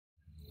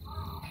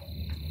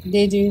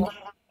Did you?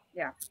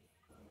 Yeah.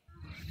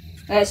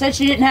 It said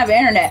she didn't have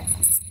internet.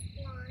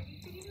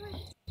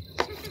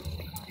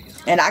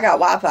 And I got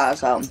Wi-Fi,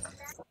 so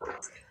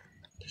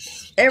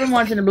every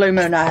once in a blue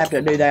moon I have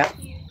to do that.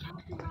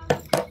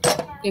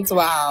 It's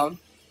wild.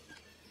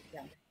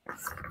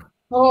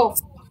 Oh.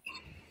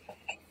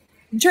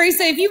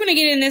 Teresa, if you want to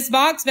get in this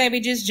box,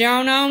 baby, just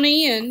join on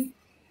in.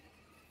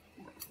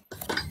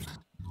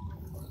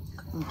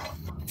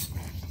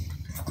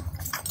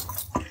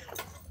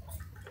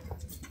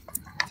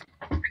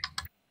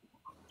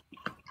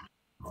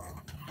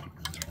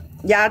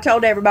 Yeah, I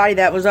told everybody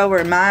that was over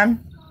in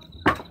mine.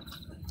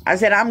 I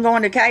said, I'm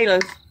going to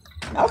Kayla's.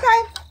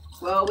 Okay.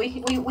 Well,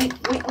 we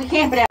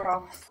camp it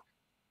out.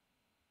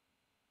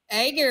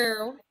 Hey,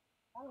 girl.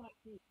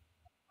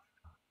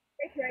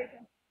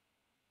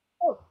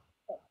 Oh.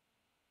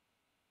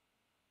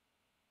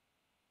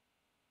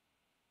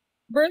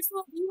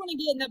 Bristol, if you want to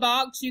get in the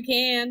box, you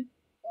can.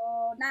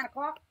 9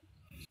 o'clock.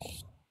 I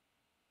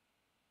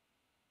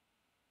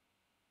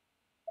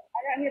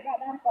got here about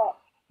 9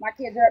 o'clock. My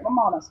kids are at my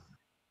mama's.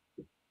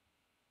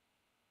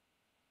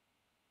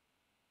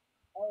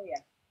 Oh,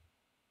 yeah.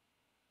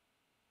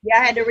 Yeah,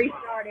 I had to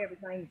restart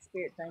everything.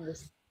 Spirit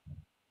fingers.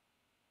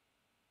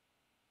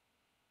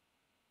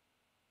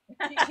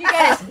 She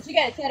got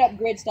it set up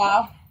grid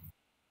style.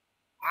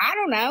 I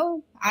don't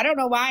know. I don't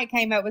know why it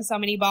came up with so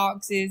many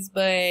boxes,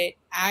 but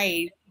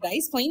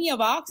there's plenty of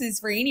boxes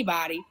for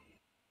anybody.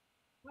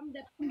 Come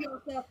to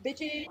yourself,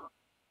 bitches.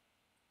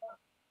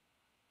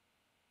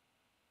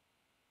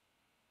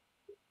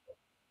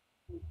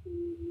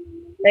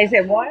 They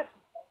said what?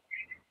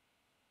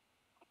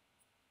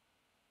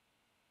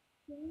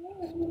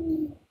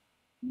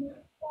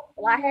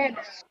 Well,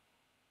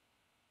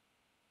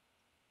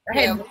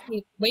 Yeah,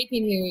 we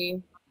can hear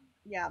you.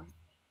 Yeah.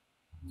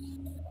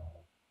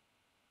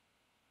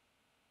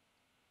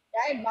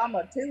 I had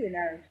Mama too in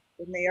there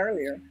with me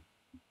earlier.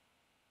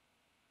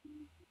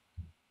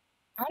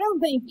 I don't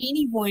think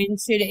anyone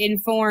should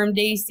inform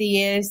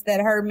DCS that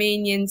her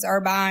minions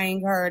are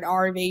buying her an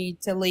RV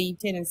to leave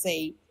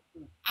Tennessee.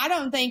 I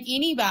don't think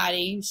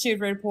anybody should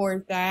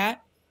report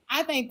that.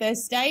 I think the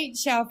state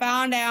shall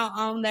find out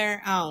on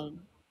their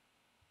own.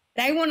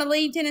 They want to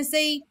leave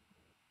Tennessee?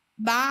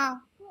 Bye.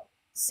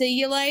 See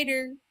you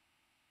later.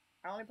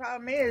 The only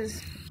problem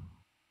is,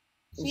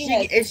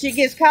 if she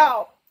gets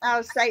caught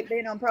out of state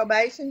being on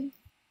probation,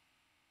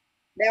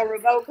 they'll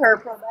revoke her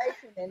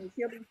probation and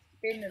she'll be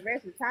spending the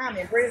rest of the time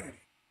in prison.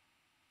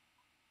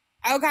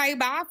 Okay,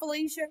 bye,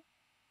 Felicia.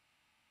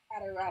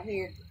 Got her right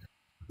here.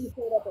 She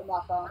pulled up on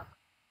my phone.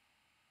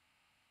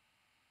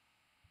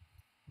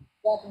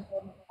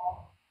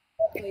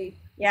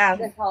 Yeah.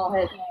 This hall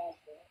has no answer.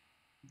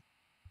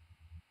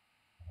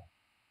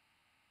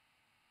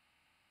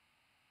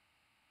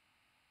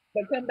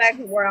 But come back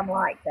to where I'm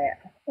like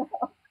that.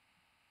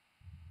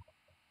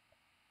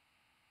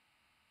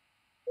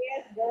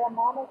 Yes, girl,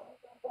 Mama's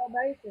on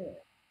probation.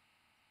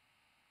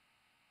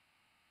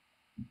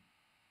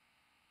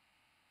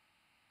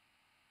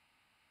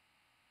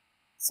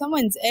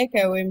 Someone's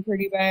echoing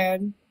pretty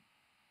bad.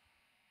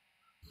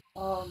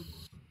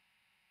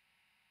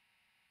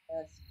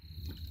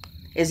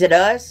 Is it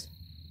us?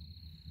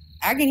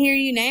 I can hear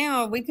you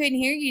now. We couldn't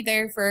hear you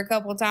there for a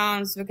couple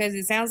times because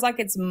it sounds like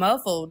it's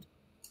muffled.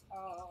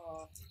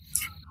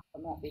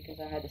 Not because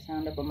I had the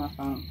sound up on my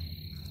phone,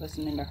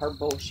 listening to her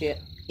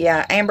bullshit.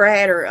 Yeah, Amber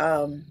had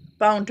her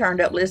phone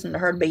turned up listening to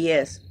her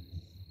BS.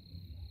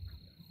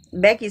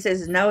 Becky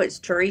says, no, it's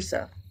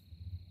Teresa.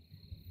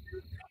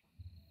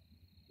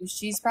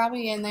 She's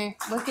probably in there,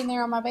 looking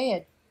there on my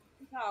bed.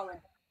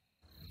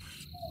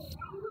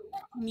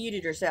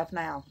 Muted herself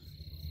now.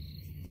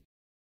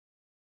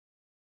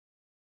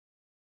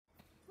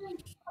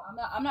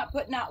 I'm not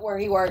putting out where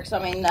he works. I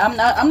mean, I'm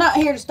not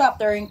here to stop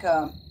their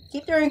income.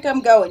 Keep their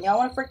income going. Y'all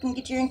want to freaking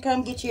get your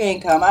income? Get your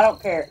income. I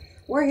don't care.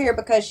 We're here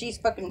because she's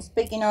fucking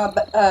speaking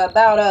about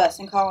us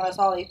and calling us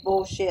all these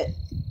bullshit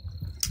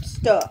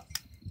stuff.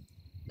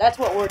 That's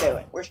what we're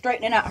doing. We're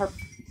straightening out her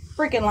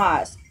freaking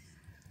lies.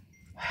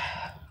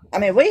 I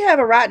mean, we have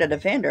a right to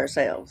defend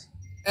ourselves.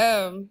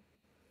 Red,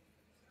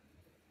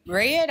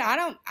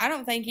 I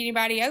don't think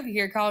anybody over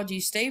here called you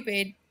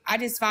stupid. I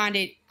just find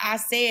it, I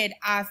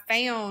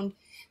found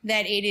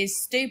that it is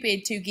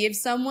stupid to give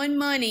someone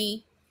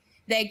money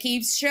that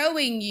keeps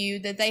showing you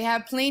that they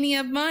have plenty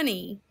of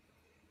money.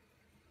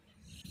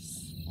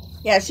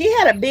 Yeah, she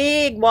had a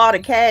big wad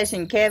of cash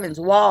in Kevin's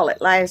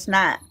wallet last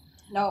night.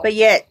 No. But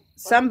yet,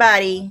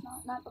 somebody...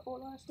 Not before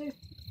last too.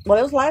 Well,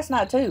 it was last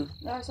night too.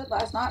 Yeah, I said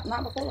last night,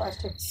 not before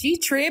last too. She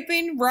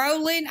tripping,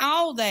 rolling,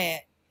 all that.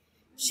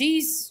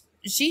 She's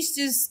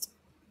just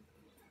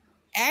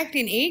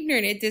acting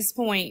ignorant at this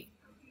point.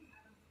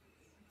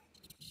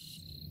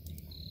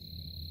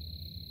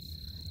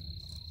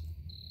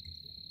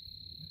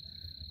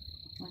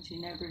 She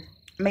never...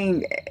 I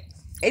mean,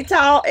 it's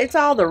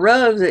all the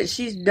rugs that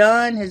she's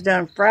done has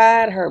done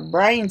fried her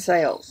brain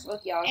cells.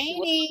 Look, y'all.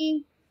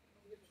 Annie.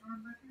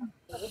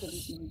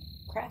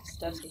 Craft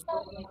stuff.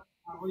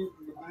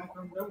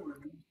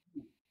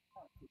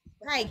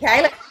 Hey,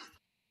 Kayla.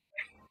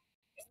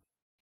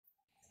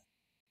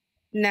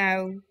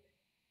 No.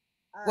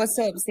 Uh, What's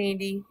up,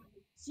 Cindy?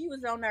 she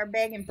was on there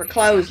begging for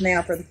clothes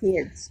now for the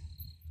kids.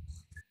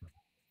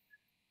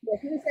 Yeah,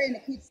 she was saying the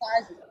kids'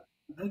 sizes.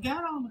 They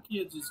got all the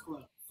kids'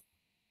 clothes.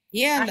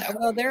 Yeah,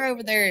 well, they're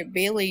over there at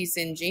Billy's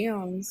and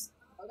Jim's.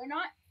 Oh, they're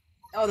not?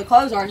 Oh, the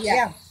clothes are,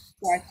 yeah.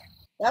 Sorry.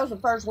 That was the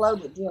first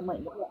load that Jim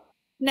went. Yeah.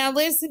 Now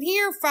listen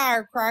here,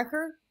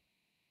 firecracker.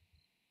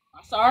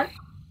 I'm sorry.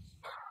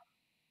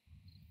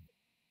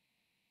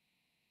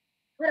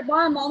 Red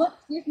blind moment.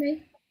 Excuse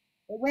me.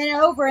 It went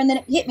over and then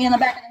it hit me in the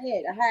back of the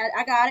head.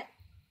 I got it.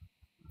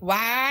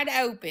 Wide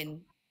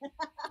open.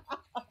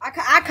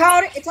 I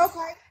caught it. It's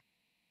okay.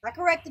 I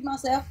corrected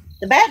myself.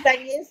 The bad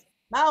thing is,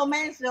 my old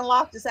man still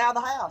locked us out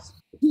of the house.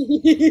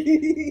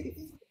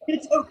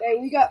 It's okay.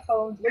 We got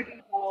phones. We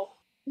can call.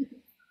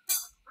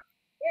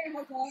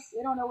 Yeah, okay.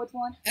 We don't know which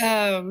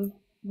one.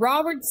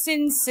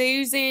 Robertson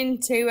Susan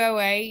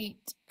 208.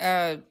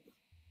 I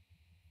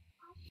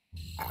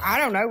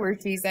don't know where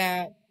she's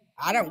at.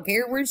 I don't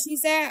care where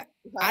she's at.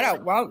 I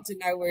don't want to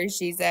know where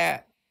she's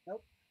at.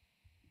 Nope.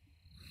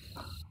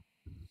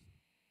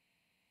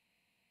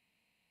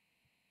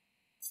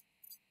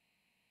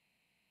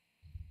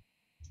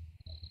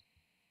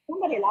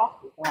 Somebody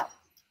lost it out.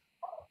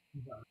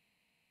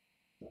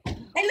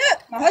 Hey,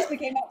 look! My husband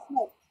came out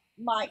smoke.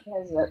 Mike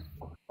has a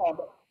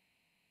habit.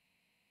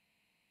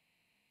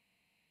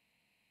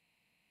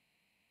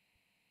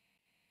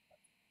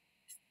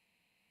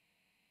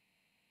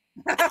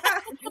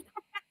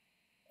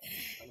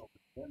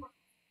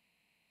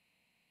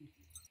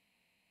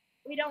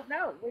 We don't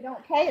know. We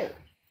don't care.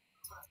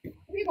 Where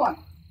are you going?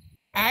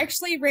 I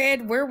actually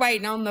read we're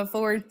waiting on the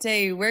 4th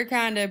too. We're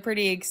kind of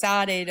pretty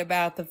excited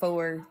about the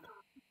 4th.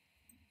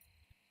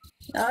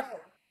 Oh,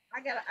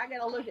 I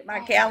gotta look at my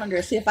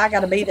calendar, see if I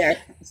gotta be there,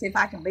 see if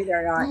I can be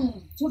there. All right.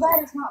 Too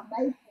bad it's not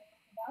May.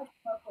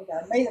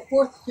 May the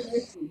 4th is too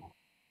risky.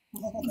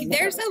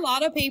 There's a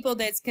lot of people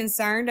that's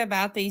concerned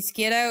about these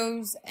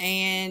kiddos,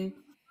 and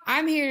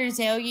I'm here to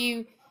tell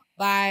you,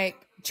 like,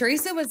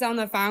 Teresa was on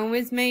the phone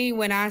with me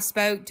when I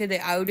spoke to the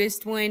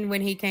oldest one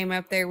when he came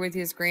up there with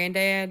his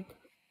granddad,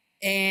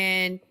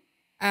 and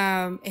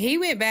he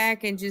went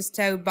back and just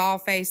told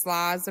bald-faced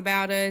lies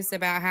about us,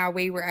 about how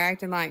we were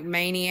acting like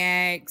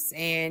maniacs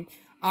and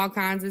all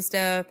kinds of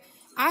stuff.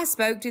 I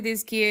spoke to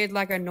this kid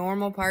like a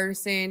normal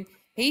person.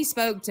 He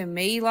spoke to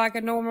me like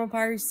a normal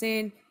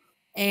person.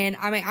 And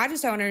I mean, I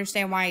just don't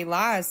understand why he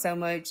lies so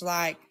much.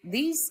 Like,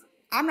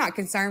 I'm not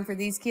concerned for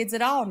these kids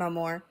at all no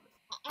more.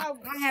 I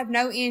have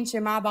no inch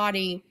in my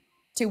body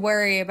to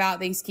worry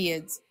about these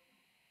kids.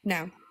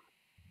 No.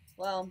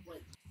 Well,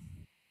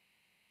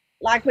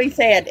 like we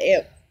said,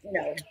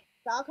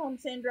 Stockholm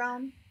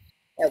syndrome.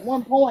 At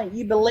one point,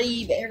 you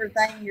believe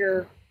everything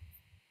your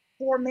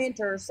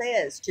tormentor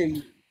says to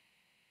you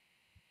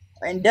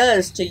and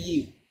does to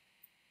you.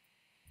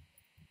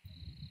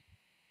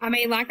 I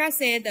mean, like I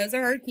said, those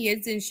are her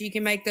kids, and she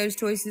can make those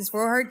choices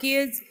for her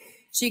kids.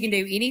 She can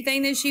do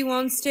anything that she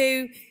wants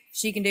to.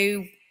 She can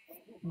do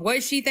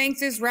what she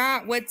thinks is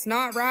right, what's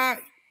not right.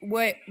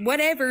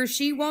 Whatever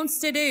she wants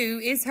to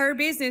do is her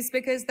business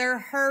because they're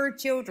her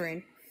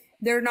children.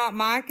 They're not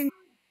my concern.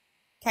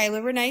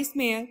 Kayla Renee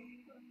Smith.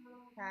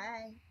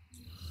 Hi.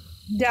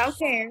 Don't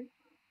care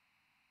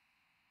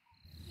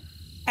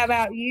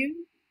about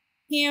you,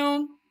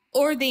 him,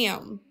 or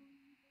them.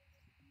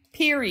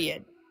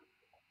 Period.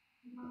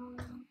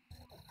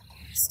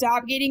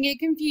 Stop getting it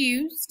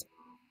confused.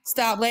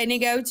 Stop letting it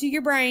go to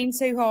your brain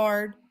too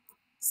hard.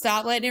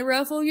 Stop letting it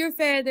ruffle your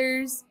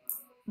feathers.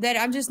 That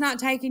I'm just not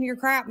taking your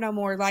crap no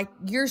more. Like,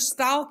 you're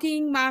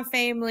stalking my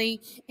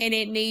family and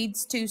it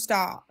needs to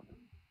stop.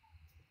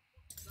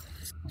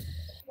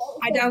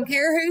 I don't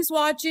care who's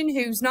watching,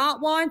 who's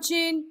not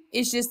watching.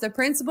 It's just the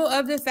principle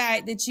of the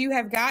fact that you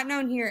have gotten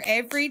on here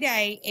every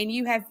day and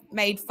you have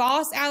made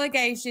false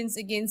allegations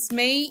against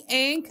me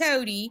and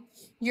Cody.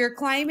 You're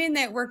claiming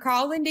that we're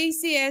calling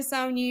DCS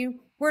on you.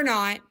 We're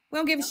not. We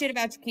don't give a shit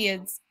about your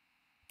kids.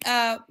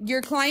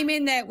 You're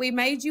claiming that we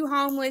made you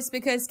homeless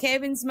because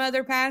Kevin's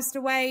mother passed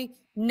away.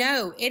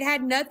 No, it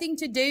had nothing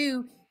to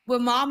do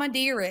with Mama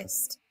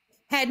Dearest.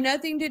 Had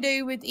nothing to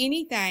do with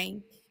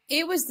anything.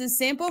 It was the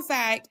simple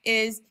fact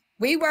is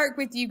we worked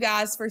with you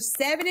guys for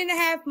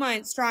 7.5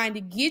 months trying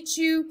to get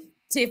you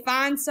to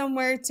find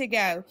somewhere to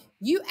go.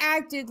 You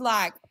acted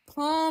like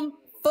plumb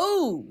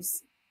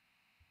fools.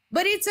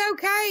 But it's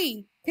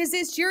okay because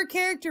it's your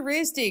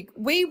characteristic.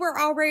 We were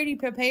already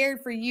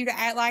prepared for you to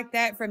act like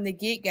that from the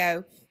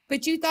get-go.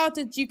 But you thought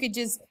that you could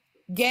just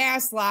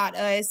gaslight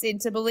us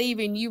into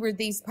believing you were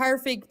these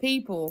perfect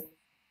people.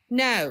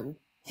 No.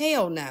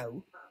 Hell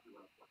no.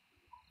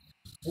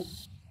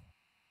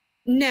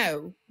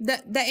 No.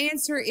 The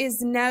answer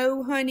is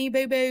no, honey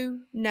boo boo.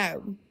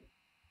 No.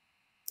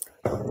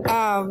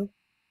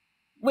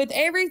 With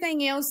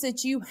everything else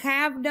that you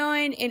have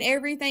done and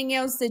everything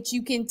else that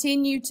you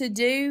continue to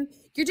do,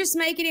 you're just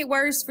making it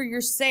worse for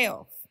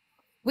yourself.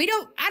 I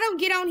don't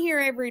get on here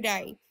every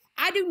day.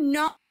 I do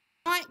not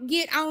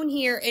get on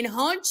here and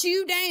hunt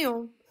you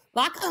down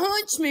like a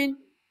hunchman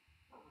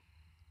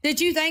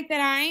that you think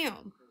that I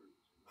am.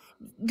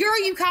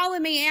 Girl, you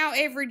calling me out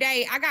every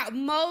day. I got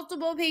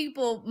multiple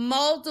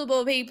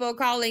people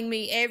calling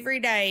me every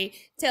day,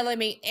 telling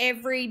me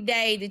every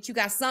day that you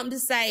got something to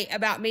say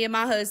about me and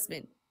my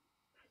husband.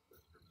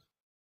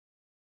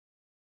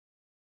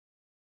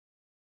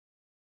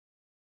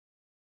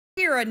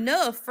 Hear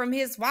enough from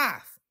his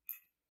wife.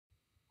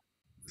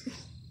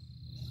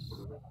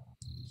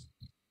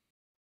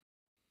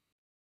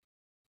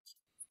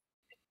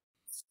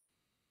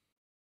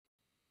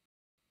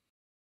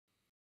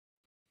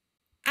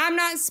 I'm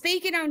not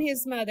speaking on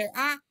his mother.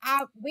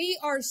 We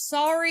are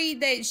sorry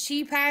that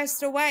she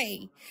passed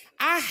away.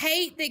 I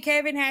hate that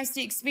Kevin has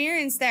to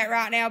experience that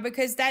right now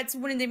because that's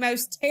one of the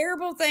most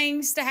terrible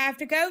things to have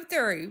to go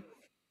through.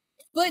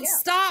 But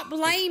stop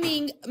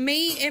blaming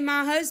me and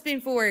my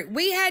husband for it.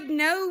 We didn't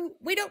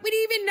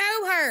even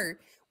know her.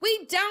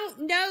 We don't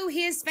know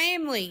his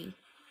family.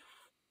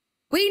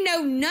 We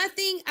know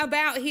nothing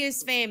about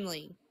his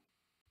family.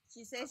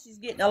 She says she's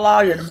getting a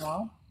lawyer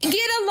tomorrow. Get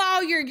a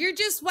lawyer. You're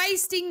just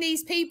wasting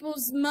these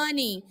people's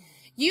money.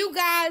 You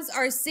guys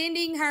are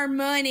sending her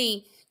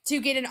money to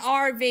get an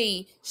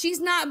RV. She's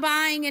not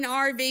buying an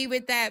RV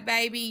with that,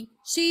 baby.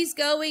 She's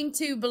going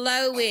to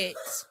blow it.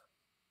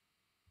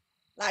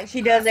 Like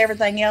she does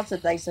everything else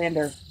that they send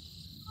her.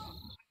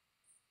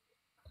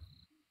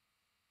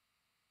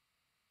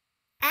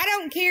 I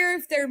don't care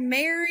if they're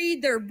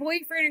married, they're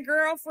boyfriend and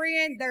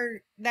girlfriend,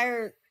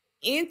 they're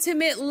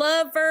intimate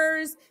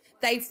lovers,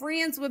 they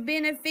friends with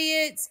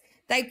benefits,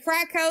 they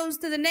crack hoes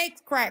to the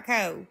next crack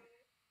hoe.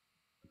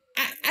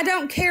 I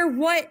don't care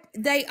what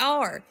they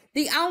are.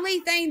 The only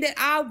thing that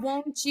I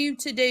want you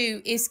to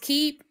do is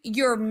keep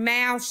your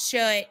mouth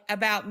shut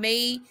about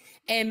me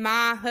and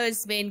my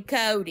husband,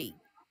 Cody.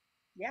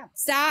 Yeah.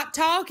 Stop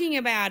talking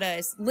about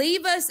us.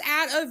 Leave us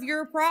out of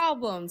your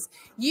problems.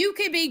 You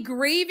could be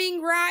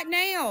grieving right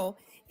now.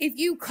 If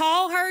you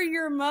call her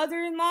your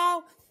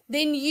mother-in-law,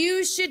 then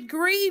you should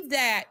grieve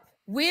that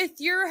with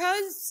your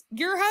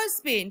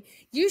husband.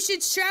 You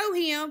should show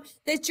him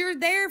that you're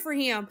there for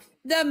him.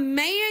 The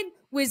man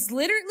was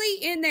literally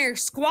in there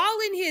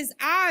squalling his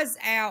eyes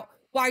out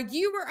while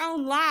you were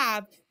on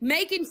live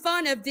making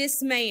fun of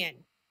this man.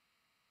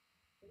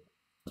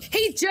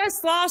 He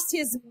just lost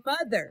his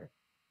mother.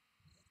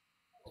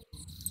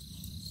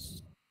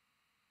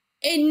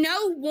 And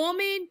no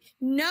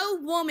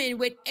woman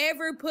would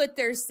ever put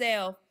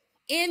themselves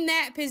in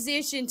that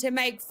position to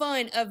make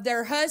fun of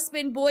their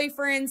husband,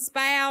 boyfriend,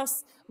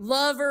 spouse,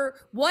 lover,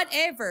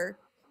 whatever.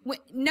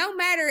 No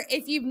matter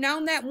if you've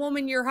known that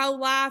woman your whole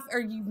life or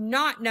you've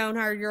not known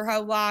her your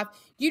whole life,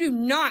 you do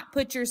not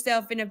put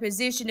yourself in a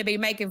position to be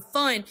making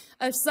fun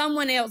of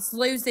someone else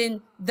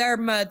losing their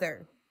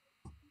mother.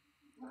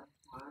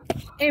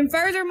 And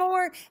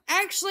furthermore,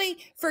 actually,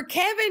 for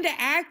Kevin to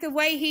act the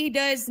way he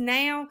does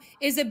now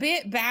is a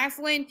bit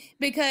baffling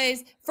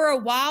because for a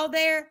while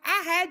there,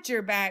 I had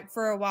your back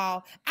for a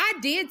while. I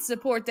did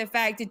support the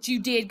fact that you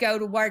did go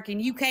to work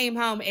and you came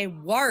home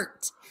and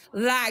worked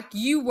like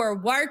you were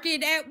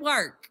working at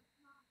work.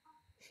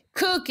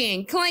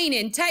 Cooking,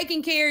 cleaning,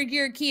 taking care of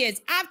your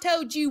kids. I've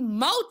told you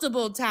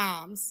multiple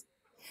times.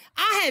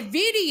 I have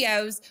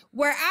videos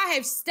where I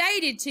have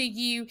stated to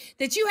you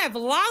that you have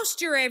lost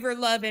your ever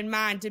loving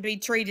mind to be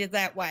treated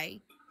that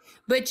way.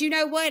 But you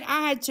know what?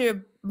 I had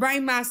to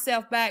bring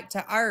myself back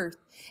to earth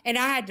and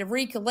I had to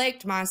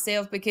recollect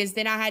myself because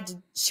then I had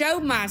to show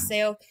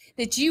myself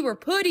that you were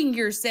putting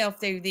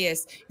yourself through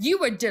this. You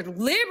were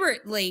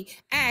deliberately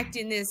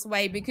acting this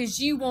way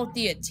because you want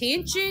the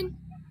attention.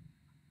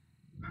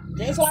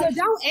 So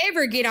don't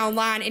ever get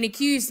online and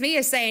accuse me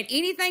of saying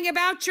anything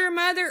about your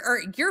mother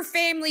or your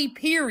family,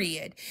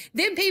 period.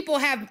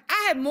 I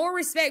have more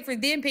respect for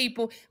them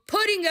people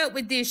putting up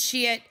with this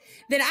shit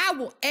than I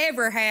will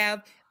ever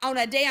have on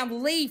a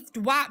damn leaf to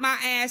wipe my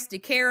ass to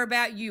care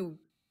about you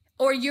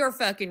or your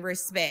fucking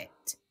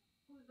respect.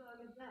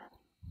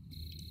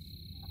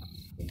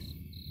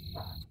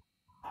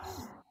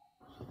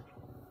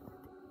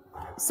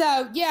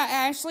 So, yeah,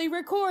 Ashley,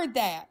 record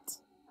that.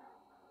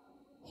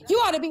 You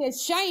ought to be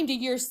ashamed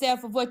of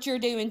yourself of what you're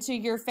doing to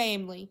your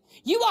family.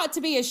 You ought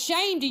to be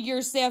ashamed of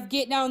yourself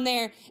getting on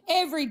there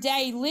every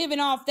day living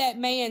off that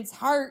man's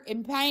hurt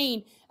and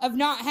pain of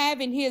not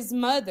having his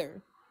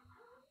mother.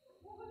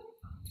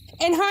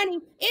 And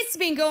honey, it's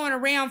been going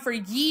around for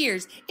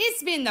years.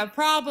 It's been the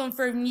problem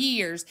for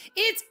years.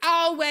 It's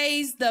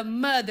always the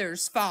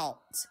mother's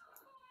fault.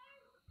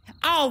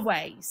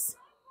 Always.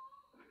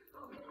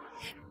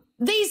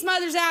 These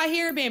mothers out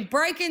here have been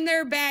breaking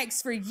their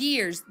backs for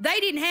years.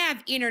 They didn't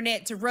have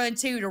internet to run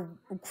to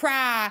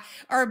cry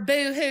or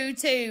boo-hoo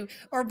to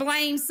or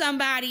blame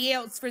somebody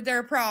else for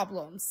their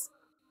problems.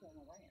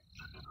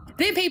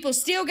 Then people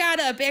still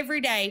got up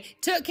every day,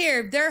 took care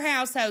of their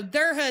household,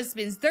 their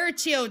husbands, their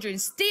children,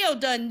 still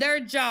done their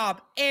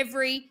job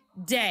every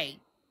day.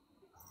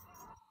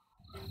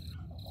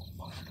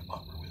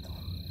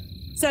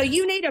 So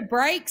you need a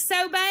break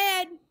so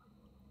bad?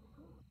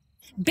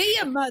 Be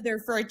a mother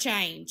for a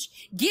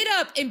change. Get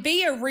up and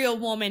be a real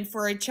woman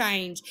for a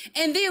change.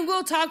 And then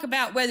we'll talk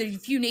about whether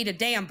if you need a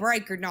damn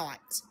break or not.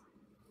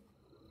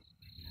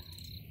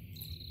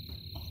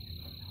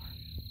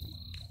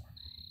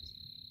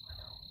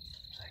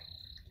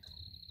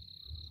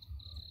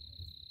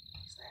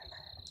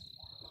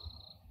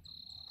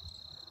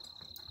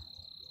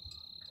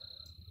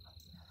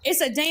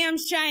 It's a damn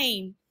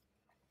shame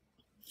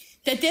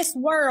that this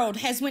world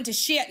has went to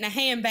shit in a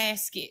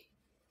handbasket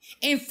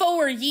in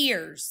 4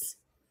 years.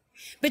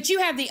 But you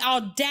have the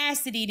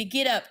audacity to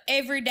get up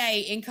every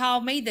day and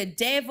call me the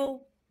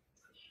devil.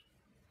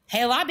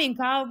 Hell, I've been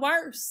called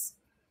worse.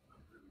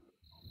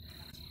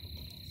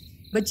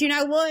 But you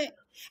know what?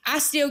 I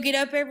still get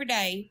up every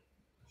day.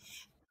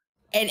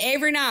 And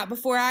every night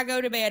before I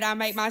go to bed, I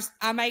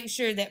make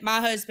sure that my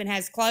husband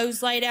has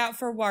clothes laid out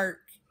for work.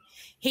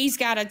 He's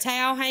got a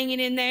towel hanging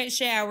in that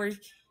shower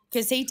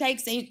because he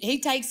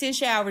takes his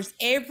showers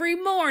every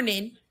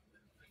morning.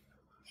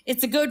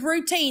 It's a good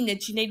routine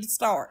that you need to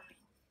start.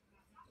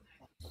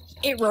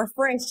 It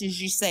refreshes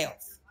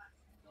yourself.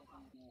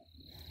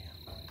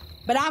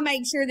 But I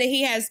make sure that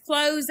he has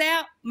clothes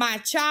out. My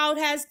child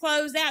has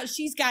clothes out.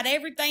 She's got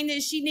everything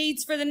that she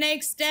needs for the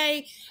next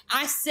day.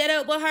 I set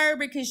up with her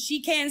because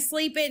she can't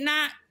sleep at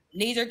night.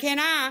 Neither can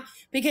I,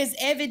 because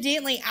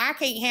evidently I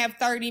can't have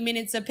 30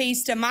 minutes of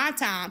peace to my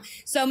time.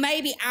 So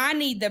maybe I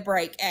need the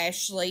break,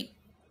 Ashley.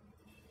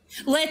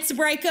 Let's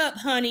break up,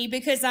 honey,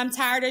 because I'm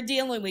tired of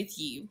dealing with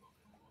you.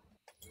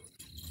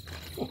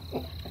 I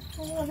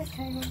love it,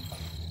 Kayla.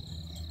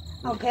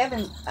 Oh,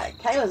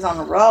 Kayla's on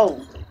a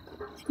roll.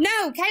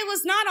 No,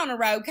 Kayla's not on a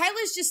road.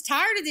 Kayla's just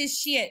tired of this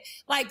shit.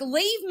 Like,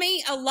 leave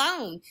me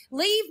alone.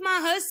 Leave my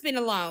husband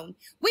alone.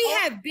 We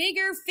have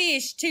bigger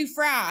fish to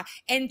fry.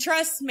 And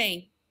trust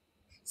me,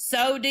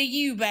 so do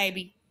you,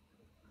 baby.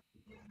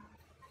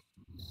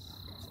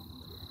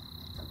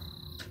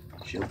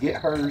 She'll get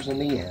hers in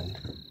the end.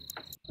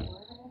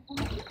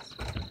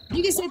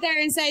 You can sit there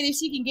and say that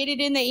she can get it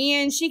in the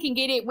end. She can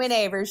get it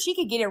whenever. She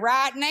could get it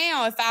right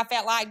now if I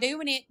felt like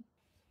doing it.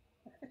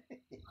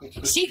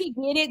 She could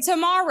get it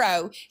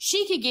tomorrow.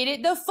 She could get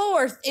it the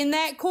 4th in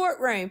that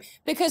courtroom.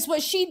 Because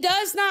what she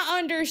does not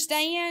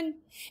understand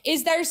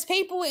is there's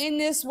people in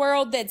this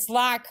world that's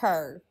like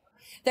her.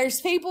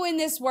 There's people in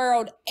this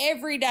world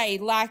every day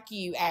like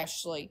you,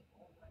 Ashley.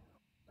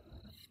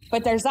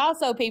 But there's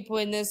also people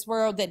in this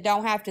world that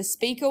don't have to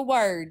speak a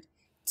word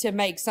to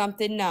make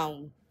something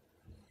known.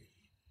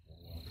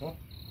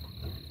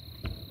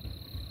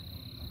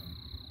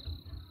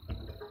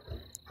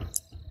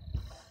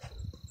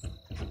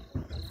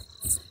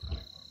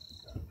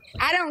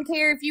 I don't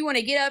care if you want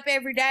to get up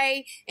every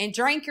day and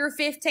drink your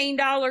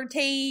 $15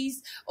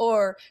 teas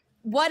or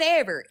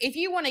whatever. If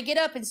you want to get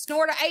up and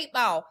snort an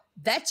 8-ball,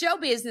 that's your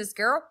business,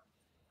 girl.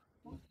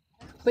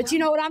 But you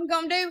know what I'm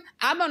going to do?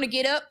 I'm going to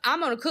get up.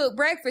 I'm going to cook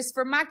breakfast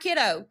for my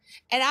kiddo.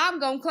 And I'm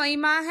going to clean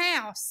my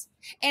house.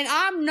 And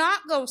I'm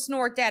not going to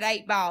snort that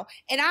 8-ball.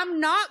 And I'm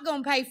not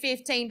going to pay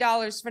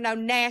 $15 for no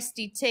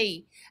nasty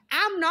tea.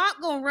 I'm not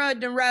going to run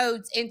the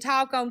roads and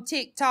talk on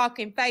TikTok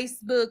and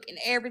Facebook and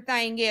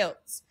everything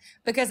else.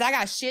 Because I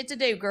got shit to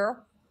do,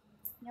 girl.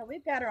 Yeah,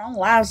 we've got our own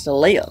lives to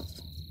live.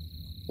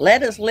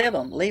 Let us live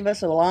them. Leave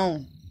us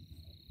alone.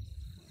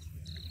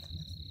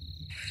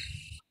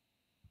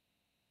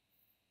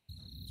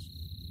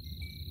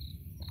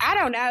 I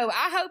don't know.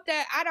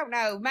 I don't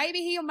know. Maybe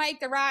he'll make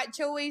the right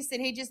choice and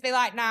he just be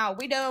like, no,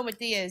 we done with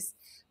this.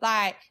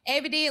 Like,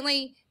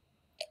 evidently,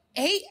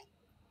 he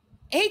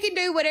can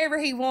do whatever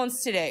he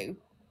wants to do.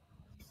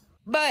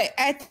 But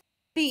at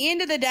the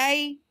end of the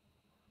day,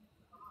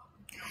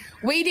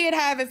 we did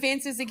have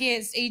offenses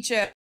against each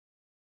other.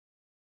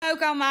 I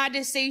spoke on my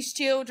deceased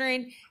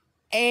children,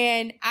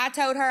 and I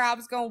told her I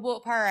was going to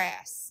whoop her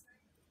ass.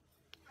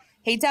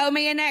 He told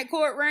me in that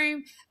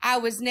courtroom I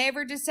was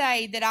never to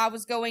say that I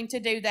was going to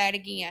do that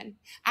again.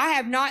 I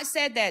have not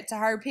said that to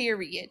her,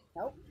 period.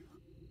 Nope.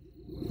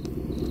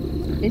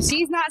 And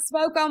she's not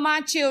spoke on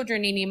my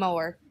children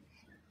anymore.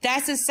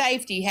 That's a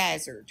safety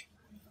hazard.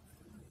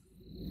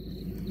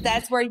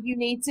 That's where you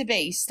need to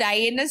be.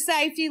 Stay in the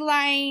safety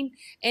lane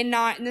and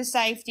not in the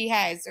safety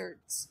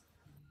hazards.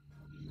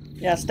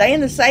 Yeah, stay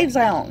in the safe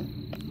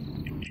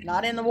zone,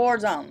 not in the war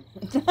zone.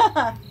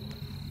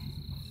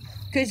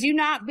 Because you're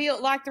not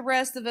built like the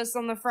rest of us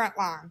on the front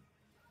line.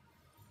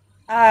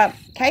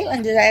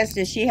 Caitlin just asked,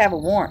 does she have a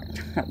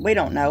warrant? We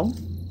don't know.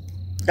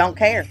 Don't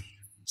care.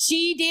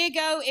 She did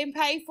go and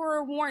pay for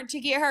a warrant to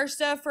get her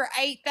stuff for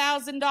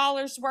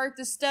 $8,000 worth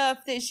of stuff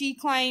that she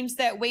claims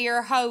that we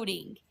are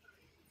holding.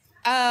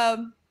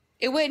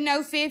 It wasn't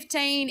no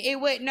 15.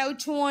 It wasn't no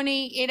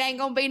 20. It ain't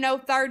gonna be no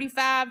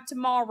 35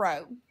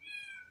 tomorrow.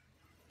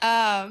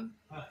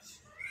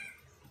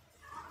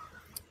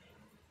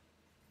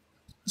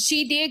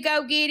 She did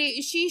go get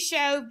it. She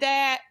showed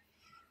that.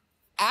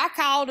 I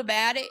called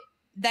about it.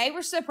 They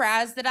were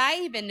surprised that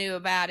I even knew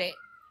about it.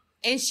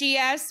 And she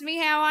asked me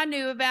how I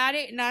knew about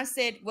it. And I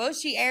said, well,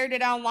 she aired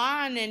it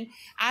online and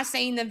I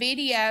seen the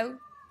video.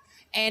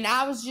 And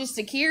I was just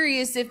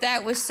curious if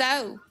that was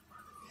so.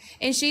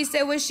 And she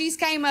said, well, she's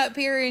came up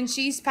here and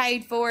she's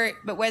paid for it.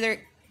 But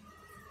whether...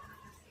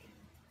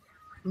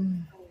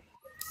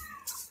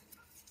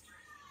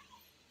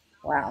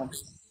 Wow.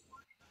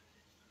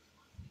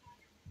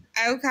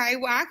 Okay,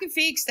 well, I can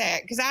fix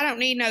that because I don't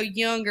need no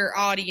younger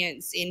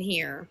audience in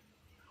here.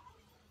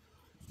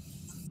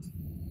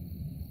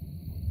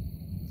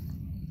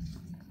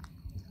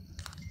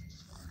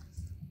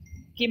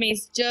 Give me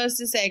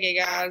just a second,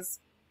 guys.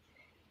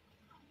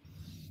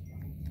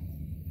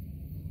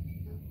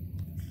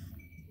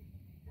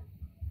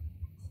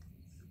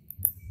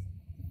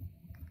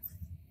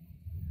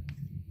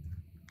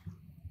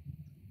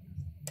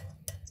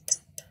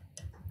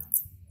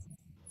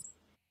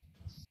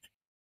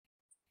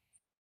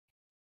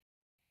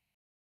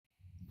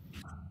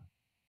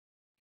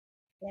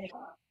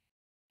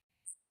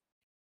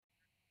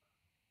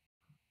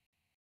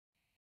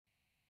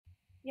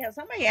 Yeah,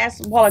 somebody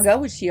asked a while ago,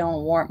 was she on a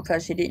warrant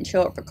because she didn't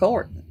show up for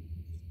court?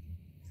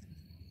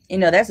 You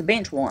know, that's a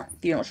bench warrant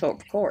if you don't show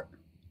up for court.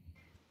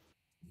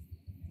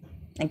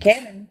 And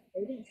Kevin,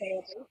 he didn't show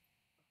up either.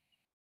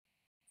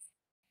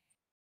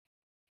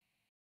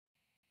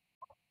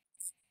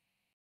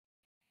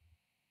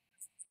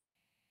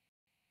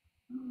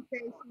 He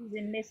said she's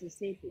in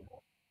Mississippi.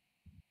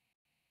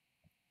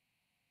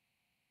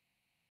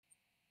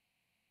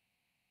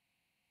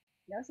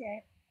 No, she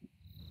ain't.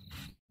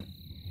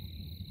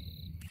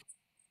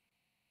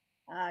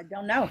 I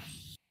don't know.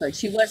 But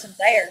she wasn't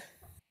there.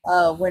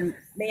 When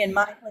me and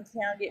Mike went to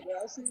town to get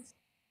groceries,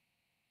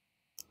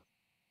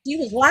 she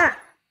was live,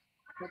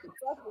 but the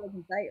truck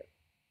wasn't there.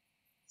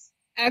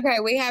 Okay,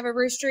 we have a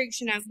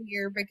restriction out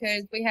here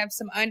because we have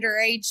some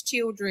underage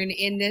children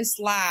in this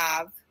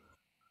live.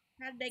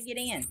 How did they get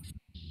in?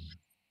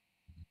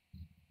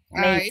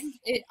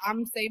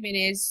 I'm assuming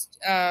it's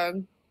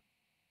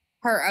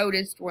her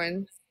oldest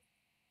one.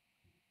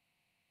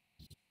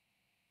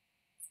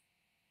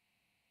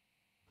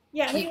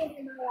 Yeah, he was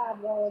in my live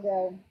a while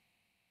ago.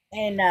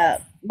 And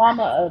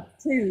Mama of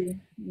Two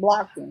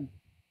blocked him.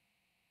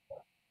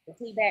 The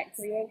T-Back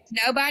creation.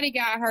 Nobody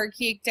got her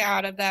kicked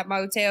out of that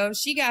motel.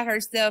 She got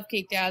herself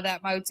kicked out of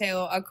that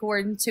motel,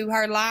 according to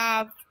her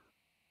live.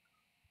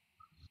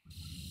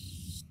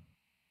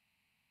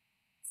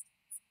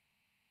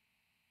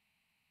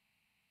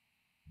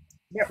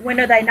 When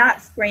are they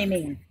not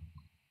screaming?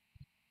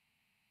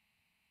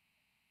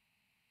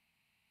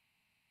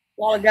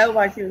 A while ago,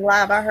 while she was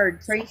live, I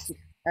heard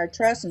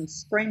Tristan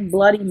scream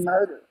bloody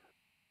murder.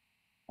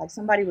 Like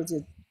somebody was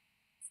just.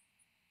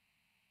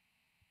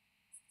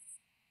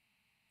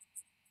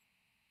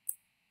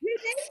 You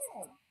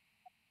did.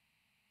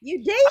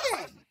 You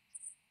did.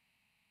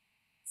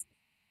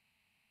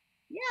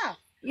 Yeah,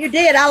 you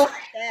did. I like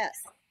that.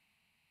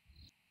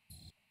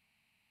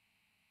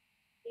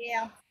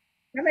 Yeah.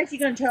 How much you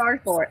gonna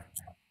charge for it?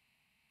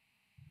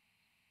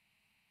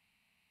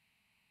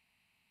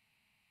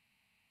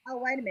 Oh,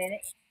 wait a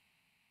minute.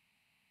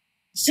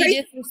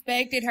 She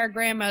disrespected her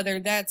grandmother.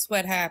 That's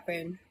what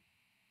happened.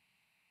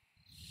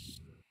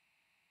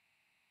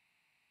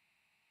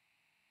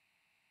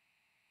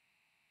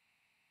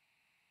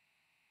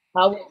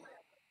 I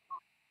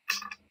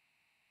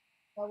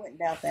wouldn't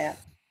doubt that.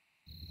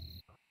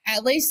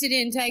 At least it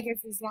didn't take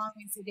us as long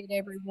as it did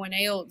everyone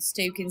else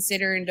to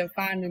consider and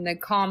defining the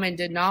common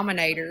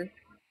denominator.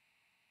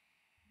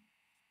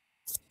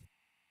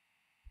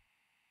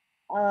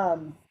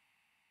 Um,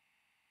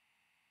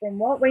 From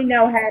what we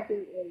know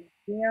happened is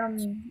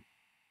Jim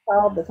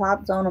called the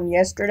cops on them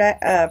yesterday,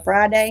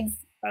 Friday,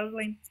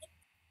 supposedly,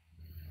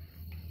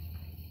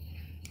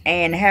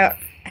 and had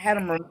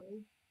them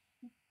removed.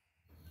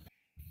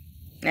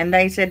 And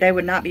they said they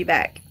would not be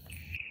back.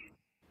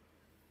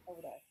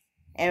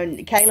 And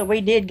Kayla,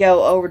 we did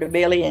go over to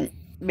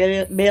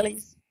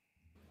Billy's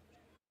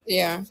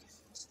Yeah.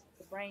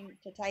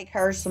 to take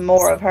her some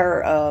more of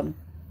her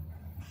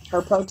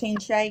protein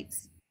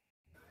shakes.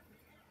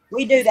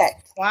 We do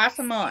that twice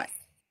a month.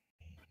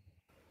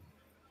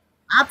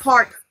 I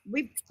parked.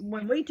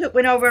 When we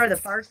went over there the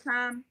first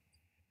time.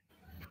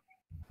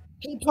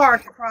 He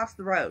parked across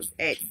the road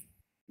at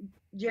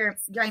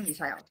Jamie's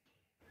house,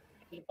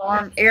 the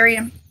farm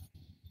area,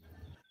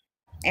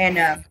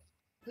 and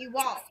he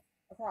walked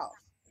across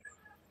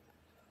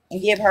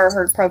and give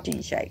her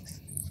protein shakes.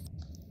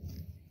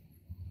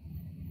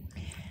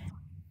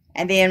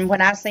 And then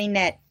when I seen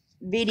that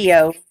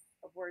video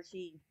of where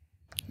she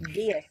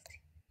dissed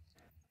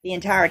the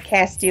entire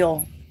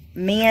Castile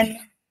men,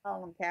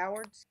 call them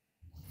cowards,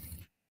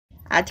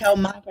 I told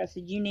Mike, I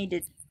said, we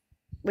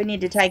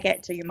need to take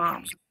that to your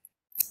mom.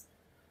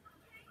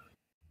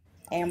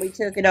 And we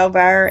took it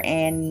over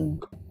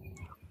and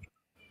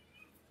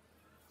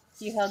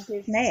she hugged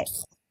his neck.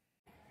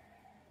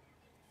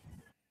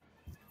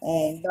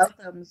 And both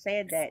of them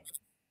said that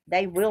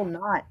they will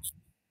not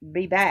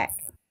be back.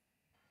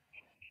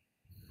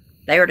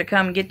 They are to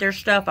come get their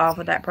stuff off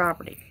of that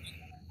property.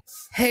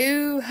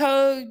 Who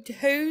hugged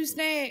whose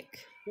neck?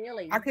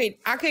 Billy.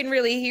 I couldn't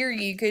really hear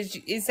you because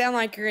it sounded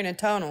like you're in a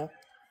tunnel.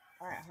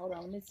 All right, hold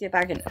on. Let me see if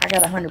I can. I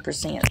got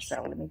 100%.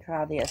 So let me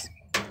try this.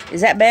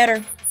 Is that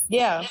better?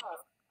 Yeah.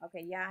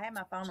 Okay. Yeah, I have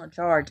my phone on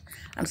charge.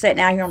 I'm sitting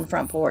out here on the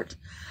front porch.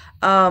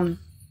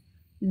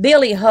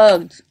 Billy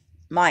hugged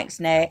Mike's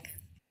neck.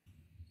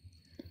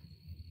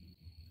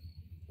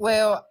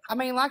 Well, I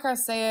mean, like I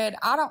said,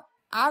 I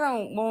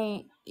don't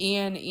want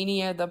in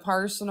any of the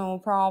personal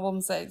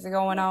problems that's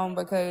going on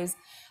because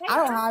I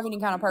don't have any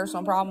kind of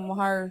personal problem with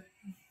her.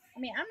 I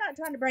mean, I'm not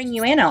trying to bring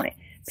you in on it.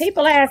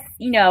 People ask,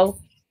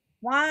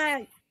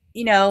 why,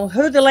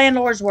 who the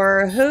landlords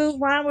were,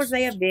 why was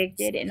they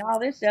evicted, and all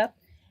this stuff.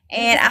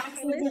 And I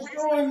Because they're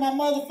destroying my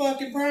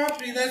motherfucking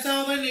property. That's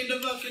all they need to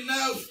fucking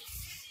know.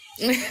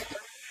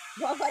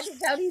 what did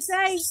Cody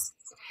say?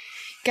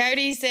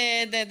 Cody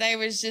said that they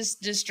was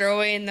just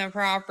destroying the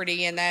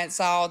property, and that's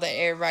all that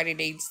everybody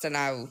needs to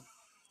know.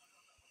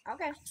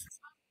 Okay.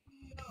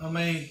 I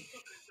mean,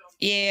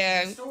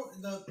 Yeah.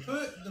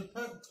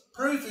 the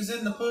proof is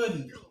in the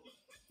pudding.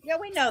 Yeah,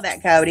 we know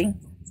that, Cody.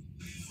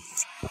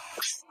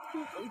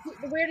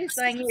 The weirdest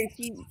thing is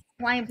she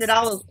claims that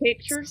all those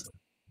pictures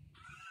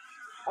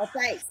are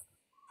fake.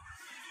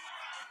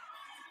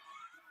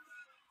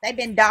 They've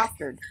been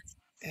doctored.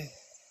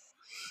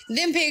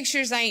 Them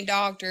pictures ain't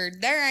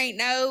doctored. There ain't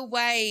no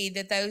way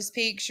that those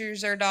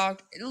pictures are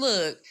doctored.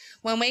 Look,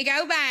 when we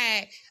go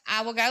back,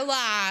 I will go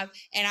live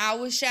and I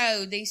will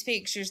show these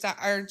pictures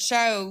or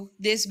show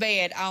this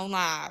bed on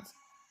live.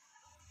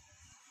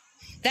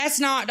 That's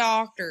not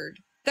doctored.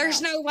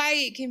 There's no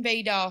way it can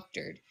be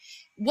doctored.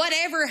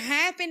 Whatever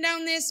happened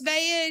on this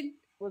bed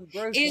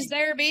is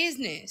their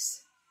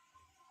business.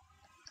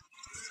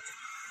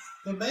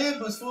 The bed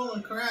was full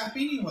of crap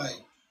anyway.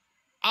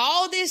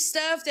 All this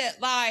stuff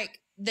that, like,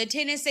 the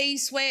Tennessee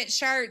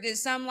sweatshirt that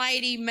some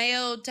lady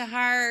mailed to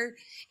her,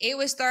 it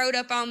was thrown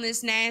up on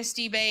this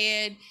nasty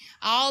bed.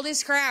 All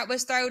this crap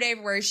was thrown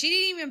everywhere. She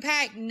didn't even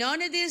pack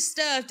none of this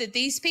stuff that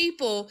these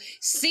people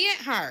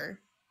sent her.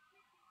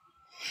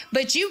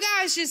 But you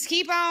guys just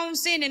keep on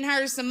sending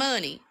her some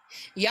money.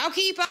 Y'all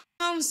keep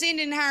on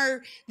sending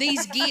her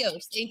these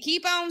gifts and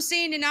keep on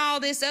sending all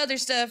this other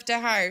stuff to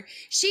her.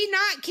 She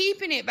not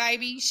keeping it,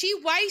 baby. She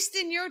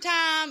wasting your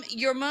time,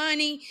 your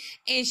money,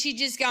 and she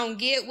just gonna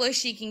get what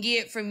she can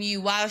get from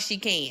you while she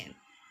can.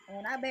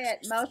 And I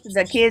bet most of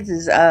the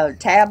kids'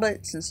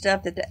 tablets and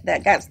stuff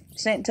that got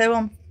sent to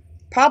them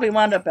probably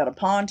wound up at a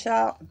pawn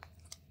shop.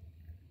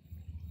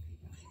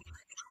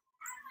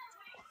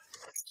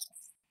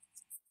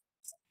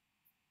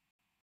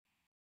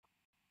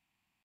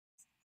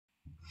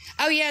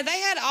 Oh, yeah, they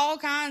had all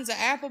kinds of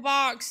Apple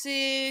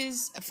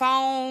boxes,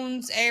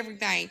 phones,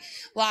 everything.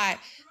 Like,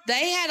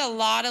 they had a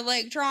lot of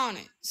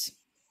electronics.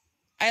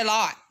 A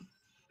lot.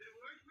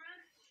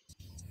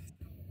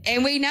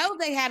 And we know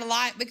they had a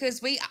lot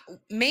because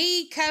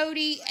me,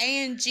 Cody,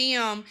 and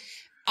Jim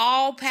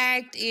all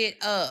packed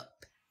it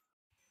up.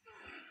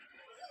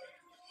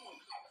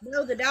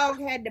 No, the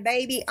dog had the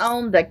baby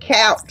on the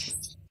couch.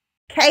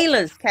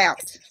 Kayla's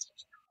couch.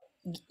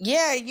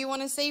 Yeah, you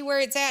want to see where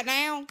it's at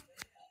now?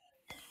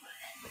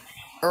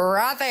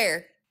 Right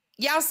there.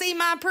 Y'all see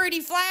my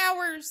pretty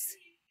flowers?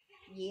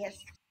 Yes.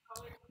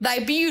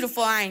 They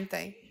beautiful, ain't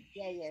they?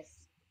 Yeah, yes.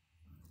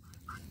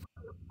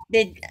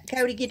 Did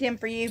Cody get him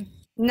for you?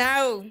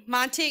 No,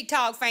 my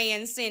TikTok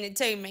fans sent it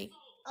to me.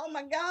 Oh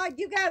my God,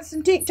 you got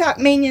some TikTok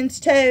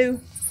minions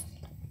too.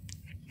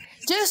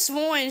 Just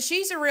one.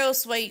 She's a real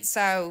sweet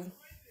soul.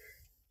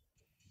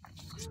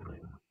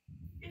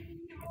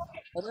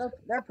 Well,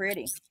 they're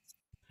pretty.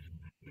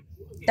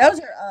 Those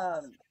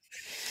are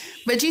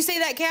But you see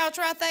that couch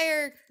right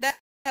there? That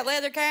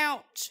leather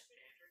couch?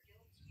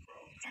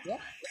 Yep,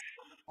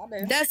 I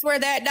do. That's where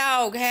that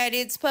dog had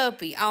its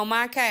puppy, on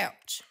my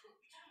couch.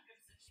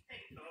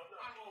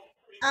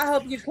 I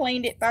hope you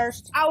cleaned it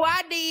first. Oh,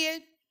 I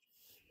did.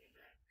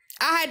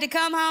 I had to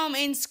come home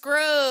and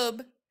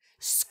scrub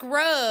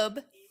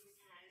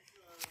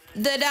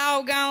the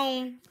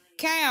doggone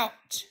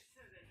couch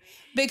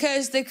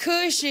because the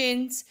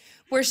cushions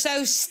were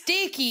so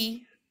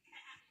sticky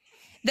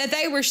that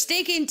they were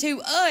sticking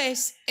to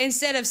us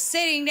instead of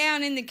sitting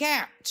down in the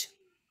couch.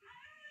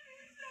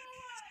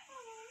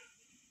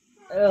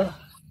 Ugh.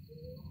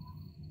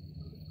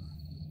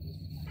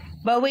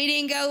 But we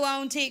didn't go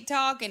on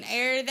TikTok and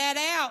air that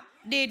out,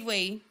 did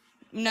we?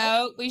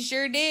 No, we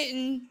sure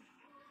didn't.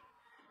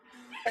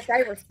 But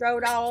they were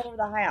strode all over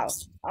the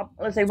house.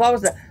 Let's see, what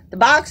was the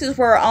boxes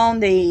were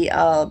on the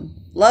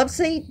love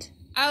seat?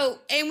 Oh,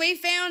 and we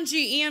found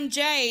you,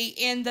 MJ,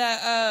 in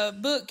the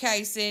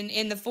bookcase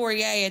in the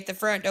foyer at the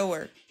front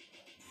door.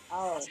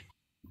 Oh.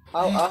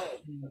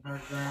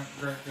 Her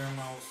great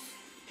grandma's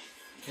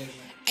cabinet.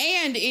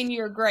 And in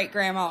your great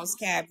grandma's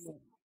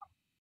cabinet.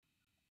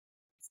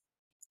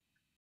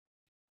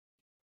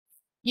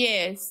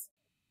 Yes.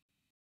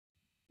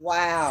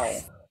 Wow.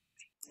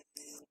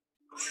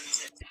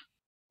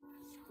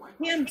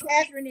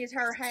 Catherine is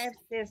her half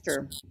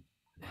sister.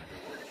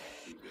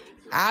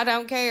 I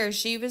don't care.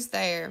 She was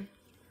there.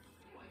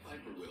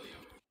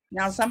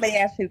 Now somebody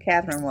asked who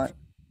Catherine was.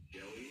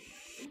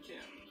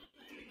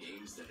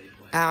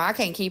 Oh, I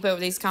can't keep up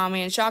with these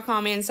comments. Y'all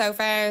comment so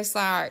fast,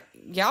 like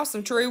y'all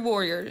some true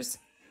warriors.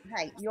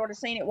 Hey, you ought to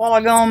seen it while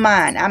ago on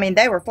mine. I mean,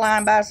 they were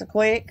flying by so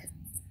quick.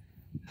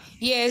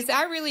 Yes,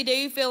 I really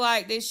do feel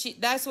like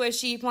that's what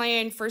she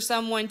planned for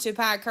someone to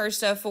pack her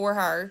stuff for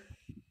her.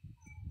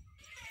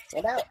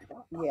 Well,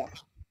 yeah.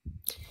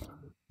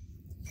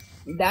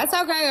 That's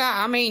okay.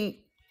 I mean,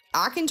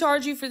 I can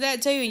charge you for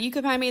that too. You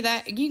can pay me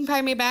that. You can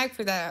pay me back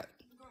for that.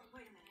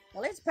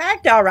 Well, it's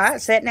packed all right,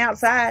 sitting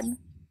outside.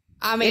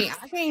 I mean,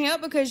 I can't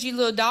help because you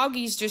little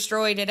doggies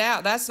destroyed it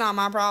out. That's not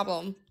my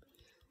problem.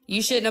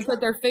 You shouldn't have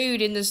put their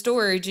food in the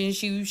storage,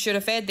 and you should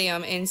have fed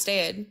them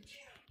instead.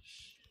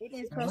 It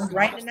is And supposed the to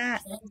rain dog's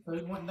tonight.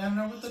 food went down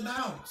there with the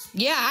dogs.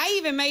 Yeah, I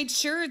even made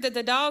sure that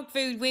the dog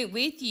food went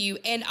with you,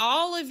 and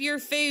all of your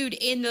food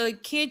in the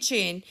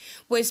kitchen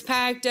was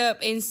packed up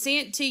and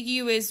sent to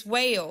you as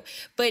well.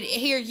 But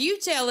here, you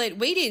tell it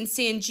we didn't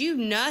send you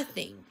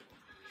nothing.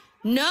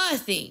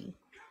 Nothing.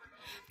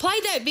 Play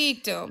that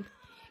victim.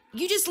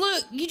 You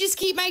just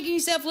keep making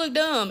yourself look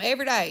dumb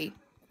every day.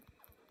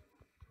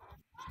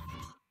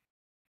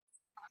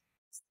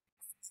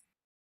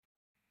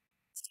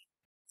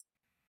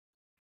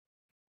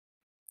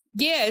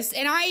 Yes,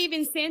 and I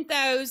even sent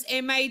those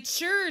and made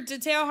sure to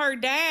tell her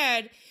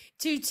dad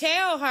to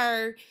tell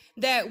her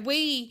that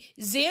we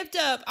zipped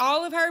up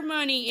all of her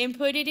money and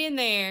put it in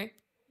there.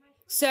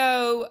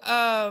 So,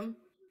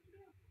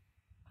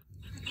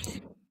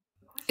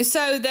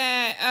 so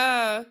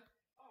that,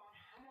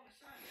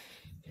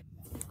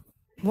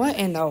 what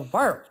in the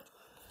world?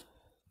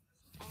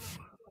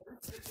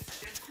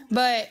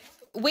 But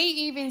we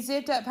even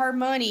zipped up her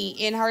money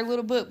in her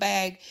little book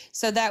bag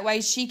so that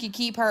way she could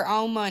keep her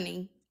own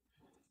money.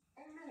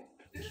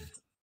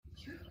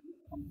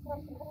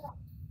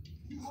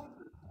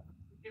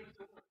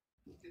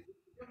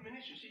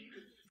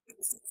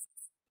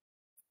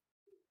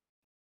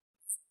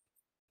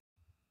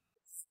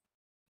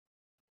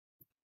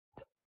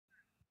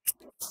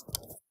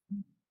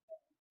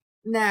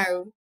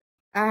 No,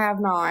 I have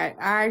not.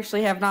 I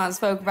actually have not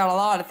spoke about a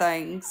lot of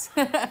things.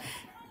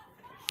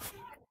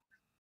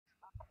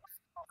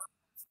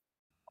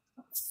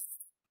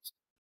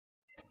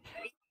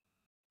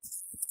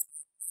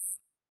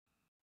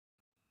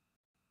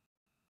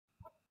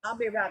 I'll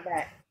be right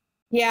back.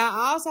 Yeah,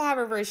 I also have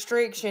a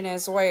restriction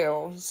as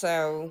well,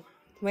 so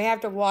we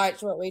have to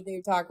watch what we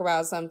do talk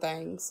about some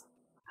things.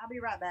 I'll be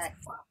right back.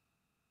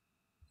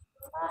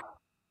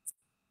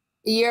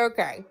 You're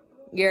okay.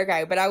 You're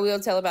okay, but I will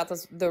tell about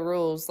the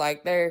rules.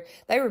 Like they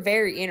were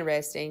very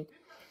interesting.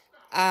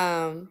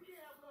 Um,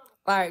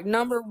 like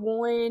number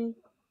one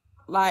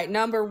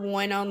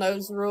on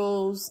those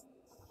rules,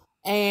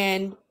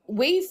 and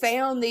we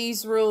found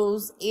these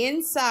rules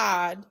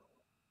inside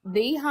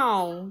the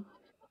home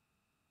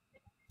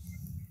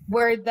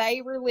where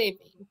they were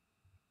living.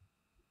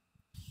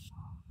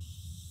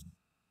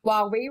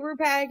 While we were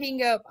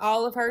packing up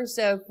all of her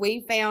stuff,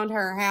 we found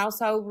her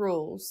household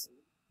rules.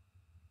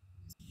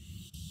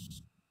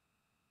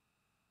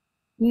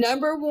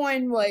 Number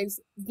one was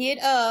get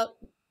up,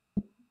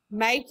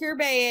 make your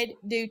bed,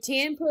 do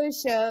 10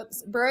 push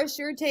ups, brush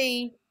your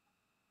teeth,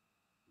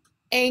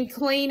 and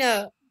clean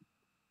up.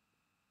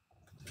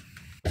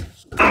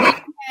 Then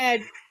you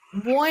had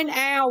 1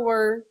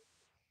 hour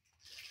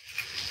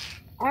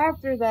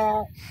after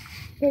that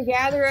to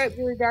gather up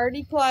your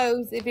dirty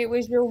clothes if it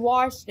was your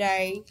wash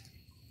day.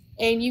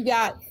 And you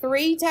got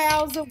 3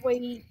 towels a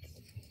week,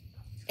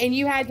 and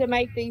you had to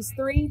make these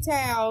 3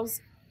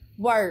 towels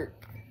work.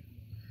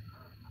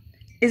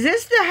 Is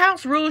this the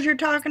house rules you're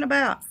talking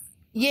about?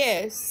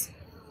 Yes.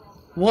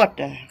 What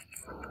the?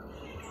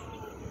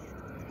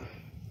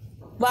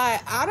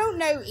 Like, I don't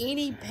know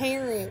any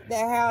parent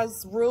that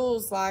has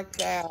rules like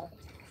that.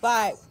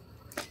 Like,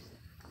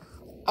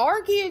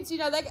 our kids,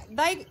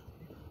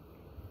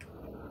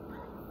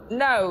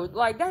 no,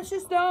 like, that's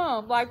just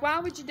dumb. Like, why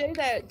would you do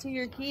that to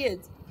your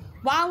kids?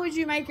 Why would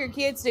you make your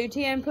kids do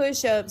 10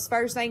 push-ups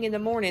first thing in the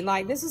morning?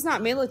 Like, this is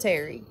not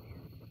military.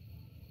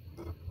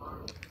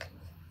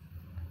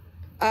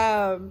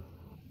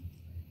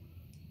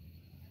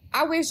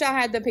 I wish I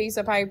had the piece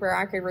of paper.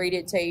 I could read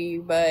it to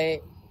you,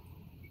 but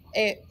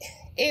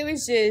it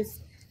was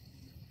just,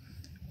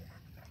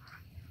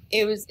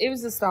 it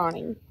was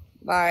astonishing.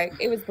 Like,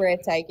 it was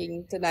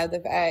breathtaking to know the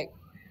fact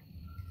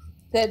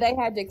that they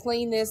had to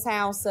clean this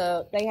house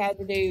up. They had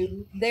to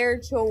do their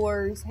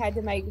chores, had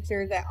to make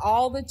sure that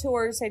all the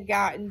chores had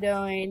gotten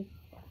done.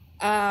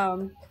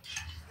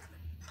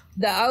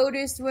 The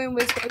oldest one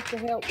was supposed to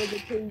help with the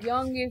two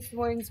youngest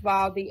ones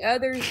while the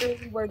other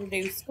three were to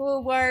do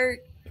schoolwork.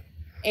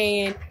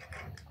 And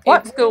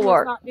What if one was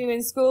schoolwork? not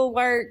doing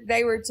schoolwork,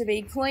 they were to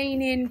be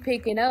cleaning,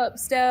 picking up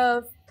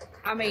stuff.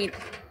 I mean,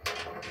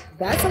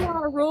 that's a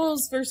lot of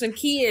rules for some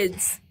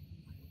kids.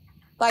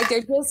 Like,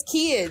 they're just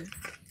kids.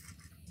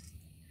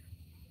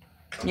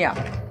 Yeah.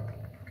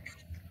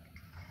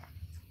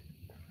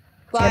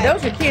 Like, Yeah,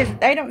 those are kids.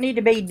 They don't need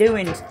to be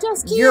doing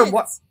just your kids.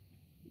 work.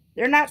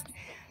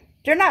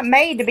 They're not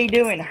made to be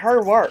doing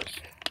her work.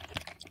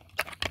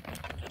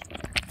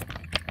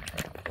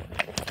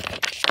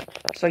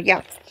 So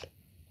yeah.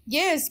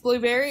 Yes,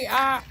 Blueberry,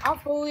 I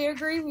fully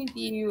agree with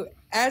you.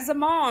 As a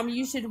mom,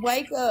 you should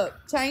wake up,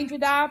 change a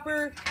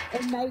diaper,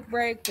 and make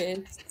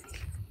breakfast.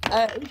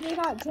 If you're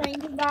not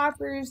changing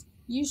diapers,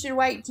 you should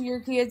wait till your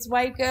kids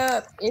wake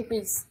up. If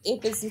it's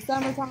the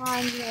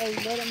summertime,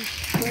 let them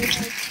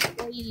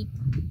sleep.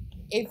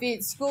 If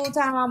it's school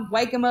time,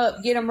 wake them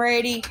up, get them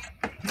ready.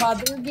 While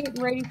they're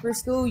getting ready for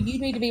school, you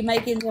need to be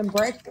making them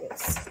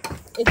breakfast.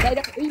 If they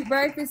don't eat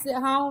breakfast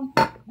at home,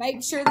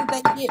 Make sure that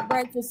they get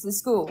breakfast at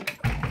school.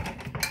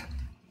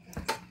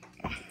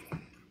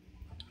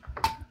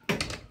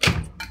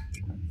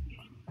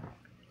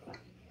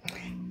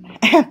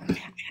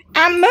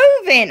 I'm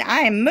moving.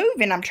 I am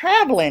moving. I'm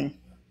traveling.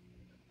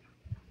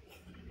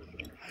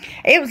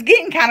 It was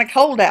getting kind of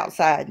cold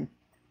outside.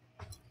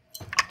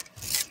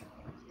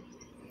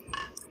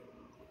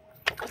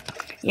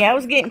 Yeah, it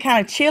was getting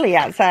kind of chilly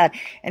outside.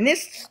 And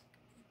this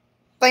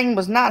thing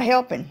was not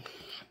helping.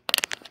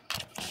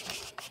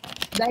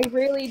 They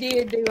really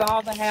did do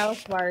all the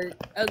housework,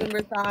 other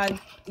besides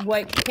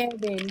what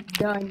Kevin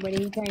done when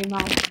he came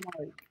home from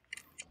work.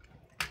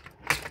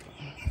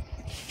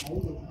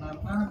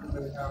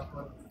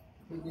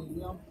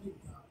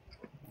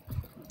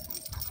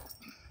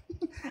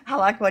 I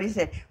like what he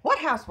said. What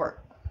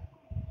housework?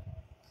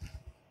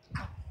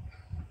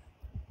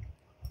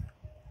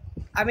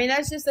 I mean,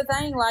 that's just the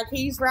thing. Like,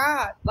 he's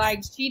right.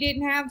 Like, she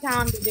didn't have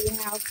time to do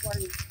housework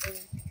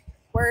and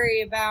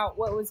worry about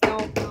what was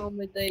going on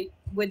with the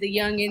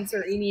youngins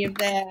or any of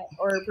that,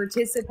 or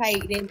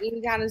participate in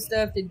any kind of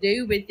stuff to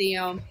do with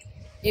them.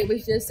 It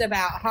was just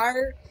about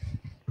her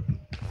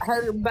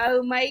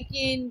bow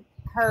making,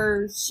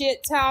 her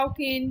shit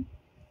talking,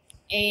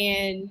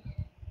 and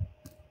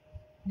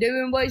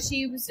doing what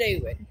she was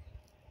doing.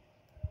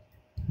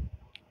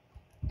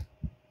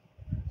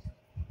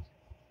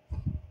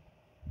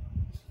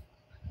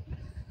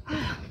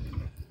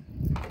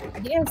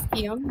 Yes,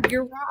 Kim,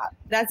 you're right.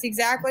 That's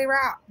exactly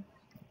right.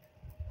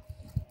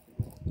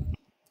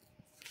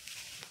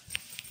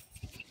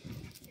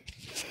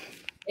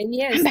 And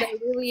yes,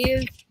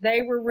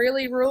 they were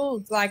really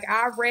rules. Like,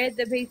 I read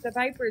the piece of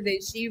paper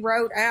that she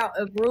wrote out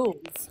of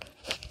rules.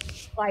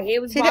 Like, it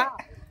was wild.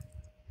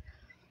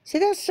 See,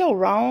 that's so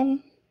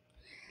wrong.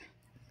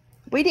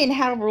 We didn't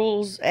have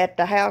rules at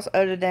the house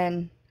other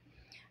than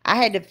I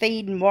had to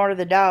feed and water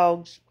the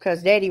dogs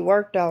because Daddy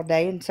worked all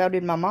day, and so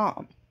did my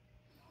mom.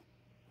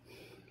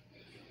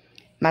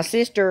 My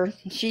sister,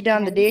 she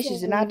done the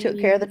dishes, and I took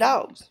care of the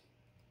dogs.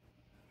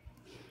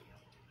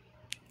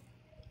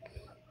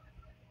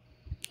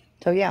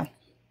 So, yeah.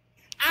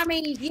 I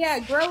mean, yeah,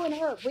 growing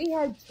up, we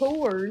had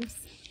chores.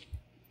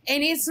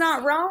 And it's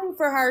not wrong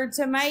for her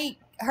to make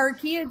her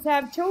kids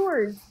have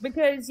chores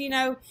because, you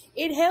know,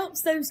 it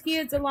helps those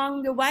kids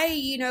along the way,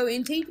 you know,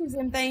 and teaches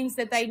them things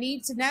that they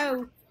need to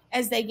know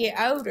as they get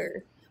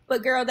older.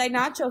 But, girl, they're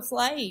not your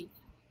slave.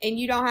 And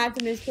you don't have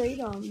to mistreat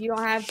them. You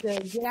don't have to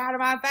get out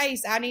of my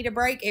face. I need a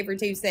break every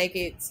 2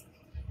 seconds.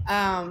 Get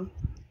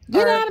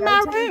out of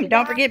my room.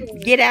 Don't forget,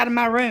 get out of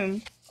my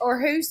room. Or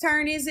whose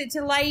turn is it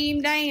to lay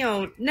him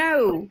down?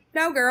 No,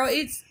 girl,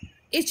 it's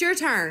your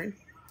turn.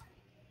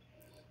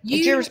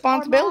 It's your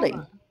responsibility.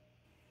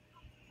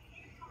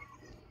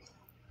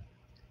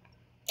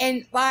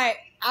 And like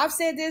I've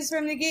said this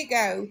from the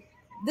get-go,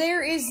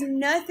 there is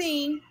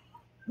nothing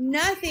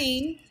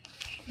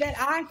that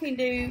I can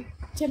do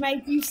to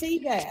make you see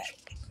that.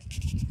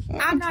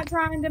 I'm not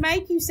trying to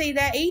make you see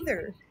that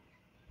either.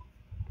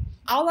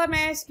 All I'm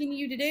asking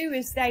you to do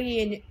is stay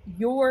in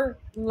your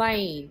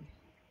lane.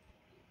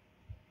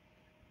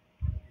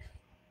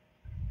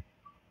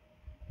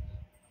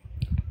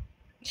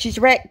 She's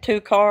wrecked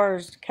 2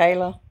 cars,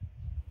 Kayla.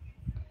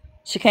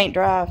 She can't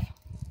drive.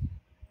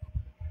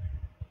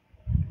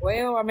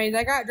 Well, I mean,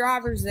 they got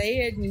driver's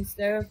ed and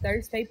stuff.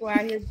 There's people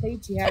out here to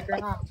teach you how to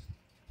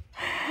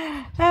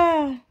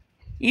drive.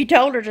 You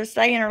told her to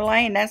stay in her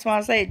lane. That's why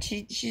I said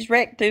she's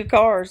wrecked 2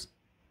 cars.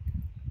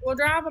 Well,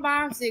 drive a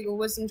bicycle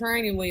with some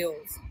training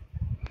wheels.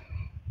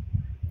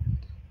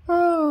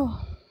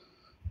 Oh.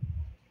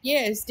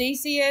 Yes,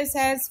 DCS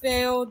has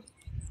failed.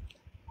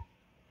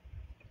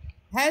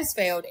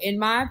 In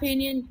my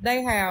opinion,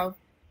 they have.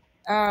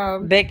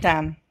 Big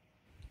time.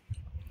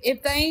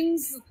 If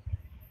things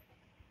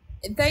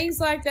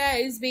like that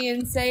is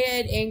being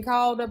said and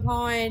called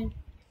upon,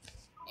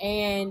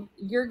 and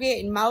you're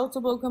getting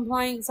multiple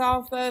complaints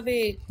off of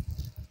it,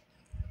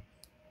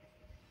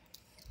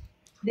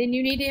 then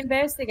you need to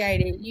investigate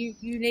it.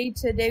 You need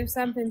to do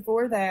something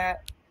for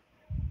that.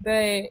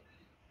 But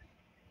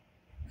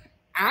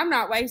I'm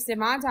not wasting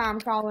my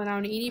time calling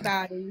on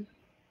anybody.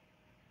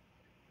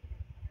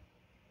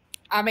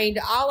 I mean,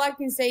 all I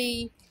can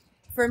see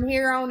from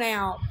here on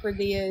out for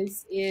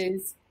this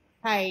is,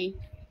 hey,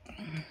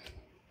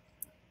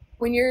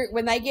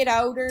 when they get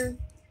older,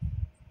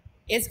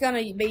 it's going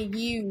to be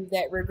you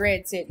that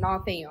regrets it,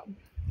 not them.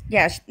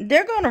 Yeah,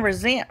 they're going to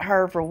resent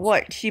her for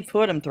what she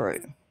put them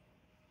through.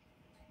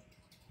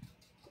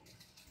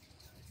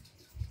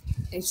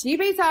 And she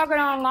be talking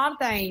on a lot of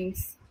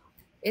things.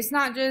 It's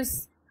not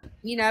just,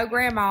 you know,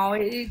 grandma.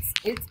 It's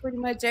pretty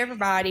much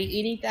everybody,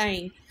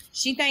 anything.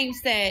 She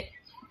thinks that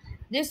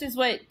this is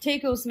what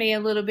tickles me a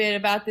little bit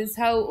about this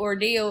whole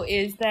ordeal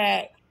is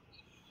that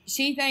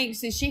she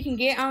thinks that she can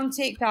get on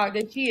TikTok,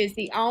 that she is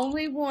the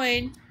only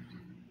one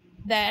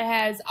that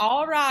has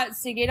all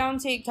rights to get on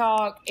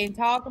TikTok and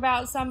talk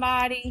about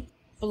somebody,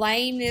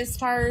 blame this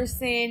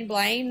person,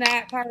 blame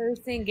that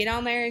person, get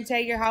on there and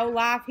tell your whole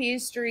life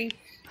history.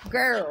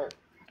 Girl,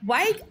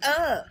 wake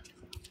up.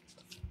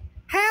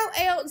 How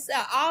else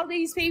all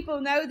these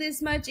people know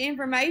this much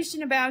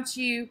information about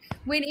you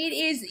when it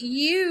is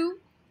you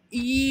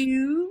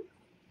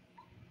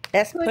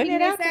That's putting putting it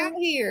this out there. out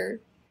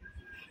here?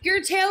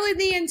 You're telling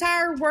the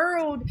entire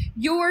world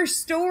your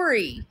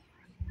story,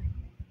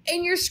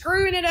 and you're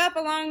screwing it up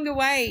along the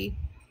way.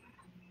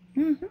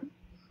 Mm-hmm.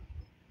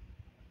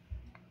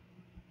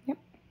 Yep.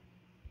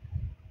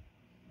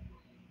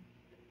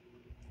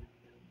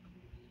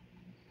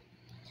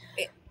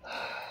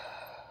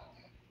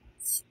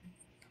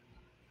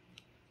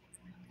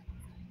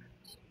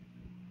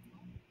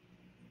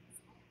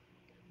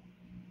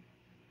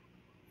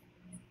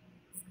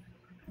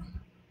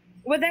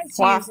 Well, that's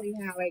Why? usually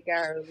how it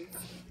goes.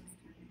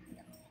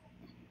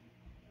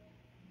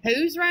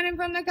 Who's running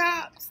from the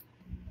cops?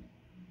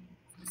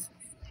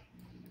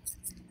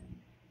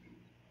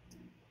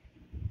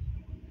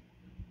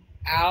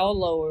 Oh,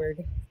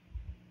 Lord.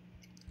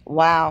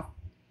 Wow.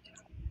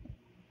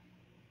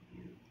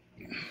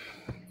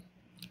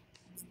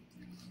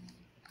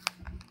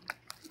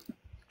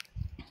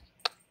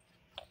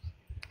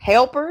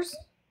 Helpers?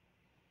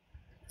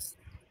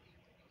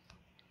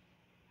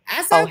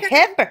 That's Oh, okay.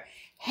 heifer.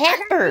 I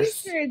got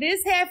Heifers. picture.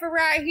 This heifer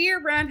right here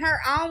run her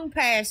own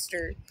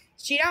pasture.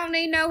 She don't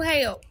need no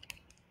help.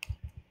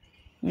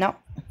 No.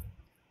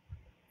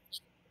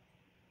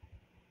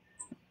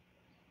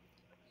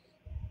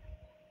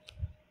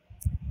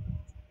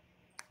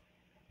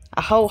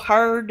 A whole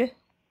herd.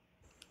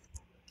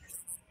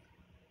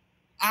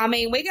 I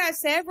mean, we got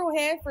several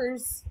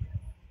heifers.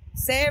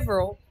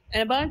 Several.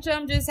 And a bunch of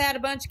them just had a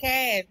bunch of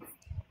calves.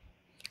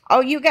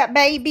 Oh, you got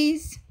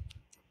babies?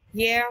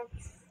 Yeah.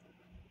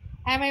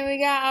 How many we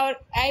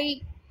got?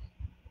 8?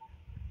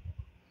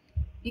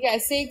 You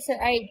got 6 or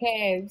 8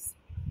 calves.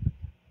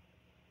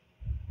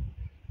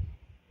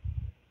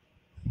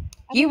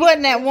 You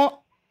wasn't that one.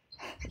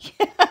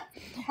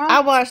 Huh? I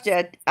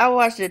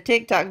watched a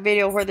TikTok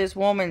video where this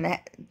woman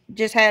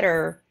just had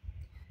her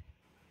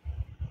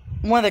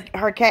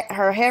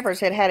her heifers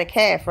had a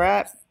calf,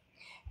 right?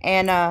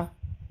 And the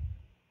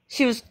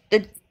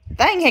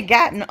thing had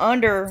gotten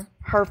under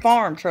her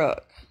farm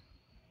truck.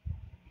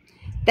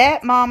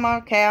 That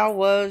mama cow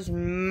was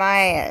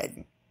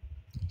mad.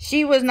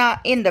 She was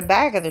not in the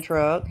back of the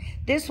truck.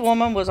 This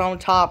woman was on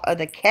top of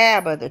the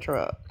cab of the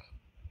truck.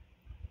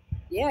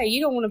 Yeah,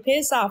 you don't want to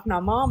piss off no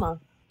mama.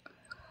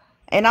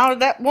 And all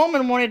that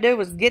woman wanted to do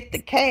was get the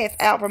calf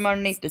out from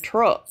underneath the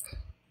truck.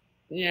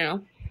 Yeah.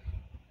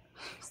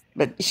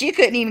 But she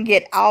couldn't even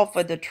get off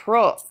of the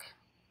truck.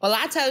 Well,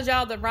 I told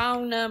y'all the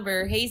wrong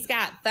number. He's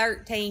got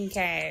 13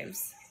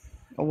 calves.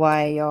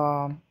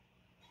 Well,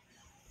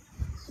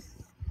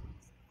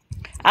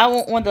 I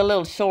want one of the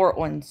little short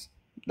ones.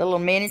 The little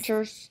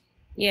miniatures.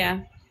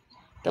 Yeah.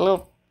 The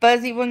little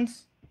fuzzy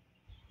ones.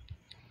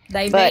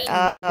 They're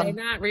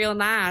not real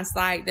nice.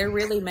 Like, they're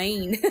really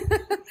mean.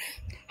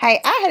 Hey,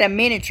 I had a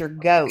miniature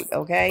goat,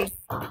 okay?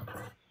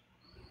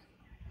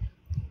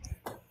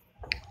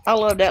 I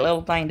love that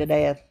little thing to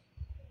death.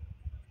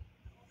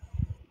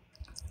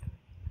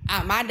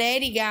 My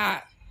daddy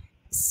got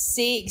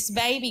 6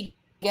 baby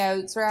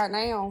goats right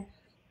now.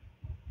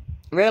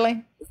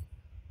 Really?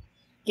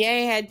 Yeah,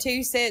 he had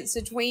 2 sets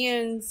of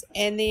twins,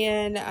 and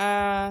then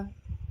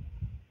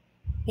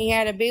he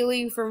had a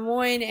Billy from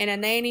one and a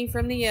nanny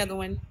from the other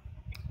one.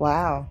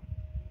 Wow.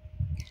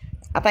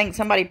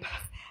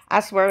 I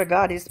swear to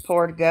God, this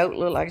poor goat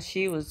looked like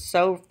she was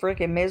so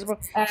freaking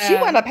miserable. She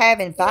wound up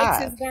having 5.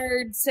 Texas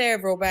birds,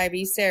 several,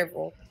 baby,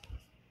 several.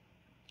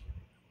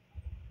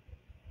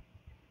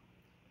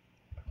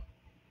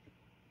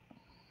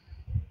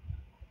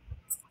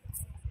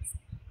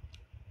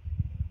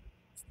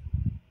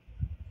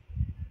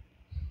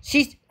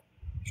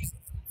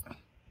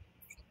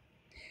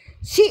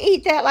 She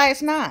ate that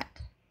last night.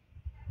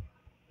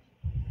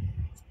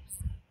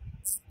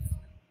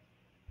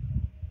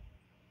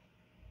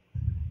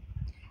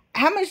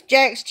 How much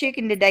Jack's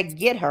chicken did they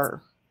get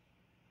her?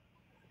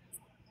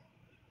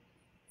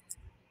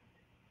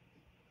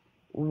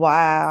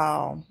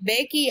 Wow.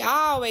 Becky,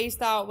 I always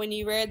thought when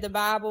you read the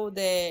Bible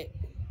that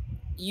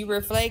you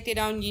reflected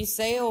on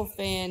yourself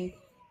and,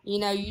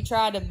 you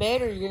try to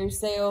better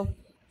yourself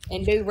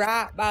and do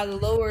right by the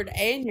Lord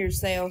and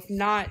yourself,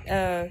 not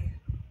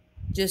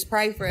just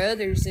pray for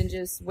others and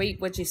just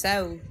reap what you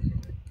sow.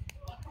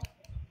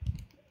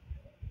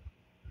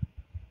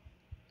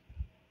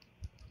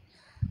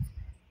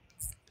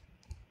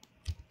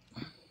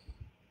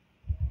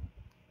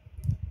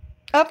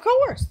 Of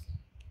course.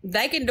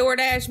 They can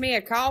DoorDash me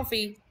a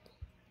coffee.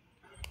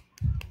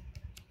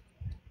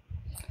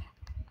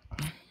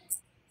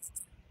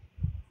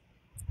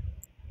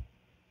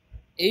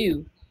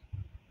 Ew.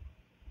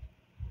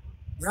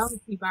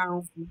 Roasty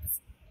bones.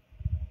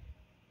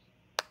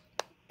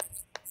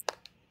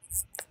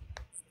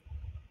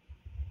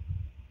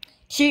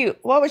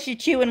 What was she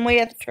chewing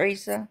with,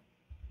 Teresa?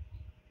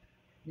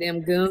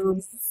 Them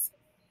gums.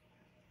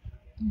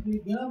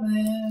 You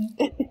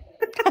dumbass.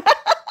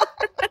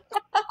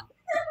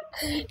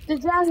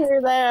 Did y'all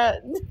hear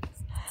that?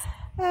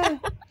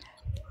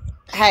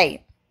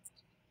 Hey.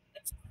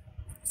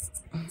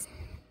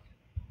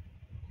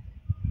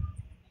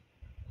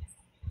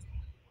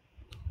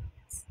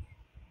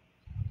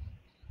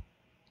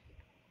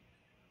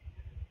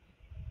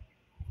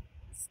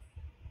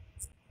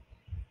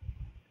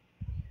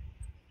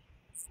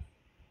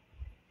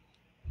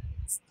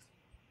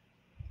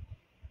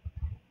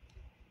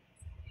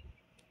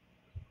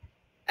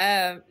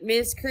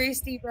 Miss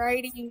Christy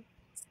Brady,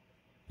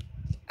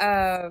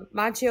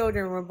 my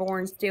children were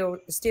born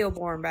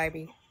stillborn,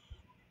 baby.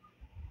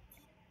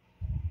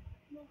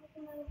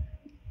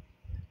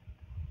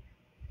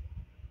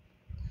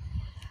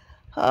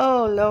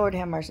 Oh, Lord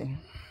have mercy.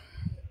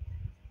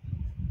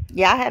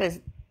 Yeah, I had a...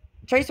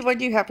 Teresa, what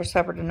did you have for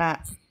supper tonight?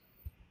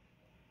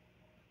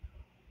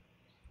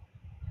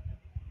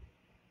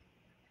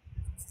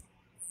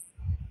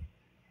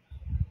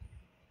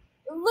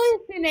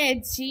 Listen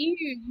at you,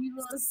 you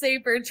little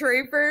super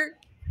trooper.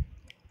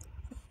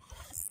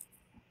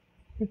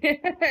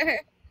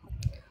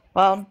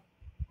 Well,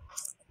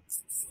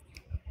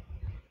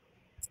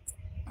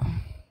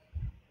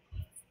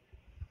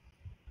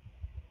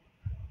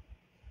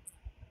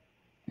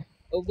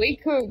 We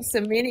cooked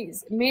some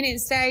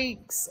minute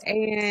steaks,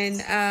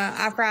 and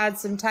I fried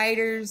some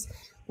taters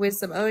with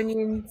some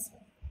onions,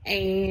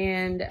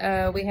 and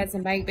we had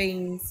some baked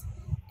beans.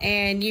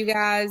 And you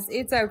guys,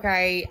 it's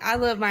okay. I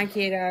love my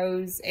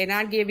kiddos, and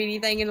I'd give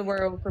anything in the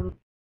world for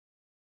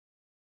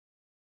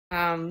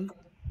um.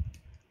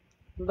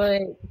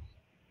 But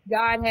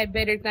God had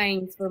better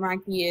things for my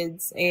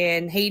kids,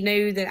 and He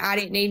knew that I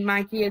didn't need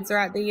my kids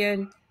right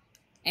then,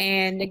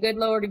 and the good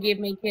Lord to give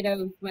me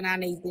kiddos when I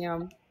need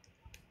them.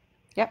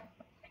 yep.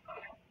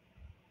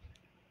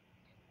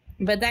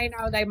 But they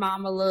know their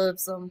mama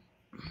loves them.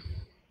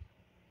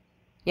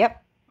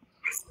 Yep.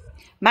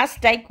 My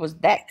steak was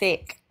that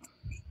thick.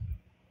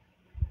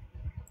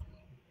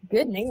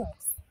 Goodness.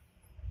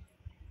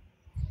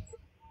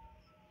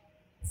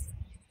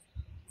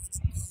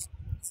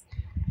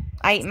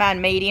 I ate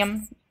mine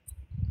medium.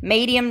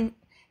 Medium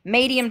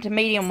to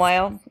medium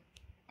well.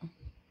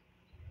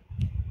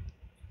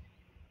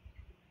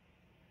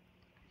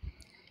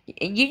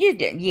 You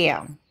just,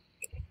 yeah.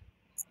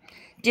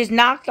 Just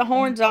knock the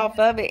horns off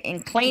of it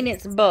and clean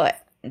its butt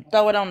and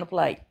throw it on the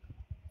plate.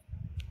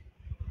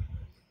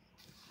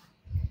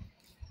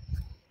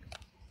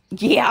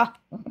 Yeah.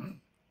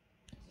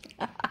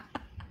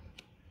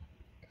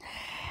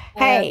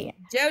 Hey,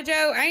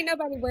 JoJo, ain't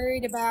nobody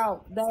worried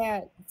about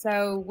that,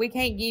 so we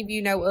can't give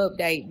you no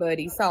update,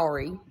 buddy.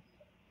 Sorry.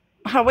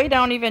 we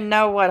don't even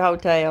know what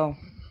hotel.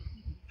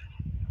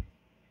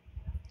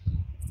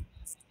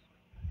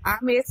 I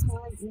miss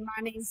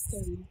my niece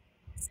too.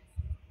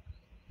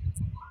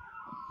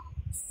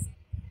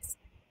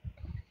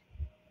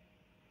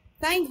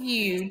 Thank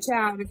you,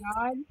 child of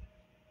God.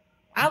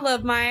 I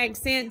love my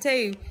accent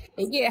too.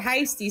 It get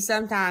hasty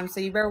sometimes,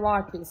 so you better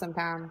watch it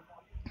sometimes.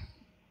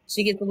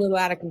 She gets a little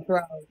out of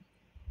control.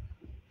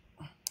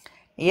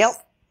 Yep.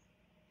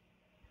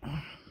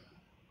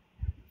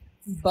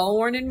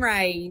 Born and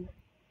raised.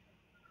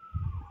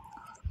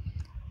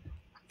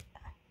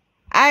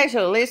 I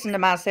actually listened to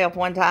myself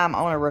one time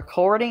on a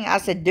recording. I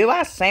said, do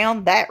I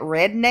sound that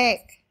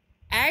redneck?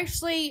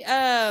 Actually,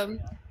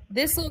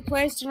 this little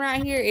question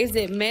right here, is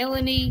it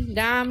Melanie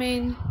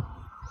Diamond?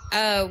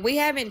 We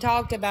haven't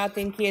talked about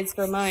them kids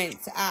for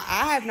months.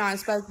 I have not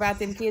spoke about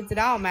them kids at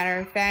all. Matter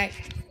of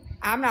fact,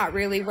 I'm not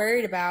really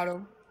worried about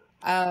them.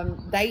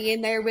 They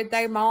in there with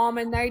their mom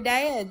and their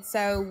dad.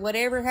 So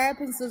whatever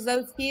happens to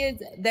those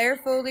kids, they're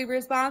fully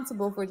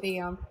responsible for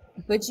them.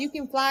 But you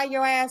can fly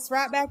your ass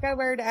right back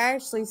over to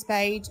Ashley's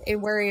page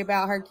and worry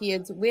about her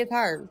kids with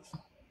her.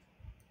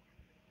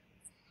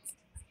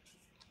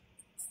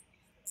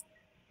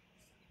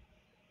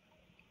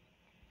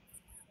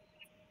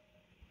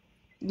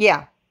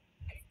 Yeah.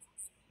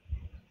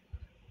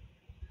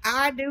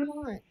 I do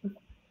not.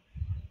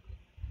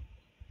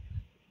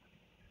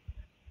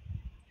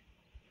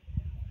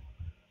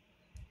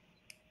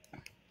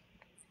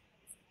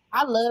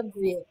 I love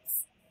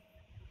grits.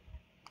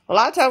 Well,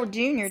 I told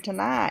Junior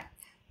tonight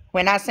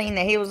when I seen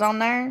that he was on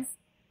there,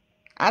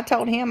 I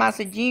told him, I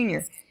said,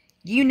 Junior,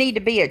 you need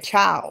to be a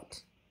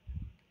child.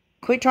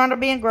 Quit trying to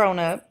be a grown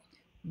up,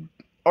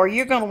 or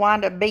you're going to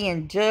wind up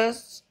being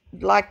just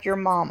like your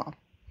mama.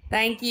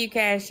 Thank you,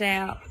 Cash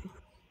Out.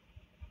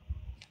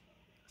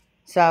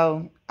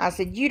 So I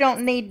said, you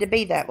don't need to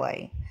be that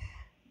way.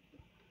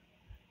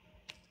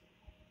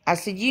 I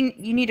said, you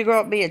need to grow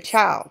up and be a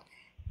child.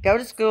 Go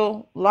to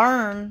school,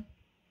 learn,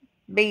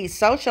 be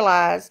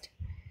socialized,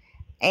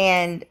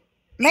 and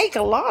make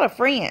a lot of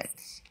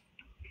friends.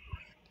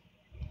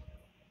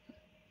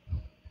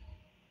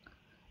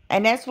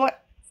 And that's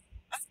what,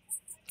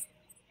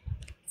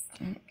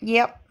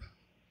 yep.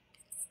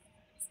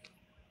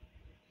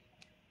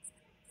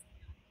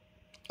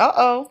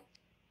 Uh-oh.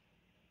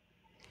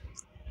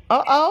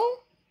 Uh-oh.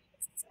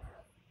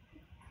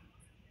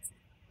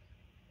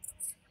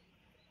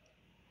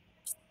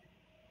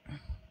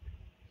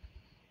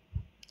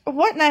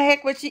 What in the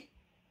heck was she?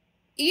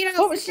 You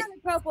know, What we was she? got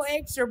a couple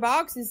extra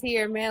boxes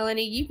here,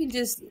 Melanie. You can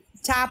just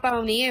type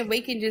on in.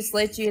 We can just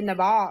let you in the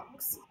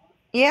box.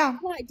 Yeah.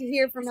 I'd like to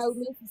hear from old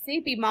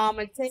Mississippi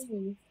Mama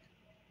too.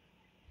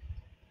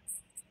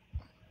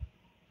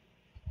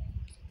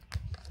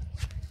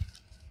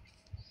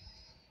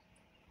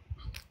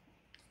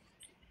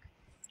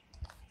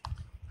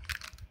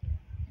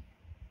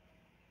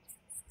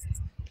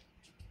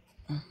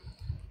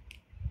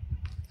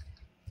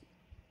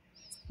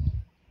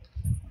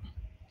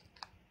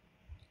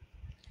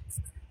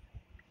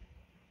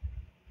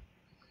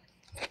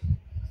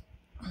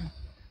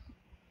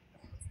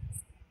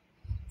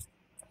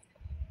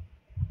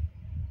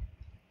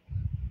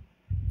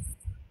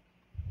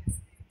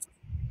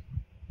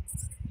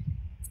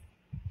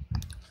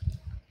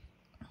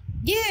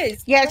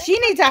 Yes. Yeah, she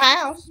needs a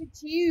house. With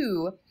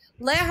you.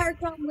 Let her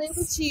come live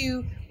with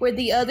you where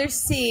the other's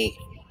sick,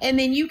 and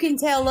then you can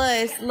tell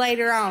us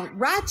later on.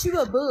 Write you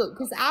a book,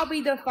 because I'll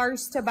be the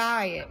first to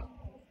buy it.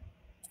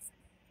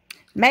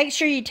 Make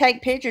sure you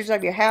take pictures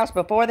of your house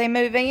before they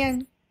move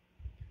in,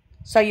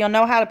 so you'll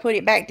know how to put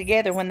it back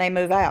together when they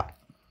move out.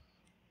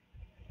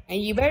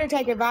 And you better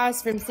take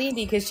advice from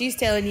Cindy, because she's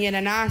telling you in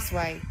a nice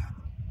way.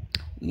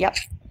 Yep.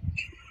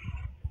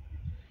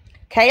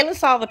 Kayla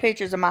saw the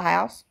pictures of my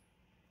house.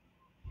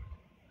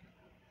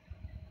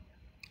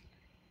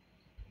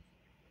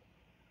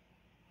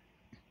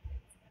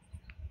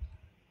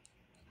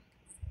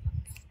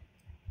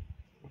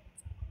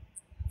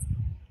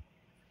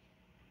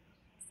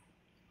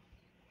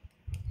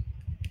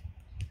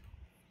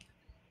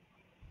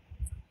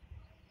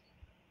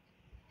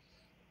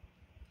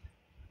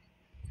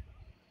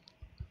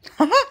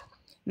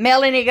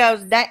 Melanie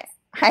goes,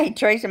 hey,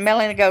 Teresa,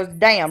 Melanie goes,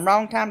 damn,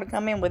 wrong time to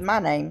come in with my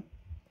name.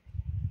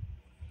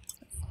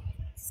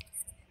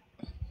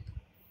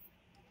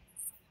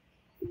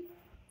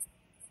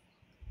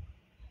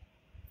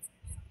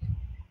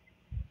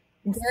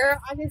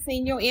 Girl, I just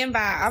seen your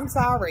invite. I'm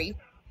sorry.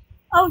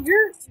 Oh,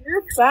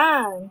 you're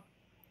fine.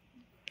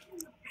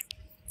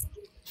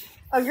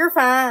 Oh, you're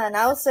fine.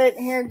 I was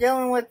sitting here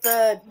dealing with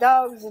the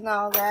dogs and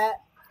all that.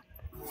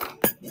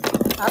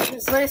 I was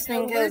just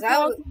listening because I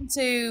was talking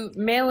to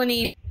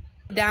Melanie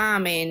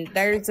Diamond.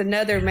 There's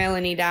another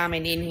Melanie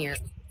Diamond in here.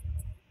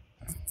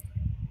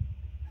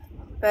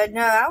 But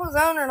no, I was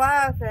on her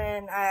live,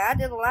 and I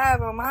did a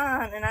live on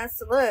mine, and I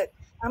said, look,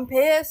 I'm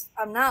pissed.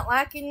 I'm not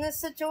liking this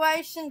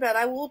situation, but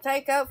I will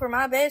take up for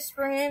my best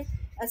friend.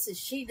 I said,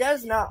 she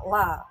does not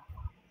lie.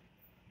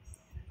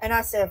 And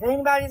I said, if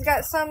anybody's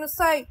got something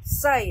to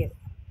say it.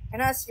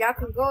 And I said, y'all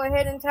can go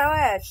ahead and tell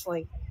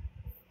Ashley.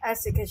 I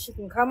said, because she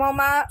can come on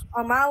my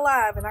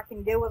live, and I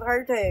can deal with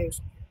her too.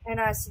 And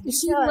I said,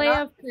 she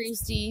left,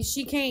 Christy.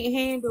 She can't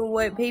handle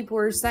what people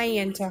are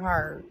saying to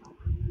her.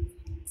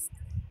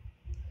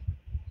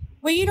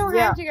 Well, you don't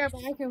have to go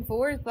back and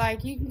forth.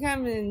 Like, you can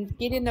come and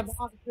get in the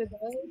box with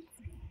us.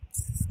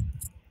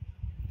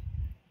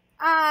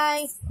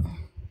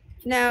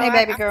 No, hey,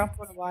 baby girl. I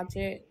want to watch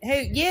it.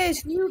 Hey,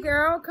 yes, you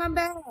girl, come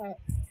back.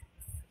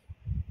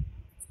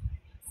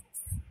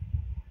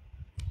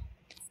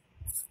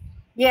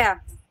 Yeah.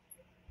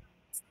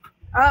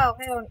 Oh,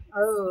 hell.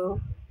 Oh.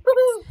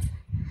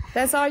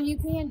 That's all you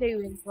can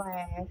do in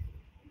class.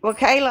 Well,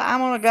 Kayla,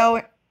 I'm going to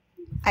go.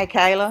 Hey,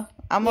 Kayla,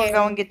 I'm going to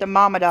go and get the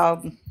mama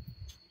dog.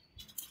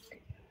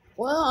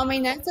 Well, I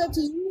mean, that's up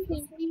to you,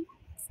 Cindy.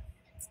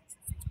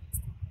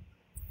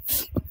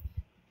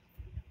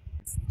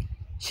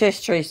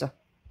 Shush, Teresa.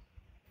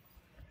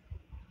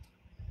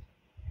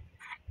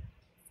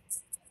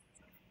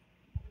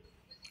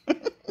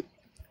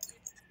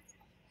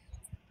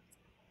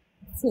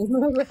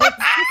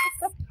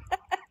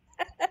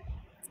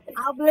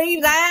 I'll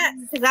believe that,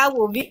 because I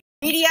will video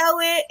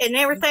it and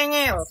everything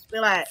else. Be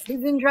like,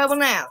 who's in trouble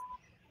now?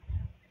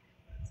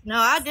 No,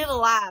 I did a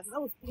live. I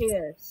was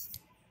pissed.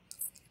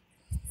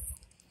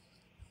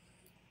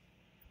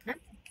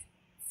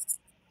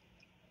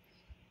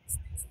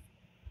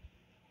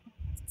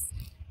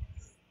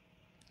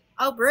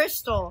 Oh,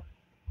 Bristol.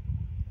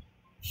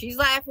 She's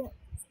laughing.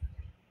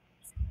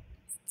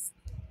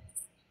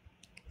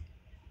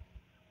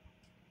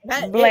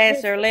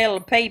 Bless her little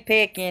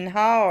pea-picking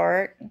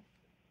heart.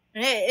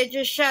 It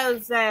just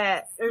shows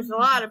that there's a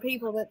lot of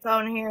people that's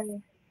on here.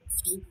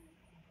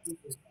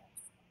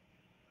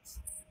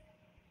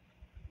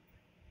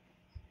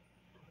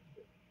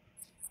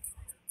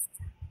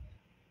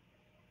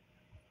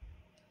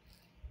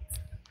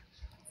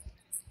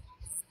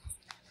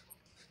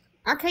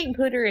 I can't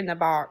put her in the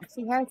box.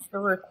 She has to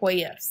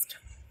request.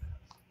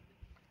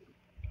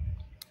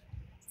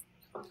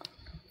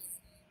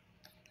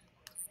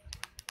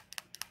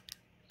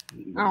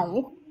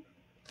 Oh.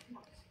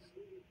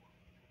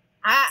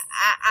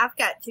 I've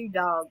got 2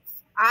 dogs.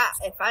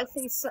 If I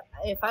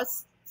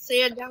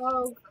see a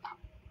dog,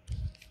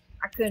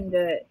 I couldn't do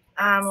it.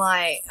 I'm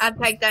like, I'd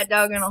take that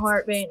dog in a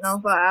heartbeat, and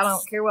I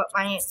don't care what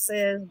my aunt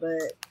says,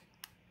 but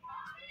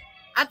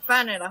I'd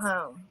find it a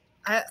home.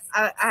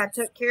 I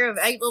took care of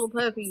 8 little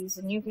puppies,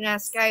 and you can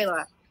ask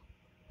Kayla.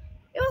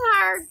 It was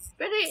hard,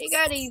 but it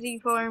got easy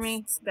for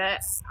me. But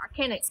I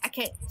can't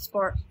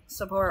support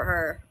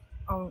her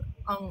on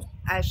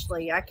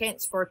Ashley. I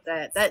can't support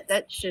that.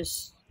 That's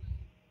just.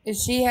 If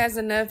she has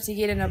enough to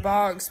get in a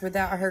box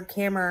without her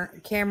camera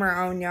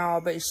on y'all,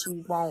 but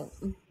she won't.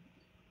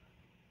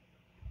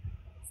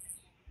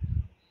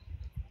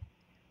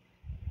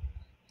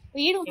 Well,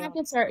 you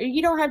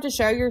don't have to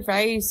show your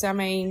face. I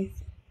mean,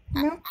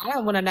 no. I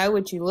don't want to know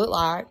what you look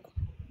like.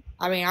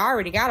 I mean, I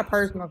already got a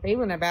personal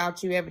feeling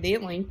about you,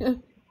 evidently.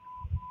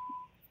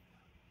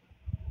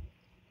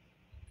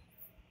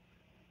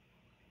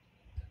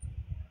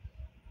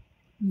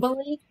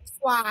 Blink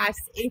twice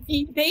if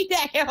you need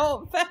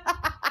help.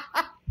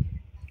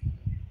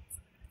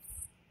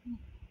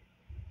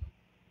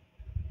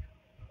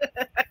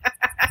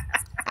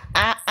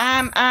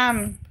 I'm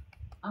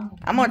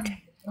gonna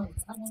Oh,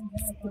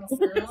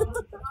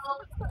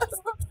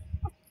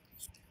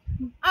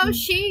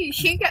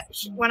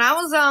 when I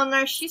was on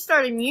there, she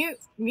started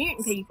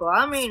muting people.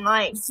 I mean,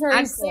 like,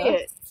 I see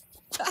it.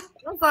 I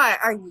was like,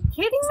 are you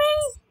kidding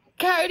me?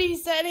 Cody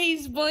said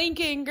he's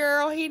blinking,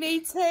 girl. He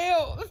needs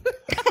help.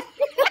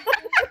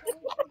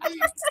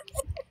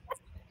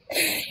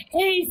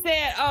 He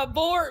said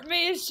abort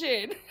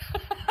mission.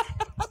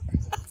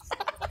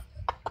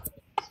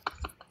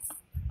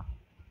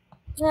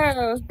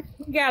 Oh,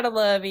 you gotta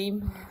love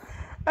him.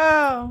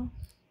 Oh.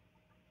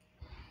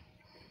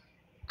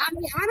 I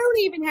mean, I don't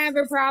even have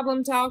a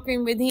problem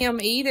talking with him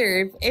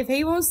either. If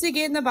he wants to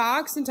get in the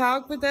box and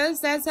talk with us,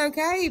 that's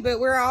okay. But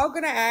we're all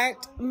gonna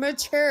act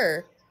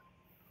mature.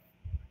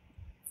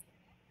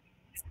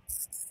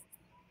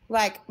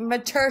 Like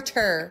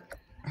mature.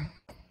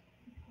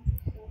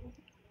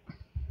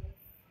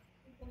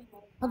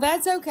 Well,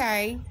 that's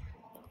okay.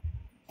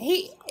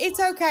 It's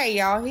okay,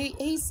 y'all.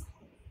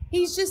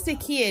 He's just a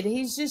kid.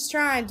 He's just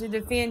trying to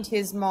defend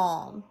his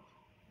mom.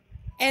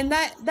 And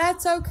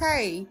that's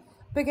okay.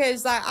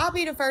 Because like I'll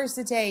be the first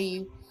to tell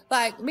you,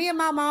 like me and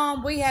my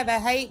mom, we have a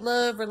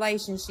hate-love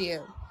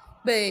relationship.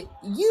 But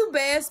you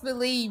best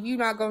believe you're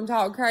not gonna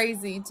talk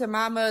crazy to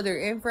my mother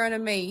in front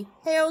of me.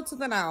 Hell to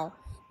the no.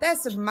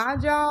 That's my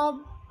job.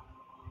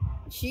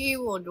 She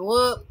would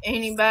whoop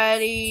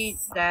anybody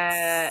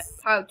that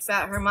talked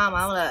about her mom.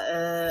 I'm like,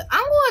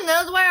 I'm going the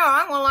other way, or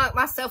I'm going to lock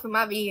myself in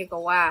my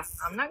vehicle. Why?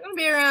 I'm not going to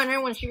be around her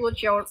when she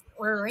whoops your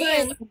rear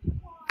end.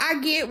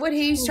 I get what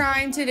he's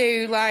trying to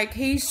do. Like,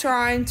 he's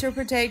trying to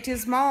protect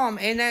his mom,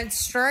 and that's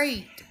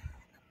straight.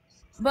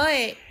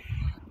 But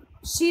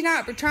she's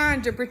not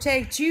trying to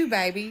protect you,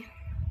 baby.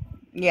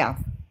 Yeah.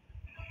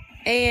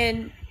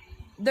 And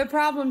the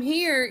problem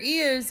here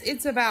is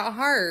it's about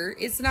her.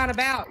 It's not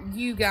about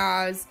you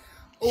guys.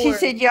 She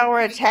said y'all were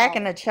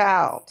attacking a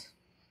child.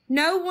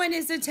 No one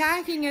is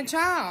attacking a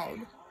child.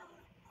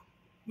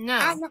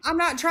 No. I'm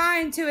not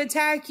trying to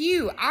attack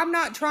you. I'm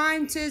not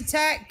trying to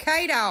attack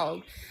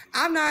K-Dog.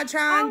 I'm not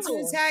trying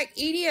to attack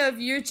any of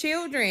your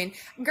children.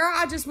 Girl,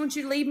 I just want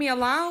you to leave me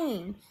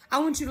alone. I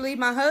want you to leave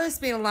my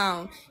husband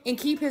alone and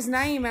keep his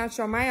name out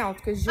your mouth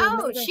because you'll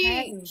never have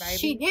me,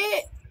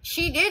 baby.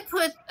 She did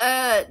put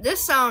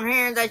this on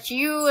here that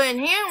you and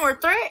him were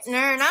threatening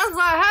her, and I was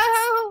like,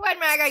 ho, wait a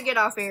minute, I gotta get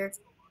off here.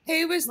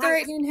 Who was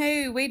threatening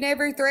who? We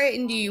never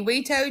threatened you.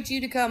 We told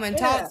you to come and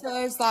talk to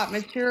us like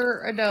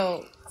mature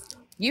adults.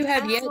 You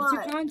have yet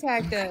to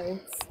contact us.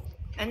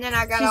 And then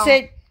I got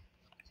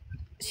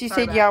She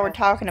said y'all were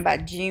talking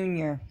about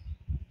Junior.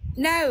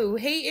 No,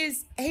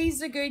 he's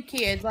a good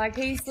kid. Like,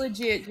 he's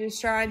legit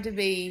just trying to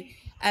be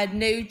a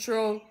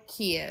neutral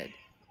kid.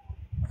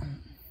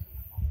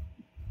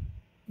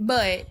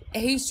 But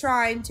he's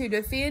trying to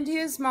defend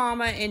his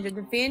mama and to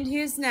defend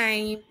his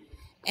name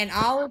and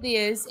all of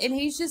this, and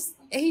he's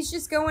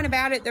just going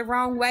about it the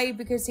wrong way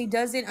because he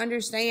doesn't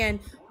understand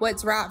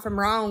what's right from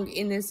wrong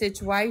in this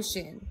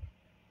situation.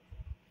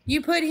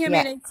 You put him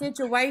in a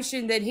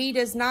situation that he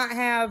does not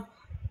have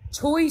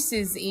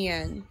choices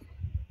in,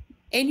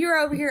 and you're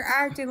over here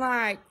acting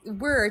like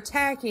we're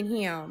attacking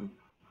him.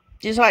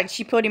 Just like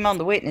she put him on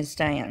the witness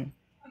stand.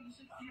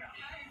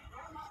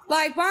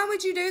 Like, why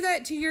would you do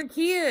that to your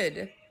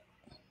kid?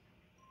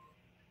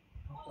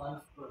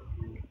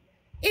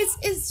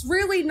 It's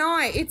really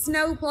not. It's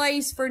no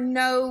place for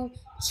no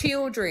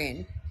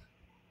children.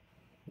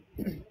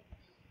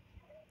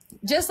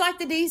 Just like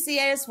the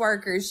DCS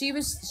workers, she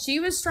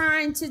was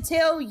trying to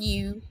tell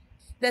you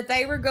that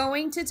they were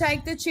going to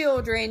take the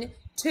children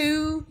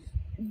to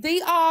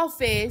the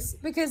office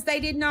because they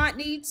did not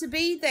need to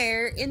be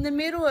there in the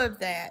middle of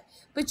that.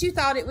 But you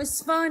thought it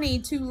was funny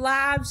to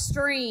live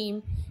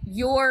stream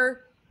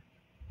your,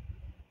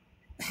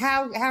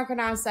 how can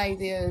I say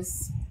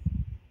this?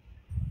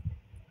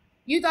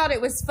 You thought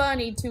it was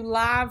funny to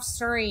live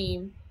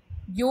stream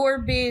your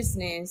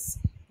business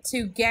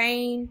to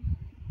gain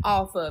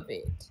off of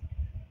it.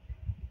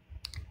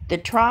 The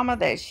trauma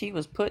that she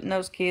was putting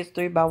those kids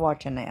through by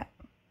watching that.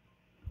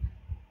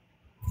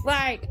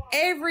 Like,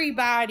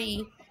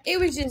 everybody, it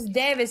was just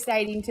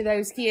devastating to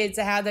those kids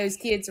how those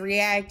kids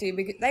reacted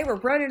because they were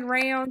running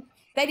around.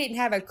 They didn't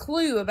have a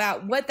clue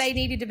about what they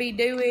needed to be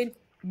doing,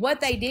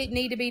 what they didn't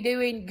need to be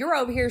doing. You're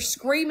over here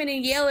screaming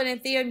and yelling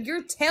at them.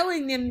 You're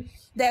telling them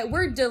that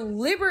we're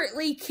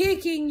deliberately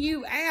kicking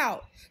you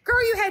out.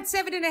 Girl, you had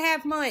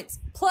 7.5 months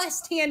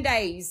plus 10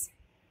 days.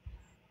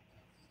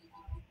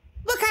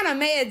 What kind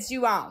of meds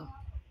you on?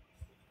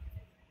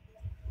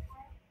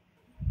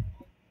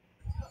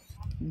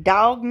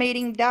 Dog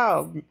meeting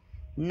dog.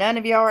 None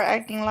of y'all are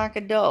acting like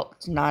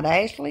adults. Not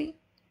Ashley.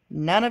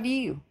 None of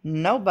you.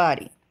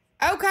 Nobody.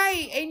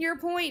 Okay, and your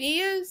point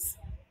is?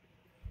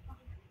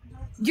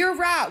 You're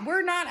right.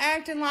 We're not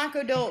acting like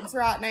adults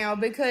right now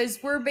because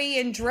we're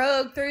being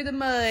drugged through the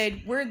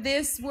mud. We're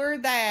this, we're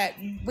that.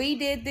 We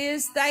did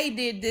this, they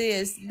did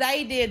this,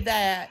 they did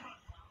that.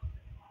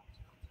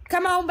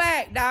 Come on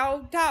back,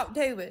 dog. Talk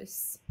to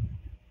us.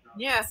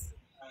 Yes.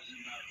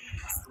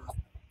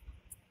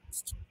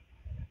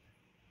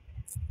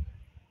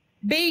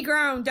 Be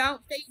grown.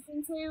 Don't feed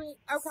into it.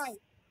 Okay.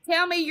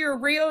 Tell me your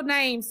real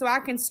name so I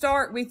can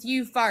start with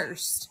you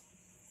first.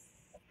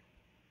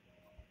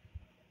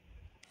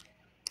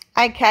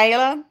 Hey,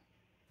 Kayla.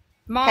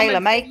 Mama,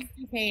 Kayla ME.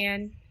 you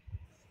can.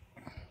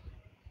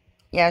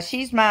 Yeah,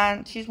 she's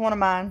mine. She's one of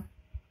mine.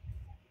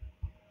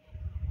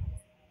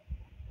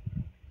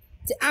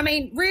 I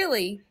mean,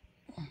 really.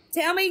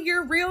 Tell me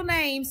your real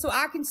name so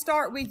I can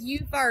start with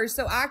you first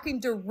so I can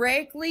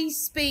directly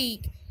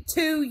speak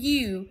to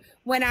you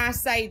when I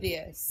say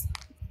this.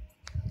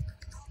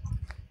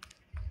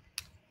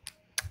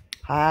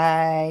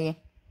 Hi.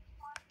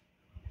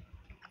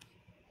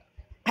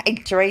 Hey,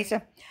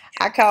 Teresa.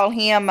 I call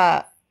him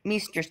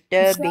Mr.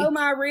 Stubby. Show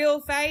my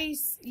real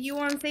face. You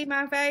want to see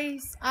my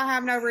face? I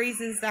have no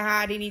reasons to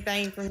hide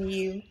anything from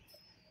you.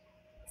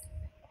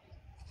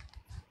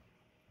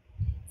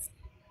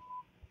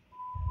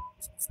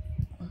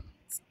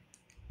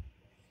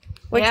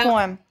 Which Yeah.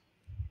 one?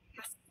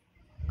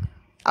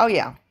 Oh,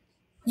 yeah.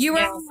 You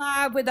Yeah. were on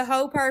live with the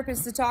whole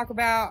purpose to talk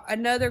about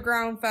another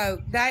grown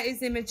folk. That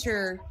is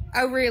immature.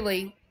 Oh,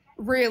 really?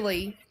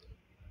 Really?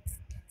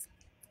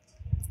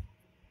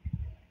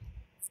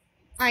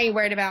 I ain't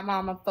worried about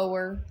Mama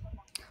 4.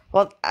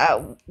 Well,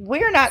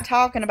 we're not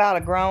talking about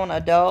a grown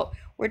adult.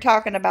 We're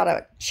talking about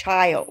a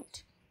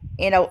child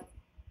in a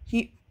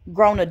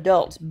grown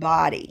adult's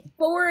body.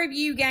 4 of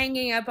you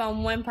ganging up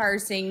on one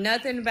person.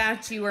 Nothing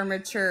about you are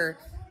mature.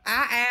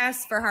 I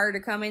asked for her to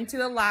come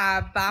into a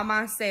live by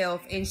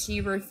myself, and she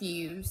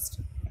refused.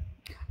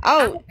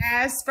 Oh, I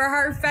asked for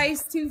her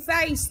face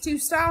to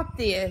stop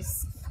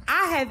this.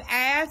 I have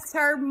asked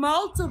her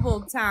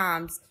multiple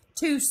times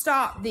to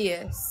stop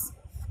this.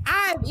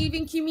 I have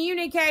even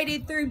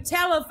communicated through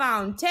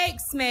telephone,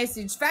 text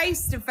message,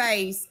 face to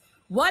face.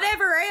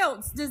 Whatever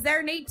else does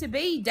there need to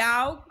be,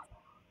 dog?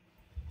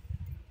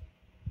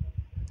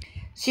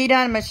 she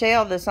done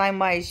Michelle the same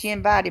way. She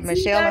invited She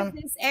Michelle does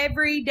in. this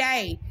every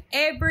day,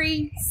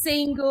 every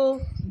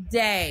single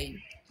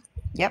day.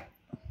 Yep.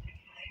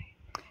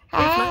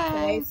 It's my Hi.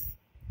 face.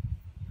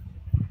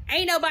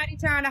 Ain't nobody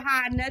trying to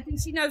hide nothing.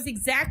 She knows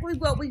exactly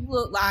what we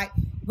look like.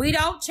 We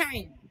don't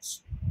change.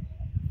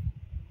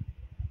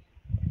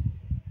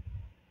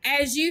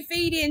 As you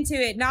feed into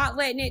it, not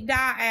letting it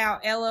die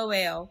out,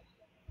 LOL.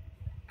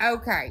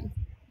 Okay.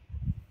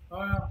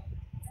 Well,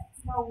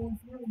 no one's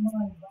really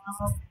money,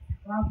 dog.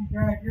 Why would you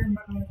drag your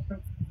money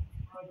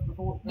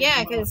before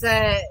Yeah, because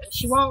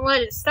she won't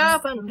let it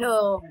stop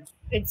until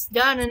it's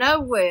done and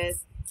over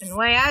with. And the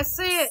way I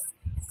see it,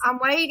 I'm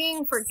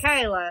waiting for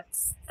Kayla to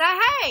say,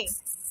 hey,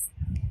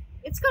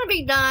 it's going to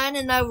be done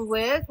and over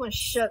with when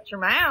she shuts her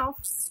mouth.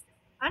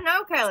 I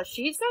know Kayla,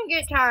 she's going to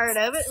get tired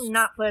of it and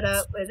not put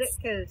up with it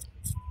because,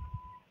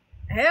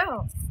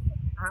 hell,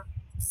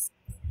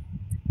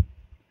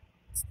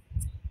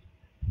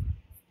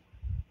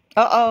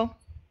 Uh-oh.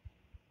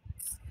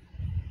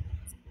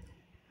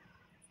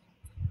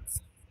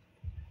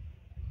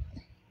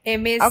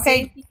 And Miss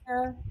Okay.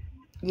 Cynthia,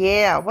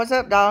 Yeah. What's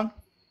up, dog?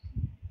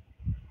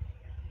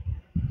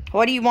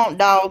 What do you want,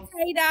 dog?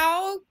 hey,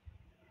 dog.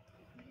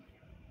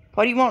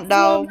 What do you want, You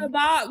want dog? the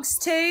box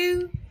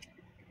too?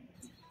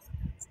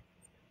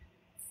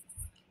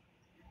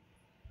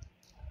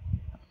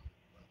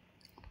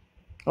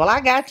 Well,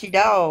 I got you,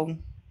 dog.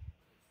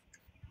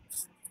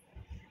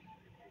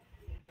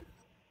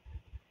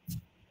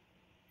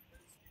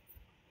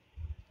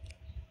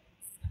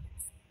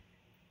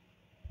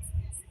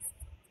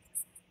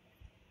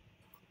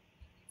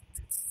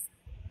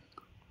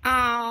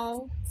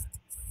 Oh,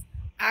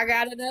 I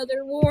got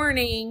another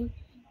warning.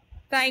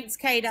 Thanks,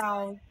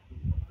 K-Dog.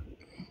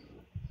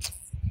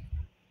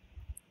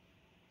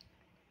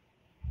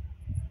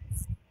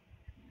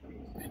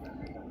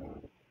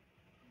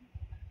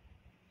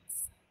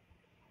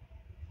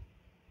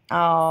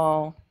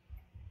 Oh.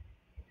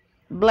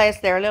 Bless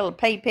their little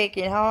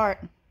pea-picking heart.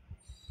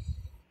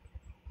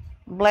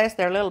 Bless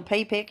their little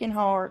pea-picking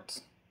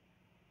hearts.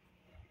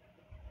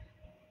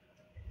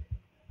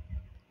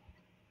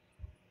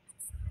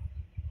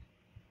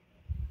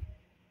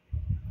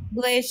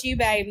 Bless you,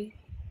 baby.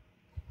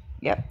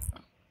 Yep.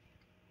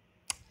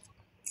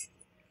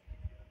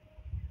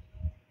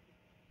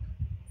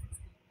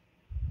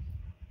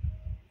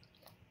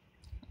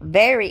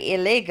 Very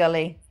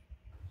illegally.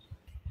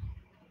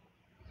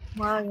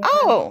 well,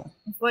 Oh.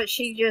 what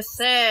she just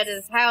said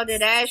is, how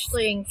did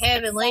Ashley and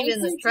Kevin leave in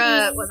the Thank you,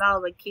 truck Jen. with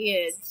all the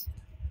kids?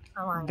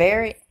 I'm like,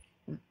 Very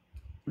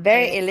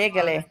Yeah.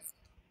 illegally.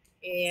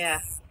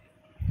 yeah.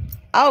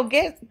 Oh,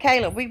 guess,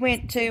 Kayla, we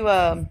went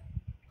to,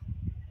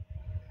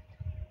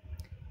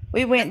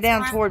 we went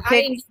down toward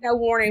I didn't get no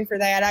warning for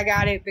that. I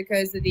got it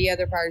because of the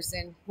other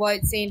person.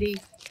 What, Cindy?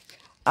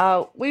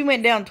 we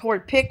went down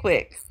toward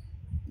Pickwick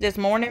this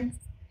morning,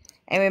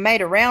 and we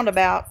made a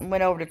roundabout and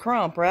went over to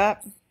Crump, right?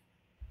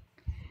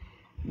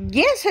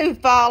 Guess who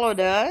followed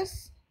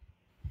us?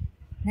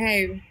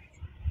 Who?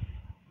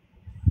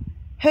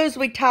 Who's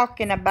we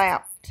talking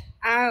about?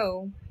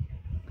 Oh.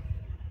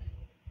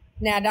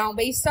 Now, don't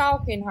be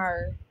stalking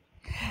her.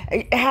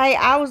 Hey,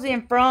 I was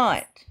in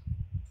front.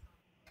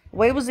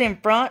 We was in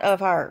front of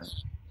her.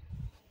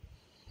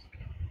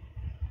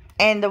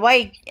 And the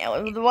way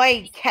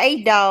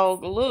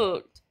K-Dog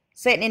looked,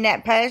 sitting in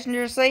that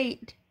passenger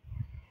seat,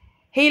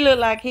 he looked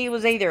like he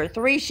was either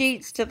 3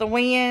 sheets to the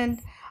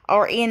wind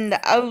or in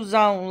the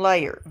ozone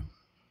layer.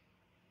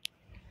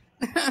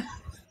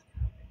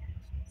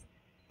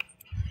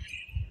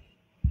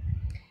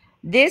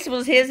 This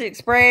was his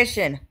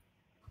expression.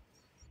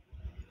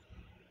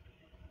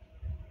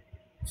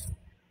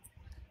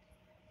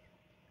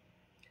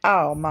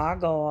 Oh my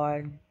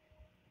God.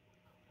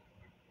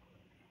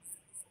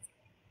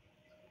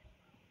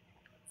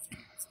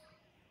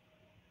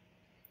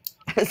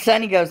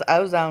 Sonny goes,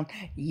 ozone.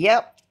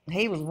 Yep,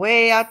 he was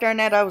way out there in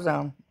that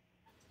ozone.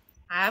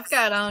 I've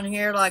got on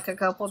here like a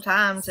couple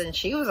times, and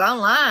she was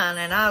online,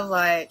 and I was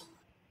like,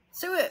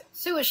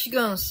 see what she's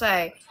gonna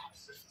say.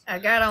 I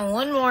got on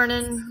one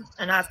morning,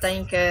 and I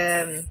think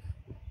the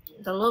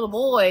little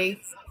boy,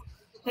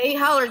 he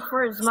hollered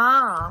for his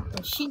mom,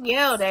 and she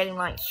yelled at him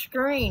like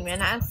screaming.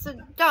 And I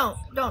said,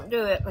 don't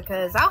do it,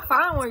 because I'll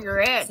find where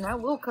you're at, and I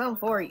will come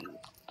for you.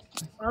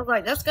 I was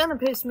like, that's gonna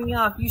piss me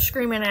off, you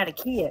screaming at a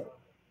kid.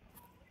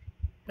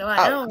 They're like,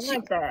 I don't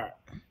like that.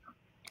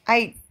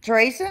 Hey,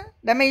 Teresa,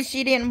 that means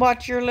she didn't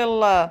watch your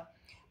little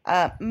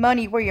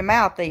money where your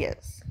mouth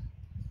is,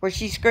 where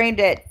she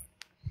screamed at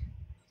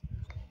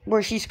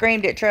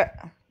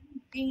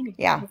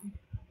yeah.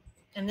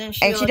 And then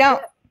she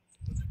don't.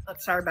 Oh,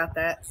 sorry about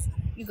that.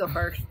 You go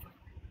first.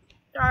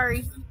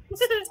 Sorry.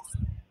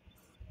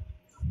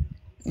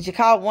 She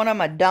called one of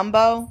them a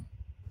Dumbo.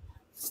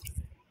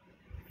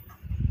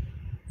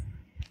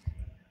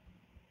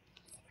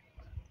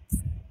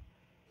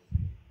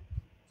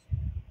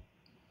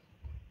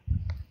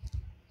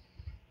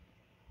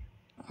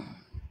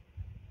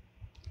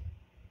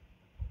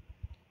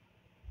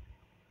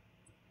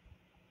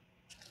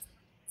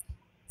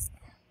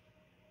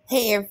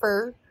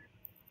 Heifer.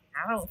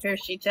 I don't care if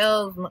she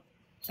tells them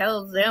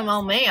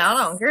on me. I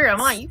don't care. I'm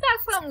like, you got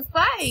something to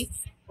say?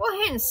 Go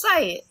ahead and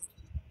say it.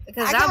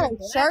 Because I got a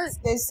shirt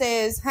that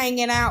says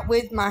 "hanging out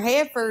with my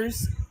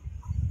heifers."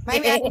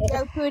 Maybe I can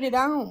go put it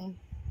on.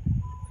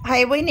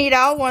 Hey, we need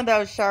all one of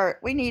those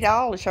shirts. We need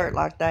all a shirt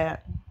like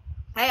that.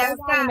 Hey, I've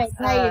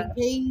got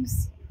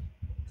G's.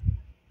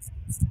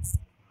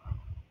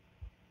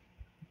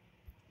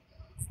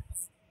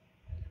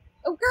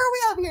 Oh, girl,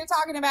 we over here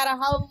talking about a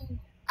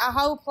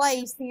whole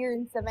place here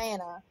in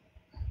Savannah.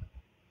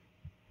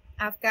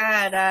 I've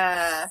got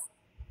Are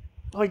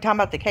we talking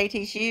about the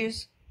KT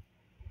shoes?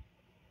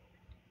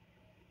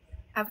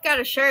 I've got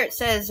a shirt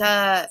that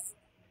says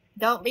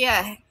don't be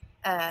a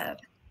I'll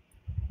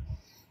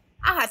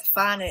have to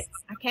find it.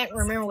 I can't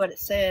remember what it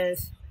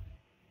says.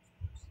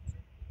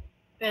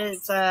 But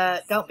it's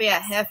don't be a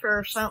heifer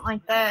or something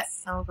like that.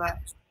 I was like,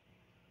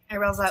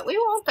 everybody's like, we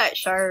want that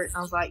shirt. I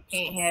was like,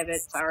 can't have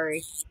it,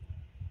 sorry.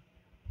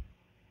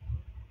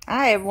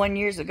 I had one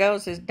years ago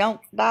that says, don't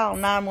dial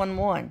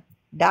 911,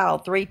 dial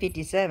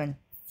 357.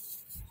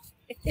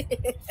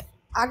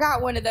 I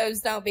got one of those,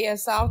 don't be a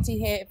salty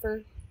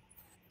heifer.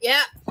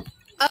 Yeah.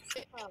 That's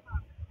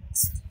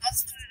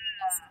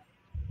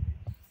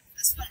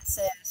what it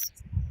says.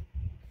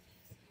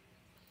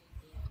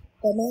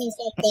 That means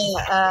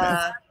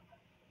that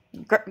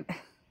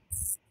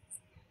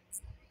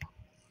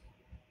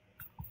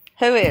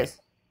Who is?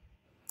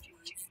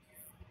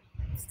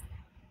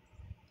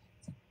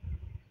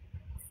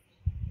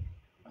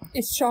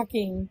 It's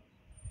shocking.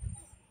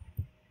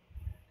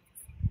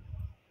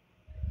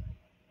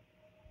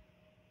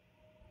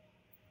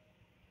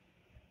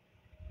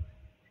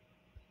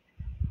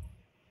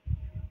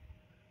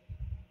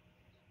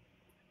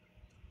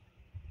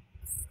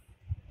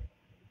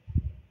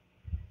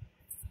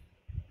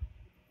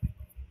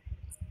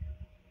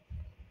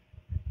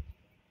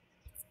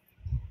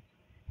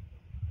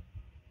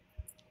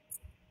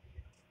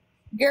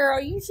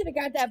 Girl, you should have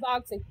got that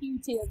box of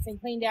Q-tips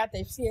and cleaned out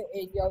the shit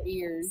in your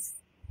ears.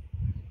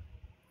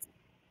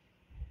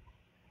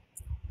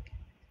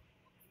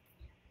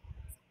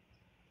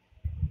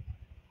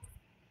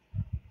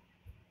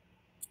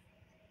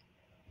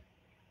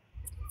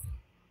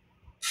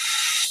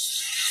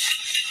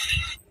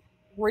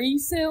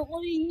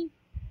 Recently?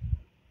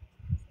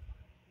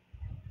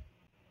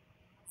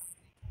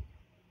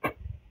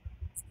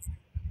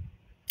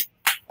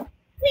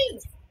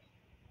 Please.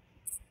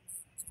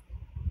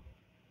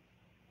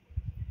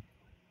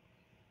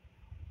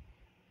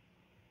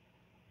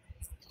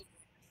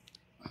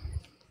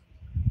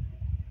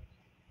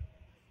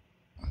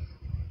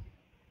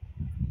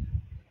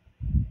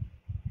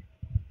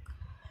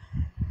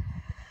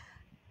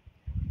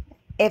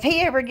 If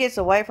he ever gets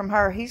away from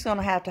her, he's going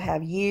to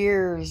have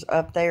years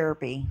of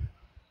therapy.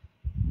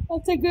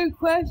 That's a good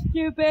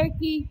question,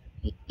 Becky.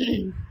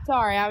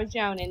 Sorry, I was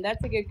yawning.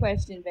 That's a good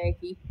question,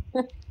 Becky.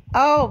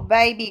 Oh,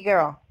 baby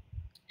girl.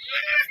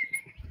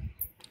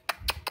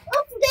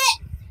 What's that?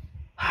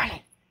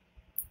 Harley.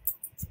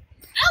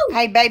 Oh.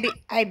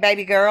 Hey,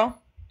 baby girl.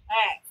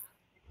 Hey.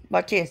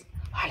 Watch this.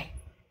 Harley.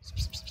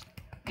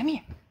 Come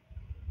here.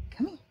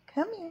 Come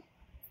here.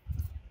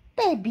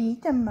 Baby,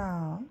 the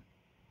mom.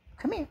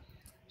 Come here.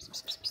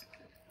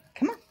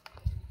 Come on.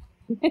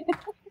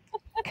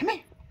 Come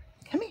here.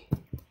 Come here.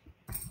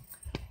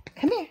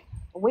 Come here.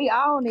 We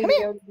all need Come to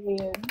here. go to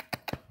bed.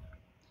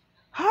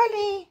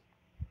 Harley.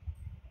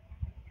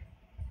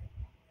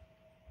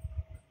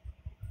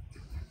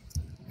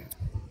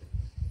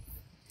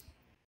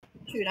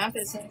 Shoot, I'm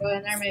just gonna go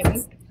in there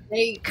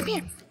maybe. Come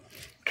here.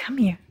 Come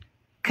here.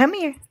 Come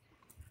here.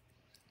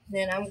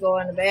 Then I'm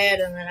going to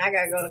bed, and then I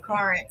gotta go to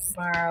Corinth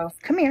tomorrow.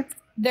 Come here.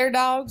 Their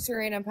dogs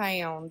are in a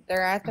pound.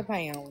 They're at the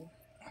pound.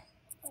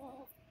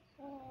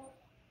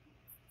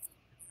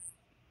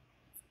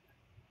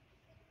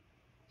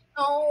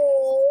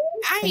 Oh,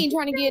 I ain't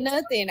trying to get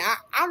nothing. I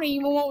don't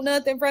even want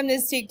nothing from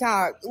this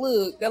TikTok.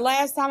 Look, the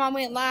last time I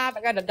went live,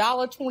 I got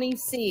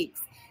 $1.26.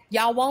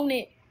 Y'all want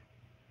it?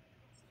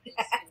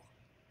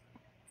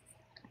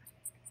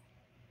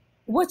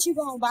 What you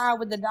gonna buy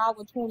with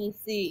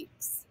 $1.26?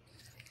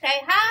 say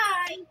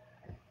hi.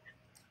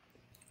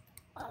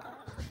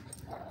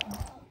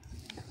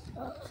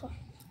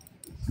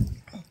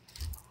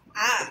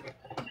 Ah,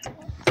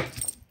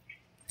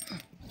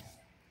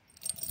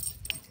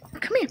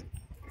 Come here.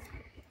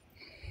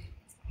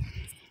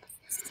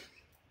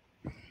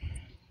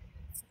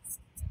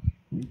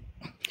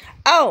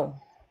 Oh.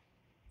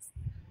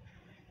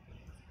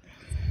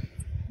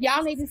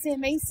 Y'all need to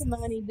send me some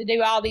money to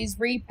do all these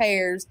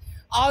repairs.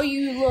 All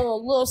you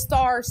little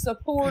star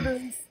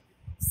supporters,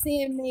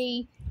 send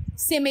me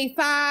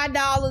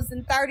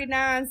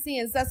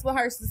 $5.39. That's what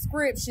her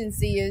subscription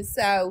is.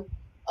 So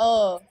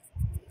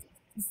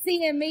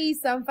send me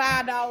some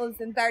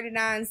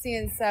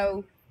 $5.39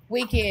 so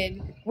we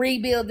can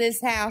rebuild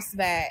this house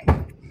back.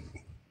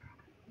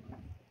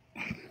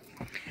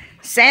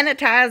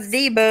 Sanitize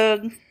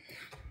debug.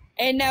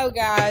 And no,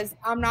 guys,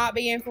 I'm not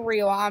being for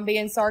real. I'm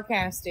being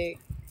sarcastic.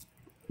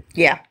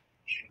 Yeah.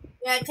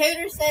 yeah.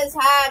 Tudor says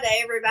hi to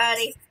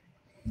everybody.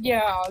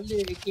 Yeah,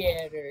 look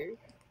at her.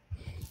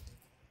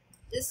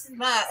 This is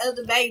my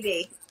other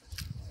baby.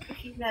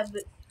 She's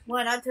the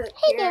one I took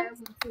care of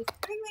when she was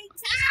 3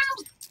 weeks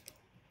old.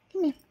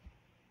 Come here.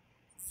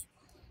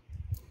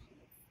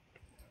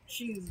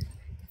 Shoot.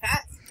 Hi.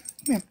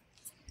 Come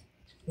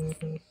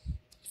here.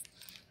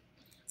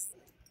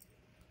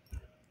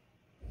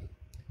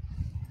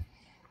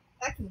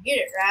 I can get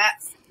it right.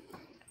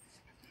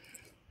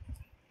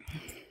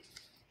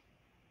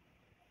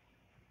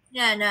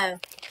 No.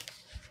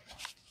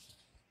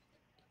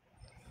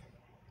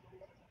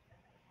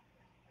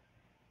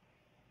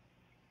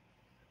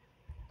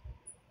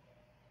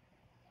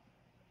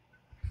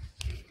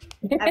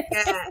 I've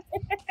got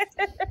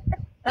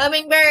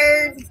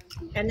hummingbirds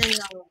and then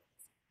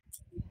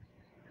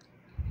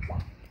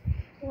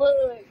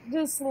Look,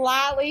 just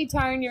slightly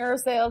turn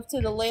yourself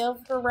to the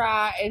left or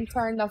right and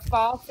turn the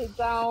faucets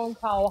on,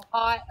 called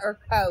hot or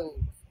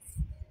cold.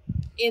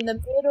 In the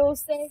middle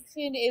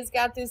section, it's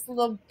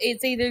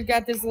either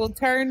got this little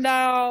turn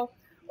dial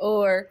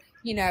or,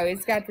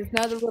 it's got this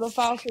other little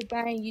faucet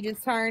thing. You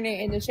just turn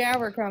it and the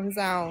shower comes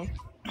on.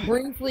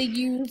 Briefly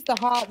use the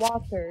hot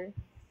water.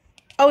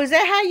 Oh, is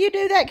that how you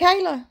do that,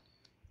 Kayla?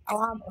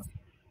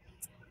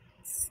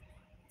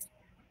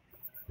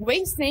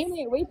 We seen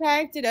it. We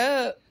packed it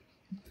up.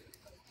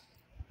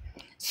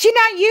 She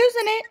not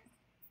using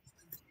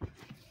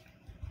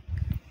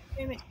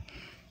it.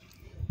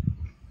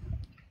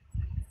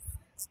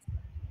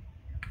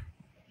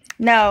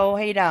 No,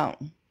 he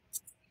don't.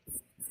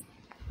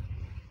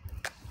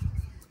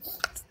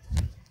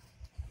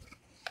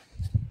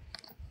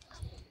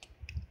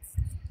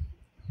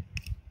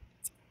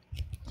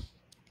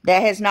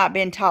 That has not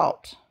been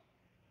taught.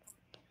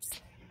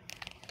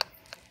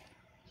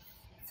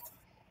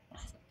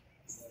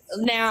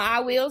 Now, I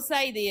will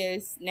say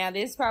this. Now,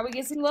 this probably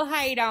gets a little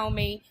hate on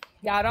me.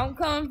 Y'all don't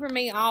come for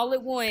me all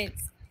at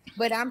once.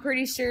 But I'm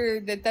pretty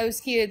sure that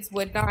those kids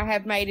would not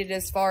have made it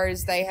as far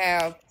as they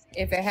have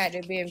if it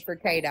hadn't been for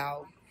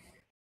K-Dog.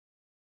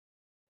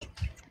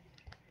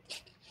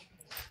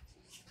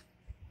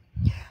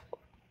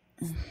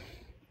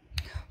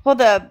 Well,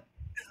 the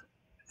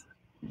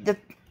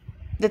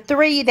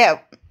three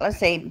that, let's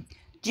see,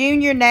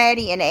 Junior,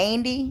 Natty, and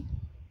Andy,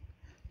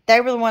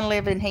 they were the one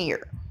living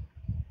here.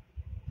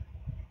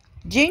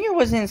 Junior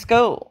was in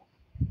school.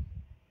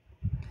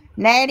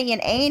 Natty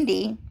and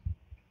Andy,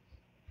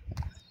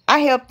 I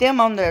helped them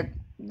on the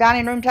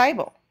dining room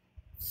table.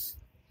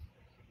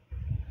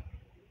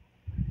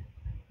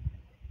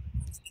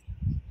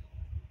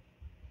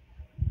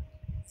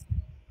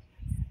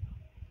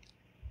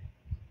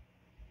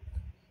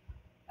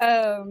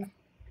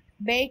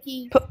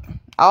 Becky, Put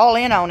all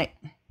in on it.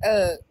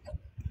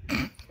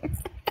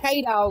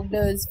 K-Dog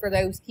does for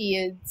those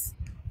kids,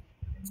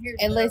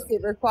 unless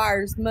it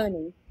requires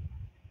money.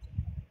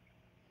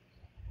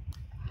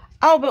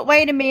 Oh, but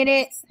wait a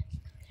minute.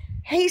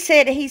 He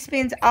said he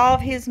spends all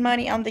of his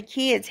money on the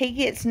kids. He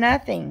gets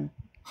nothing.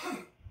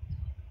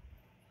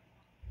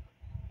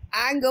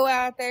 I can go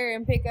out there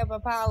and pick up a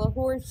pile of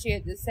horse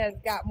shit that says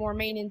got more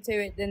meaning to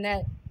it than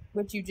that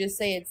what you just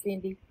said,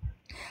 Cindy.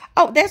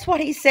 Oh, that's what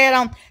he said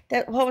on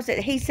that. What was it?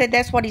 He said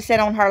that's what he said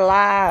on her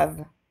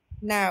live.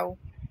 No.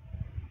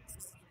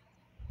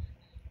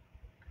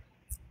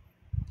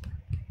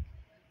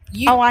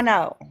 Oh, I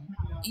know.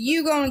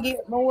 You gonna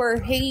get more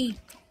heat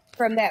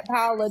from that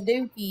pile of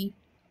dookie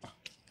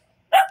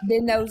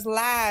than those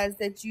lies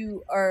that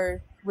you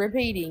are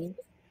repeating.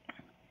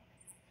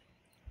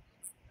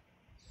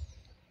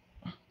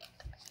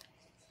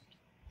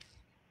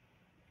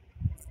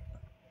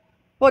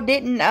 Well,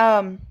 didn't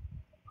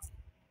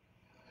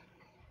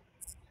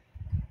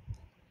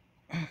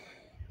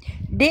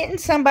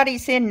somebody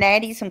send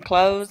Natty some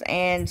clothes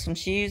and some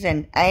shoes,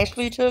 and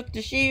Ashley took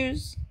the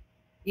shoes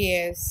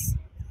Yes.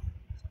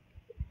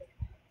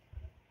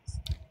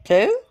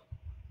 too?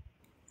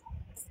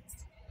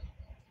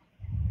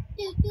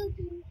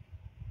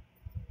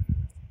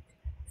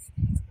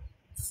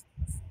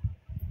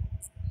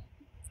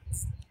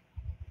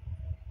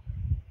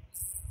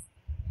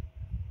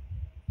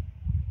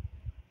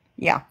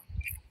 Yeah.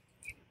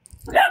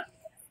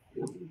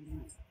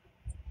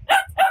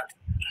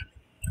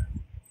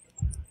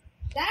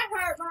 That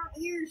hurt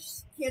my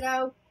ears,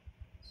 kiddo.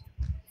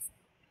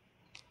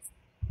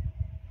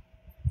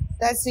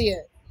 That's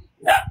it.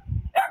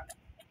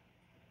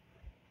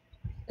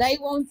 They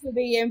want to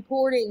be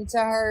important to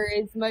her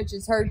as much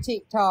as her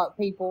TikTok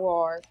people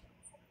are.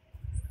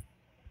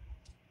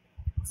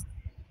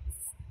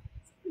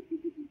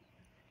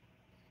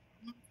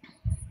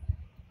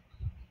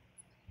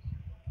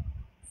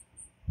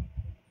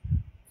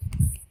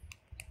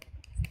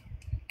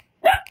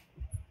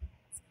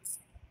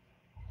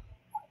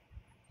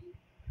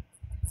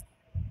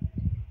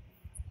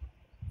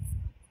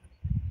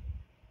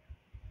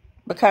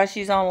 Because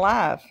she's on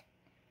live.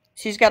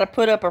 She's got to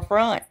put up a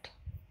front.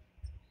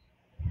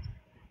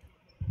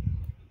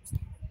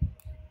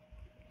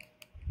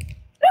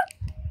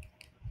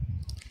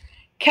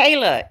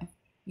 Kayla,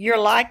 you're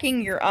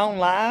liking your own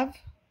live?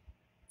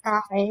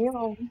 I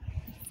am.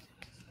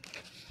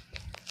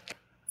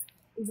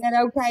 Is that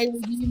okay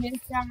with you, Miss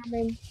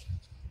Diamond?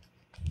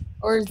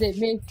 Or is it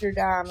Mr.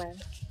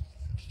 Diamond?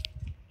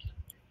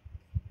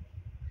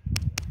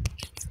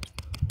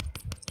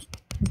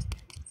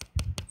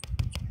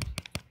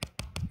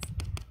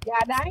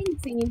 God dang,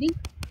 Cindy.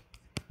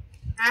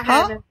 I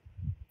Huh? haven't.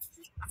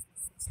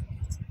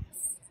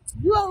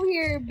 You over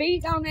here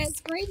beating on that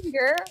screen,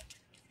 girl.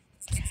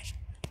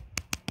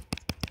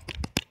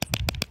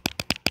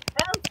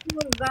 Well, she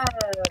was,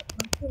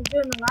 when she was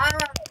doing the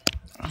live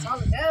a while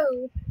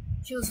ago,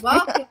 she was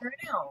walking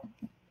around.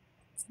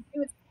 She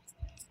was,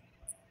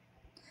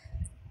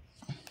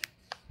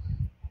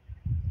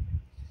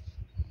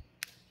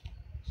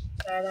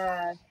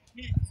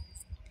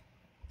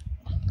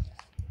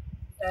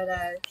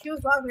 she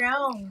was walking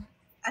around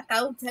at the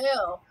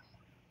hotel.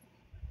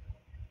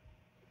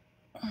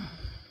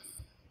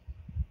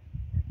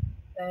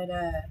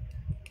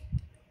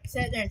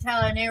 Sitting there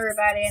telling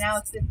everybody, and I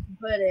was just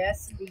put it. I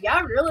said, "Do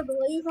y'all really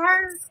believe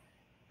her?"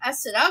 I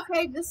said,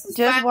 "Okay, this is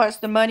Just fine." watch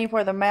the money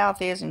where the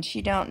mouth is, and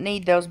she don't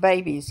need those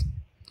babies.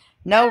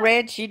 No,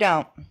 Red, she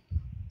don't.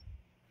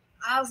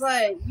 I was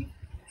like,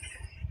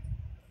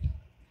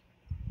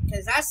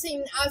 because I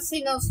seen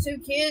those two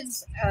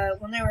kids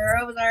when they were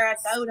over there at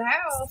the old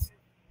house.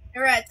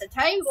 They were at the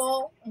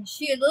table, and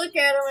she'd look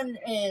at them,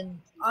 and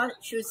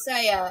she would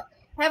say, "Have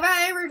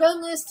I ever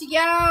done this to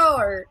y'all?"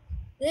 Or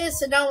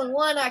this, and only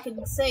one I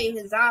could see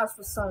his eyes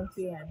was sunk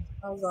in.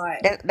 I was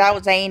like, That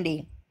was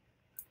Andy.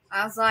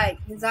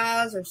 his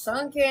eyes are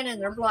sunken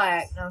and they're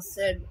black. And I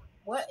said,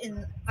 "What?"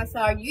 And I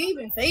said, "Are you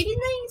even feeding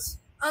these?"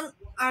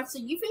 I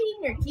said, "You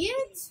feeding your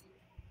kids?"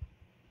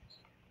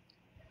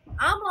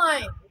 I'm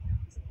like,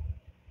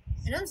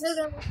 and I'm sitting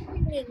there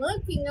looking and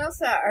looking. I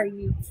said, "Are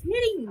you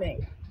kidding me?"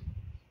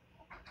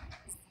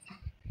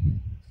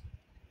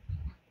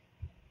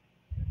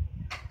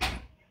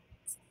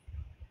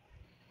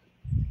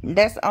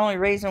 That's the only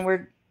reason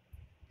we're.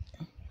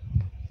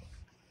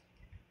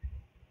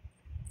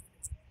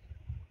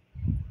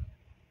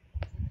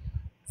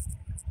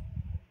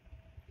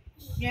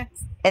 Yeah.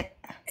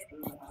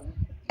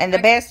 And the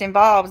best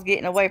involves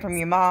getting away from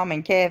your mom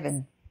and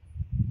Kevin.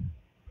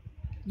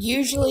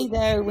 Usually,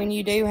 though, when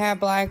you do have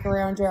black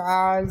around your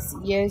eyes,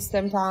 yes,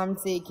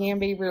 sometimes it can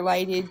be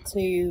related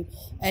to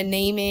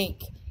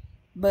anemic,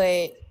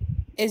 but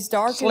as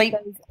dark Sleep.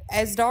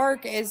 as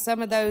dark as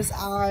some of those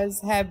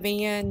eyes have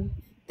been,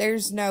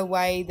 there's no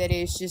way that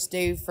it's just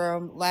due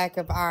from lack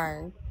of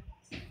iron.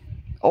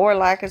 Or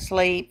lack of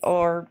sleep,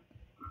 or.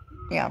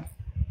 Yeah.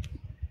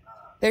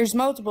 There's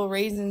multiple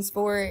reasons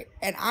for it,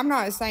 and I'm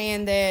not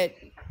saying that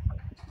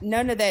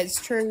none of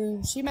that's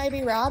true. She may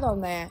be right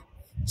on that.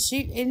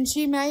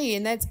 She may,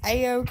 and that's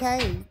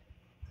a-okay.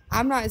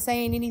 I'm not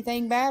saying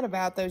anything bad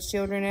about those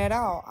children at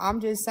all.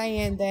 I'm just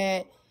saying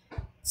that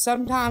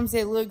sometimes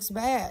it looks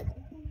bad.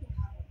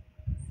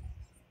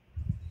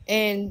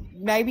 And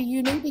maybe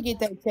you need to get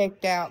that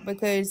checked out,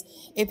 because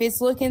if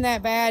it's looking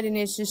that bad and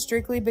it's just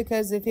strictly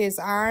because of his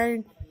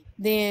iron,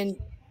 then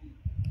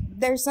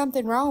there's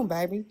something wrong,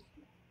 baby.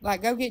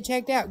 Like, go get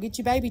checked out. Get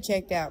your baby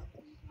checked out.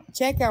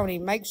 Check on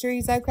him. Make sure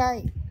he's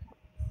okay.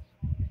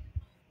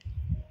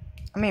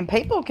 I mean,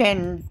 people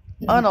can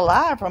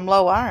unalive from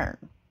low iron.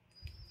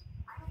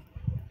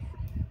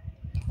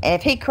 And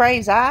if he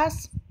craves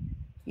ice,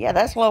 yeah,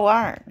 that's low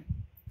iron.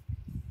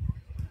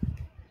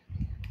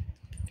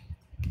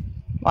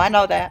 Well, I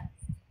know that.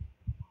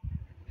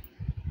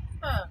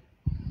 Huh.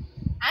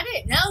 I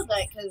didn't know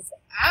that because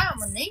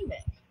I'm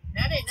anemic.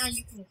 And I didn't know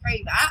you can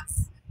crave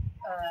ice.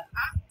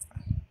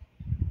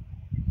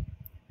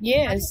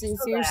 Yes, didn't it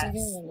know seriously that.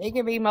 can. It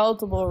could be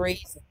multiple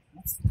reasons.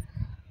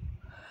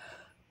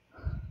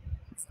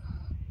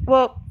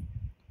 Well,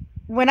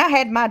 when I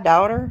had my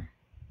daughter,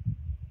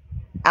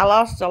 I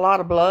lost a lot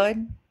of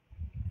blood,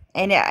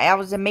 and I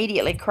was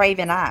immediately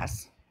craving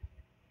ice.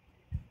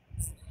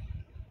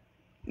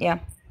 Yeah.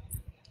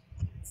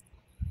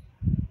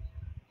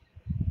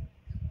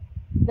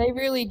 They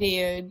really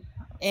did.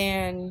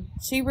 And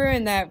she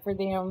ruined that for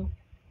them.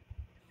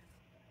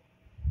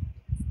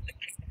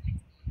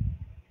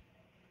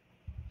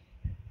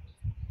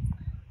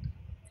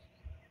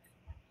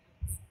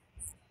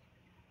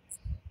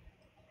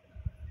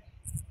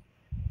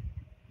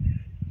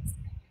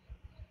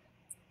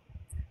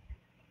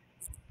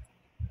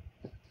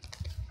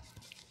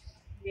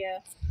 Yeah.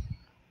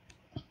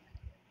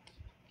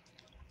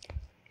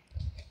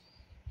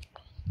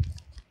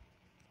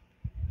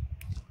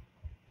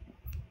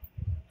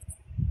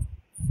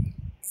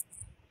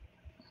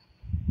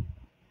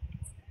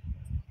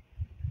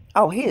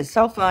 Oh, he is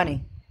so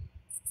funny.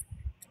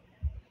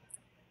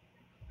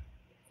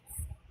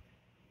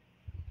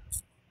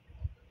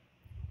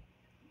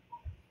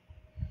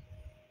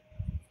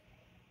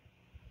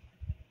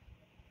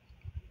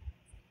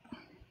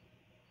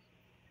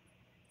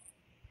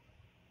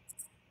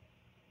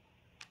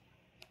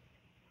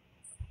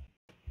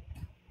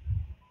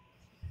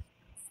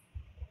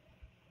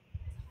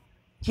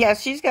 Yeah,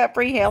 she's got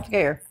free health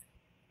care.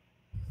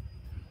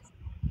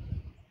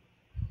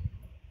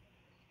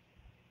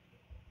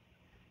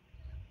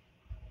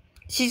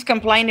 She's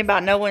complaining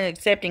about no one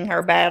accepting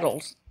her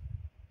battles.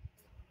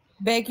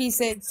 Becky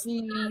said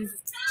she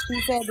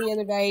said the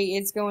other day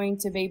it's going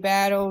to be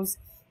battles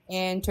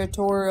and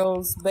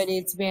tutorials, but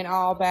it's been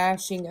all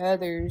bashing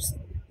others.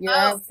 You're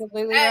Oh,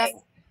 absolutely right. hey,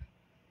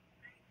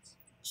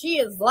 she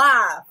is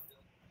live.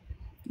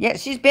 Yeah,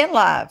 she's been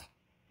live.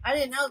 I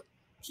didn't know.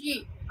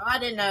 I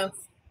didn't know.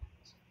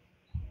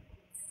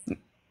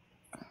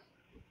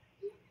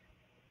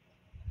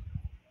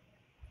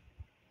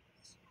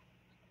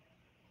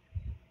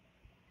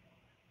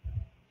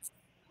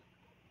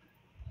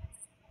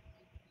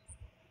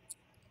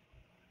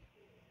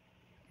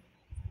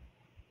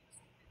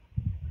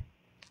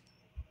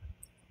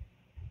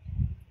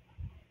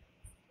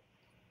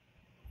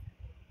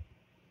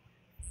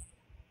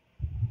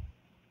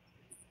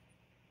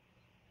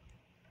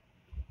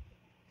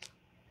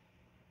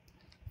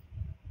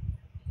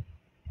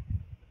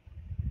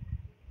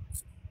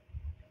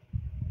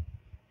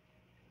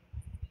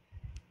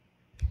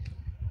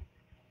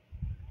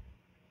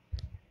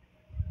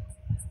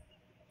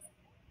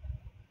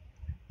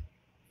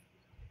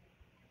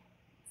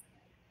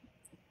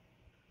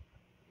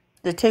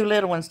 The two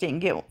little ones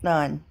didn't get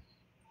none.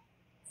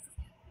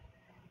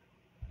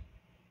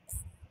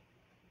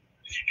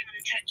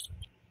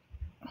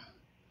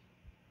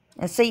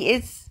 And see,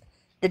 it's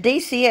the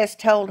DCS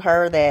told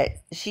her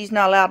that she's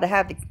not allowed to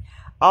have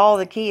all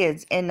the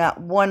kids in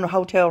one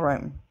hotel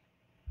room.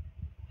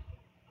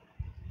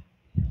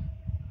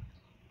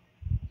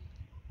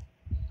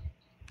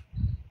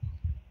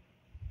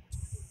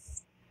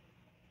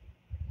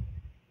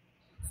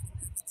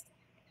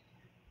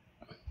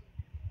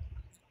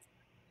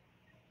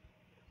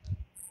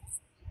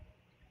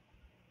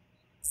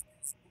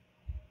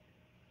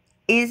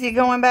 Is he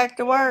going back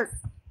to work?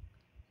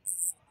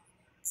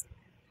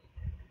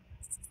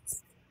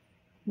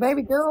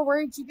 Baby girl,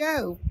 where'd you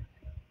go?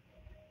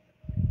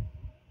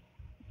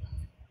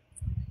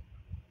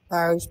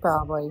 Oh, it's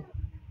probably.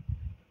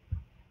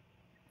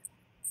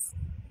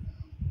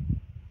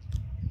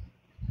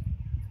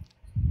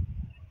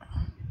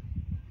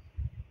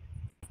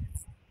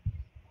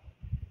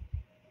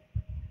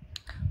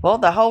 Well,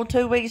 the whole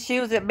 2 weeks she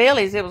was at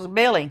Billy's, it was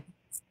Billy.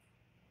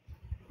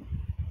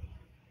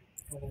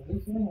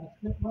 This ain't a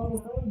shit load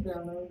of food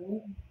down there,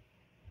 dude.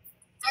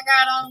 I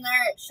got on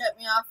there. It shut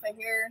me off of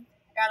here.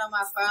 I got on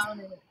my phone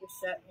and it just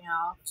shut me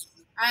off.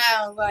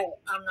 I was like,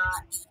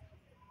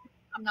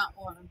 I'm not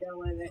wanting to go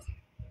with it.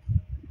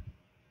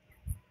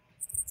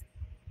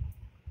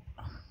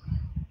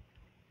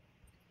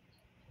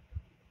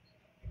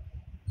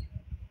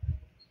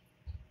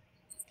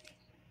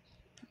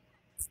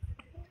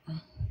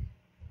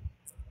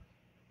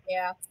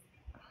 Yeah.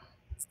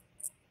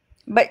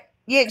 But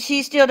yet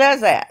she still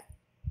does that.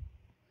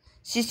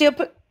 She still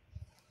put.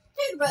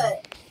 Take the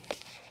butt.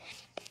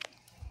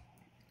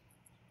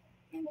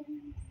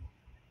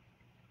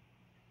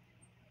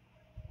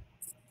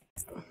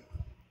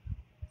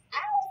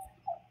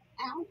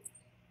 Ow.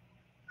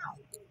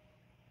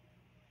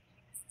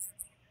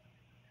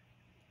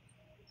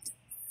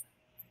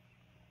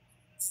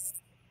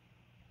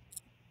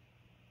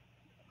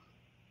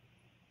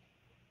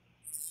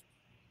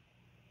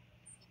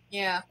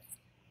 Yeah.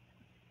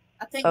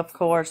 think. Of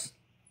course.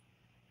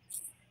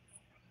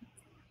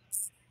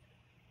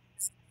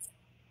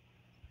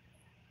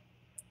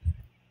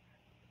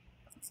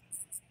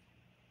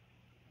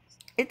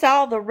 It's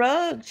all the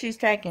rug she's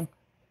taking.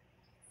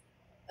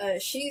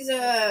 She's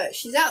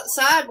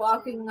outside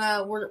walking.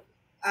 We're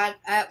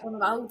at one of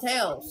the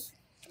hotels.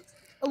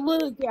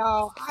 Look,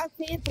 y'all, I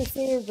sent the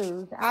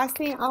scissors. I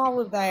sent all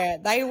of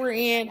that. They were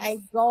in a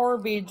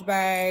garbage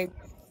bag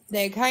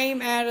that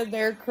came out of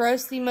their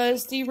crusty,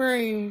 musty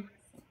room.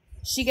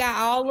 She got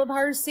all of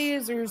her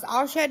scissors.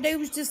 All she had to do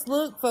was just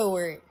look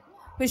for it.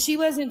 But she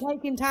wasn't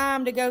taking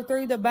time to go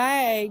through the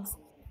bags.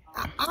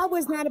 I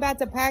was not about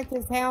to pack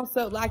this house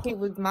up like it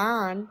was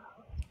mine.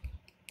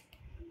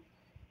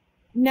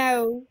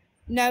 No,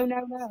 no,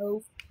 no,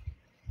 no.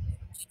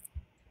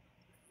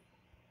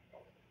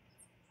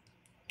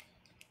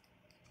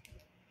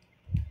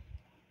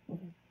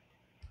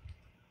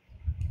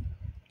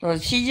 Well,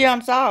 she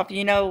jumps off.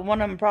 You know,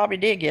 one of them probably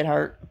did get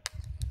hurt.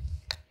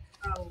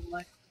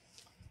 Probably.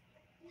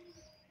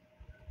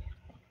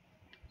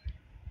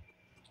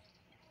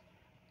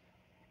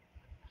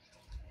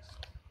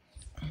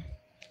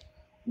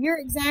 You're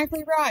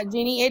exactly right,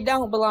 Jenny. It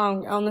don't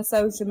belong on the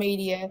social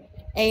media.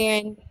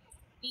 And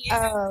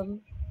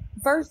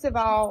first of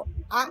all,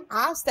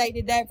 I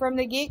stated that from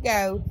the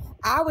get-go.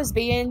 I was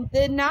being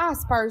the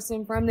nice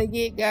person from the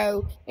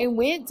get-go and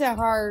went to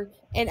her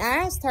and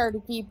asked her to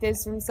keep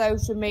this from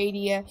social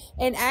media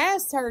and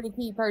asked her to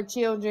keep her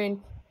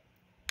children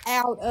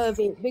out of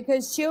it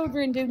because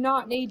children do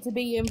not need to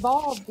be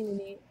involved in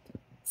it.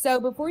 So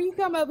before you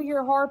come over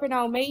here harping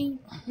on me,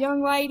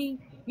 young lady,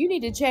 you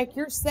need to check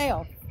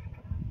yourself.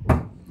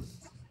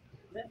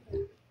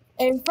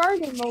 And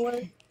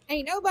furthermore,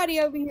 ain't nobody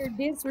over here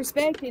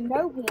disrespecting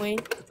no one.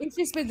 It's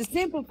just for the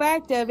simple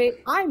fact of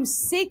it, I'm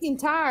sick and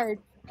tired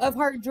of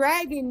her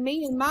dragging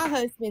me and my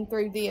husband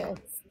through this.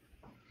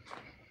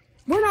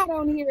 We're not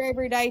on here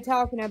every day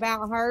talking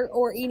about her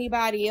or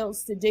anybody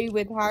else to do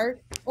with her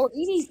or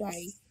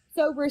anything.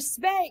 So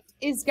respect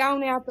is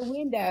gone out the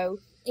window,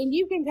 and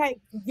you can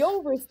take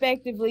your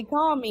respectively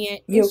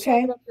comment You and shove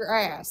okay? it up your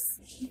ass.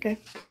 Okay.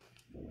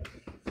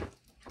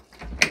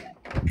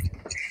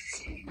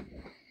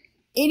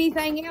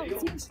 Anything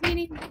else,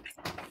 Jenny?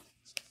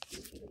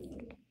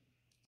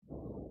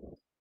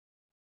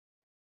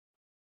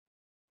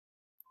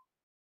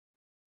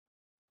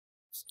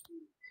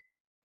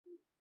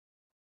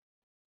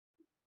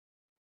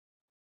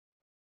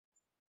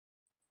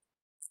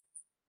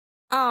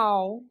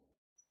 Oh,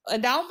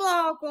 don't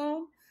block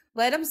them.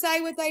 Let them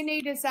say what they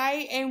need to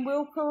say, and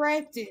we'll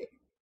correct it.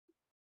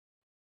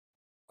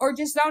 Or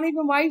just don't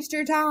even waste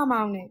your time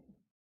on it.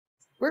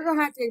 We're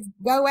gonna have to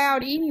go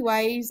out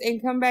anyways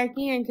and come back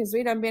in because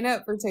we done been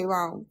up for too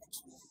long.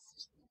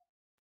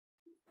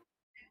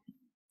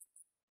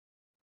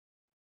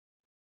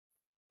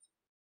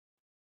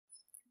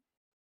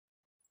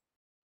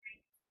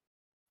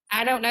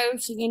 I don't know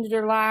if she ended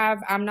her live.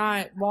 I'm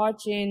not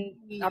watching.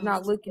 I'm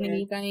not looking at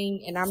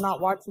anything, and I'm not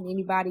watching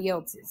anybody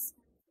else's.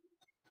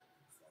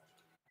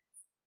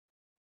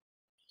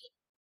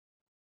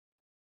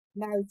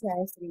 No,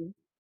 Chastity.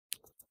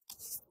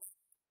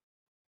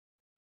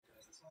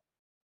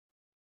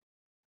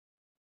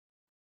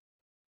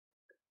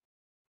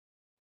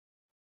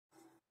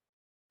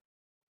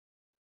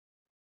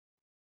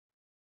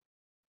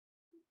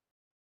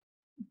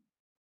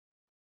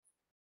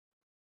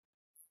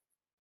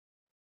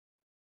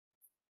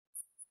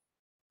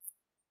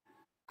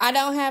 I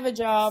don't have a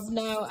job.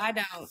 No, I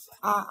don't.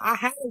 I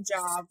have a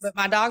job, but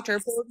my doctor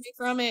pulled me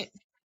from it.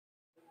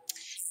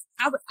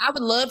 I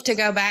would love to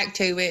go back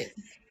to it.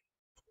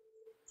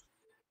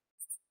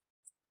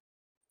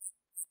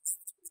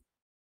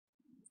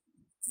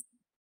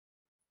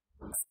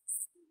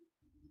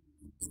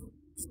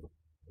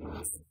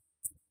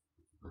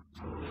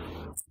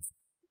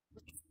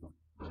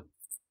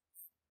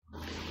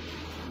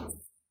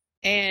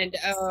 And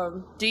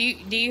do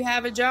you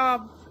have a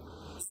job?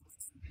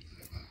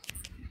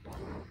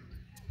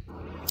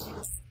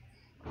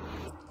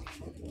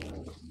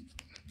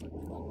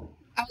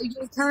 Oh,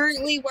 you're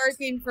currently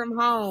working from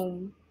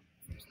home.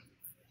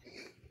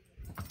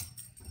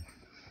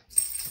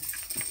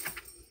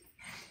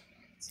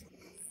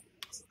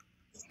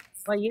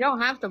 Well, you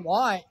don't have to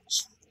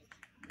watch.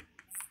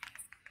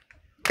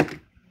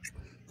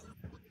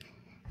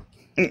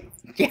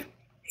 Yeah.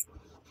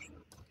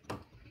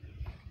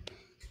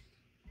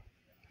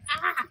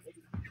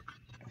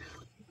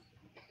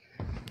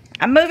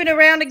 I'm moving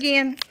around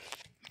again.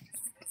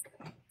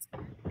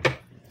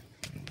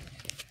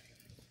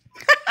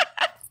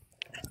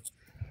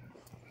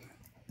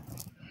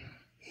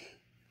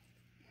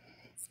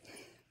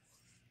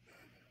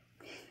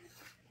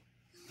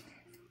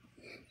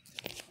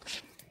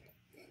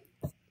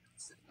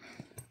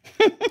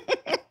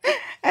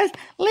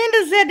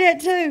 Linda said that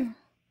too.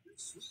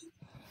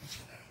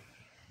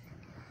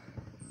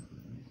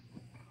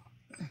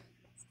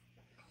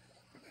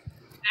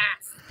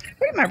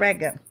 Where'd my rag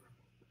go?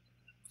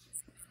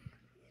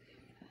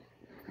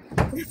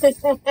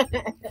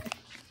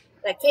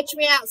 They catch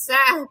me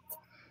outside.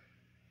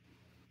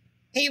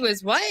 He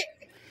was what?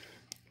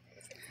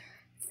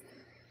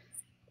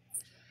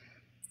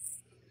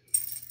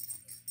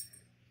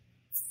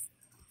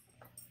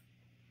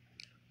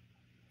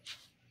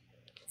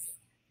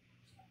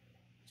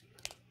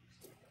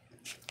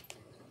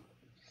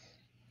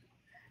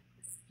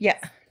 Yeah.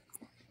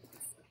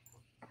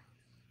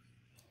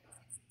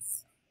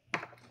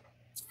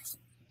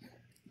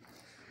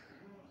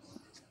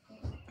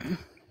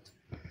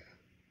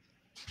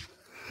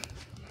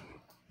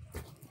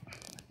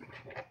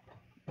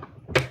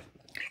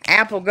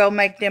 Apple, go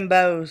make them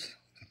bows.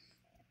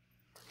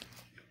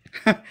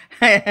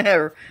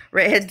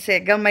 Red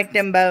said, go make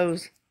them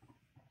bows.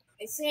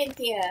 Hey,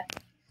 Cynthia,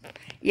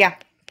 Yeah.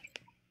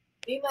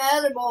 be my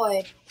other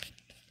boy.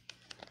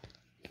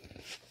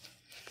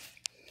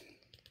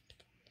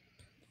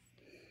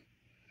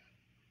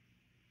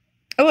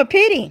 Oh, a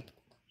pity.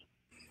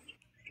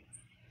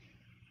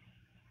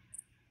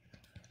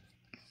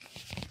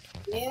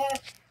 Yeah,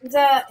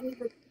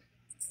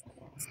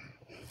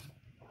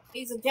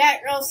 he's a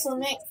Jack Russell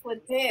mix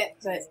with pit,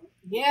 but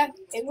yeah,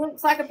 it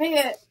looks like a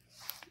pit.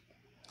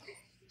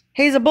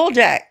 He's a bull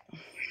jack.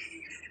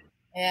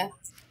 Yeah.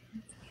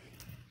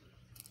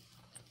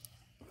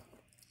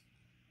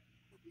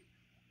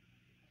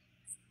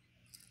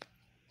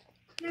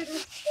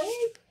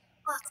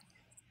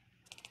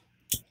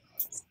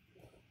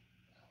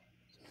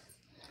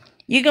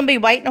 You gonna be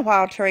waiting a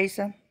while,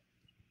 Teresa.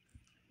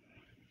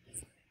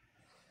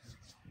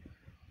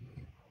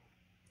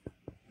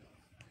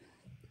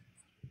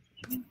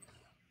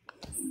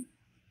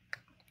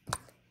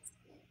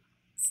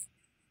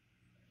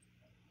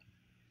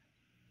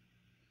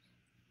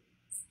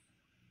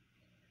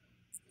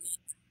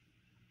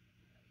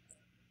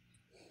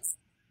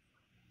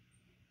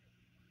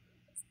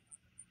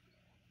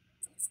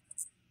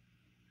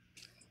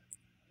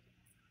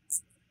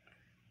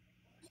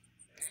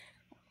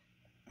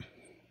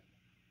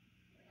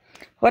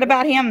 What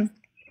about him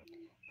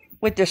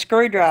with the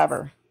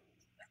screwdriver?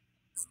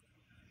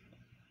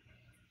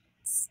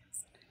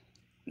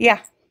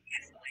 Yeah.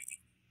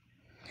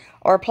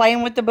 Or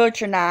playing with the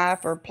butcher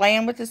knife, or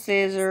playing with the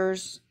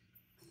scissors.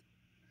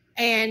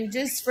 And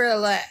just for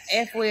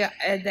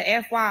the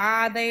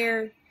FYI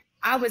there,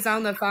 I was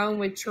on the phone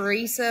with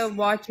Teresa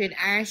watching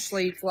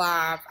Ashley's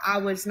live. I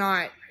was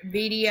not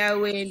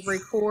videoing,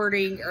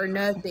 recording, or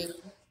nothing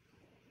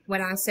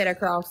when I sat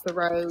across the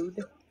road.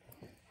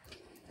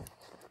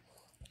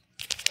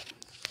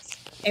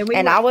 And we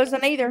And were I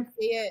wasn't either.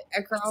 sit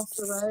across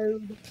the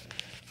road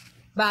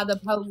by the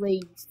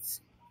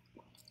police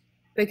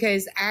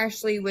because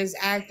Ashley was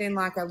acting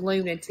like a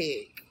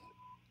lunatic.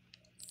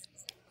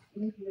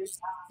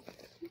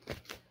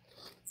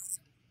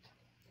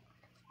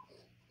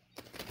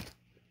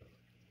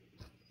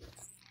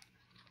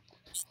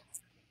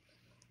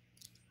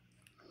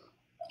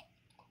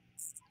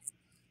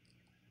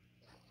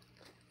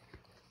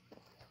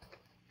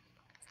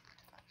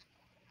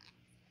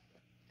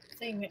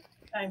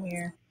 Same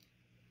here.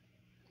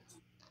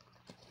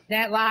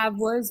 That live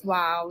was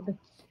wild.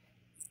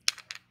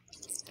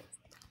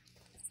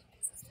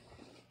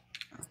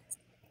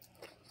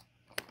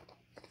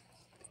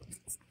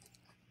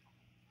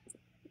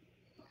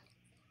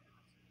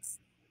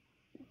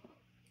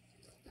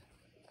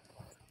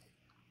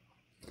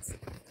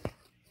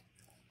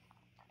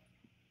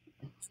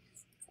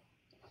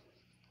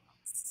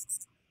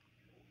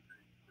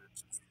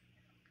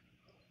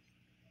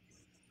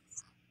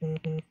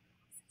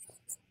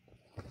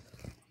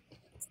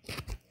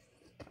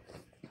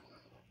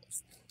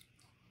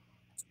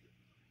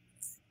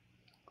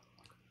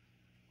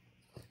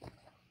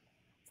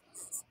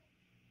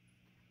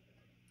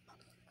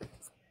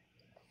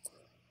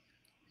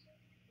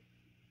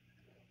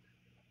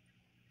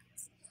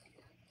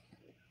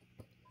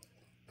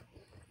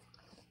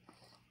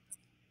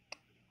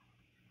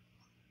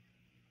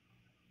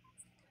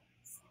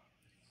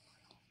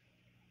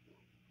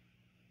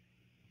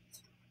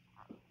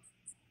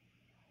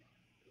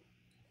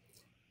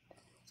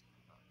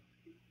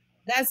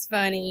 That's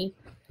funny.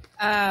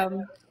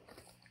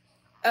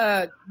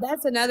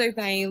 That's another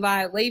thing,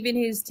 like leaving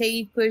his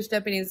teeth pushed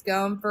up in his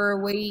gum for a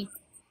week.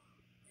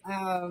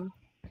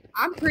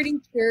 I'm pretty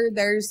sure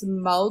there's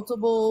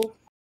multiple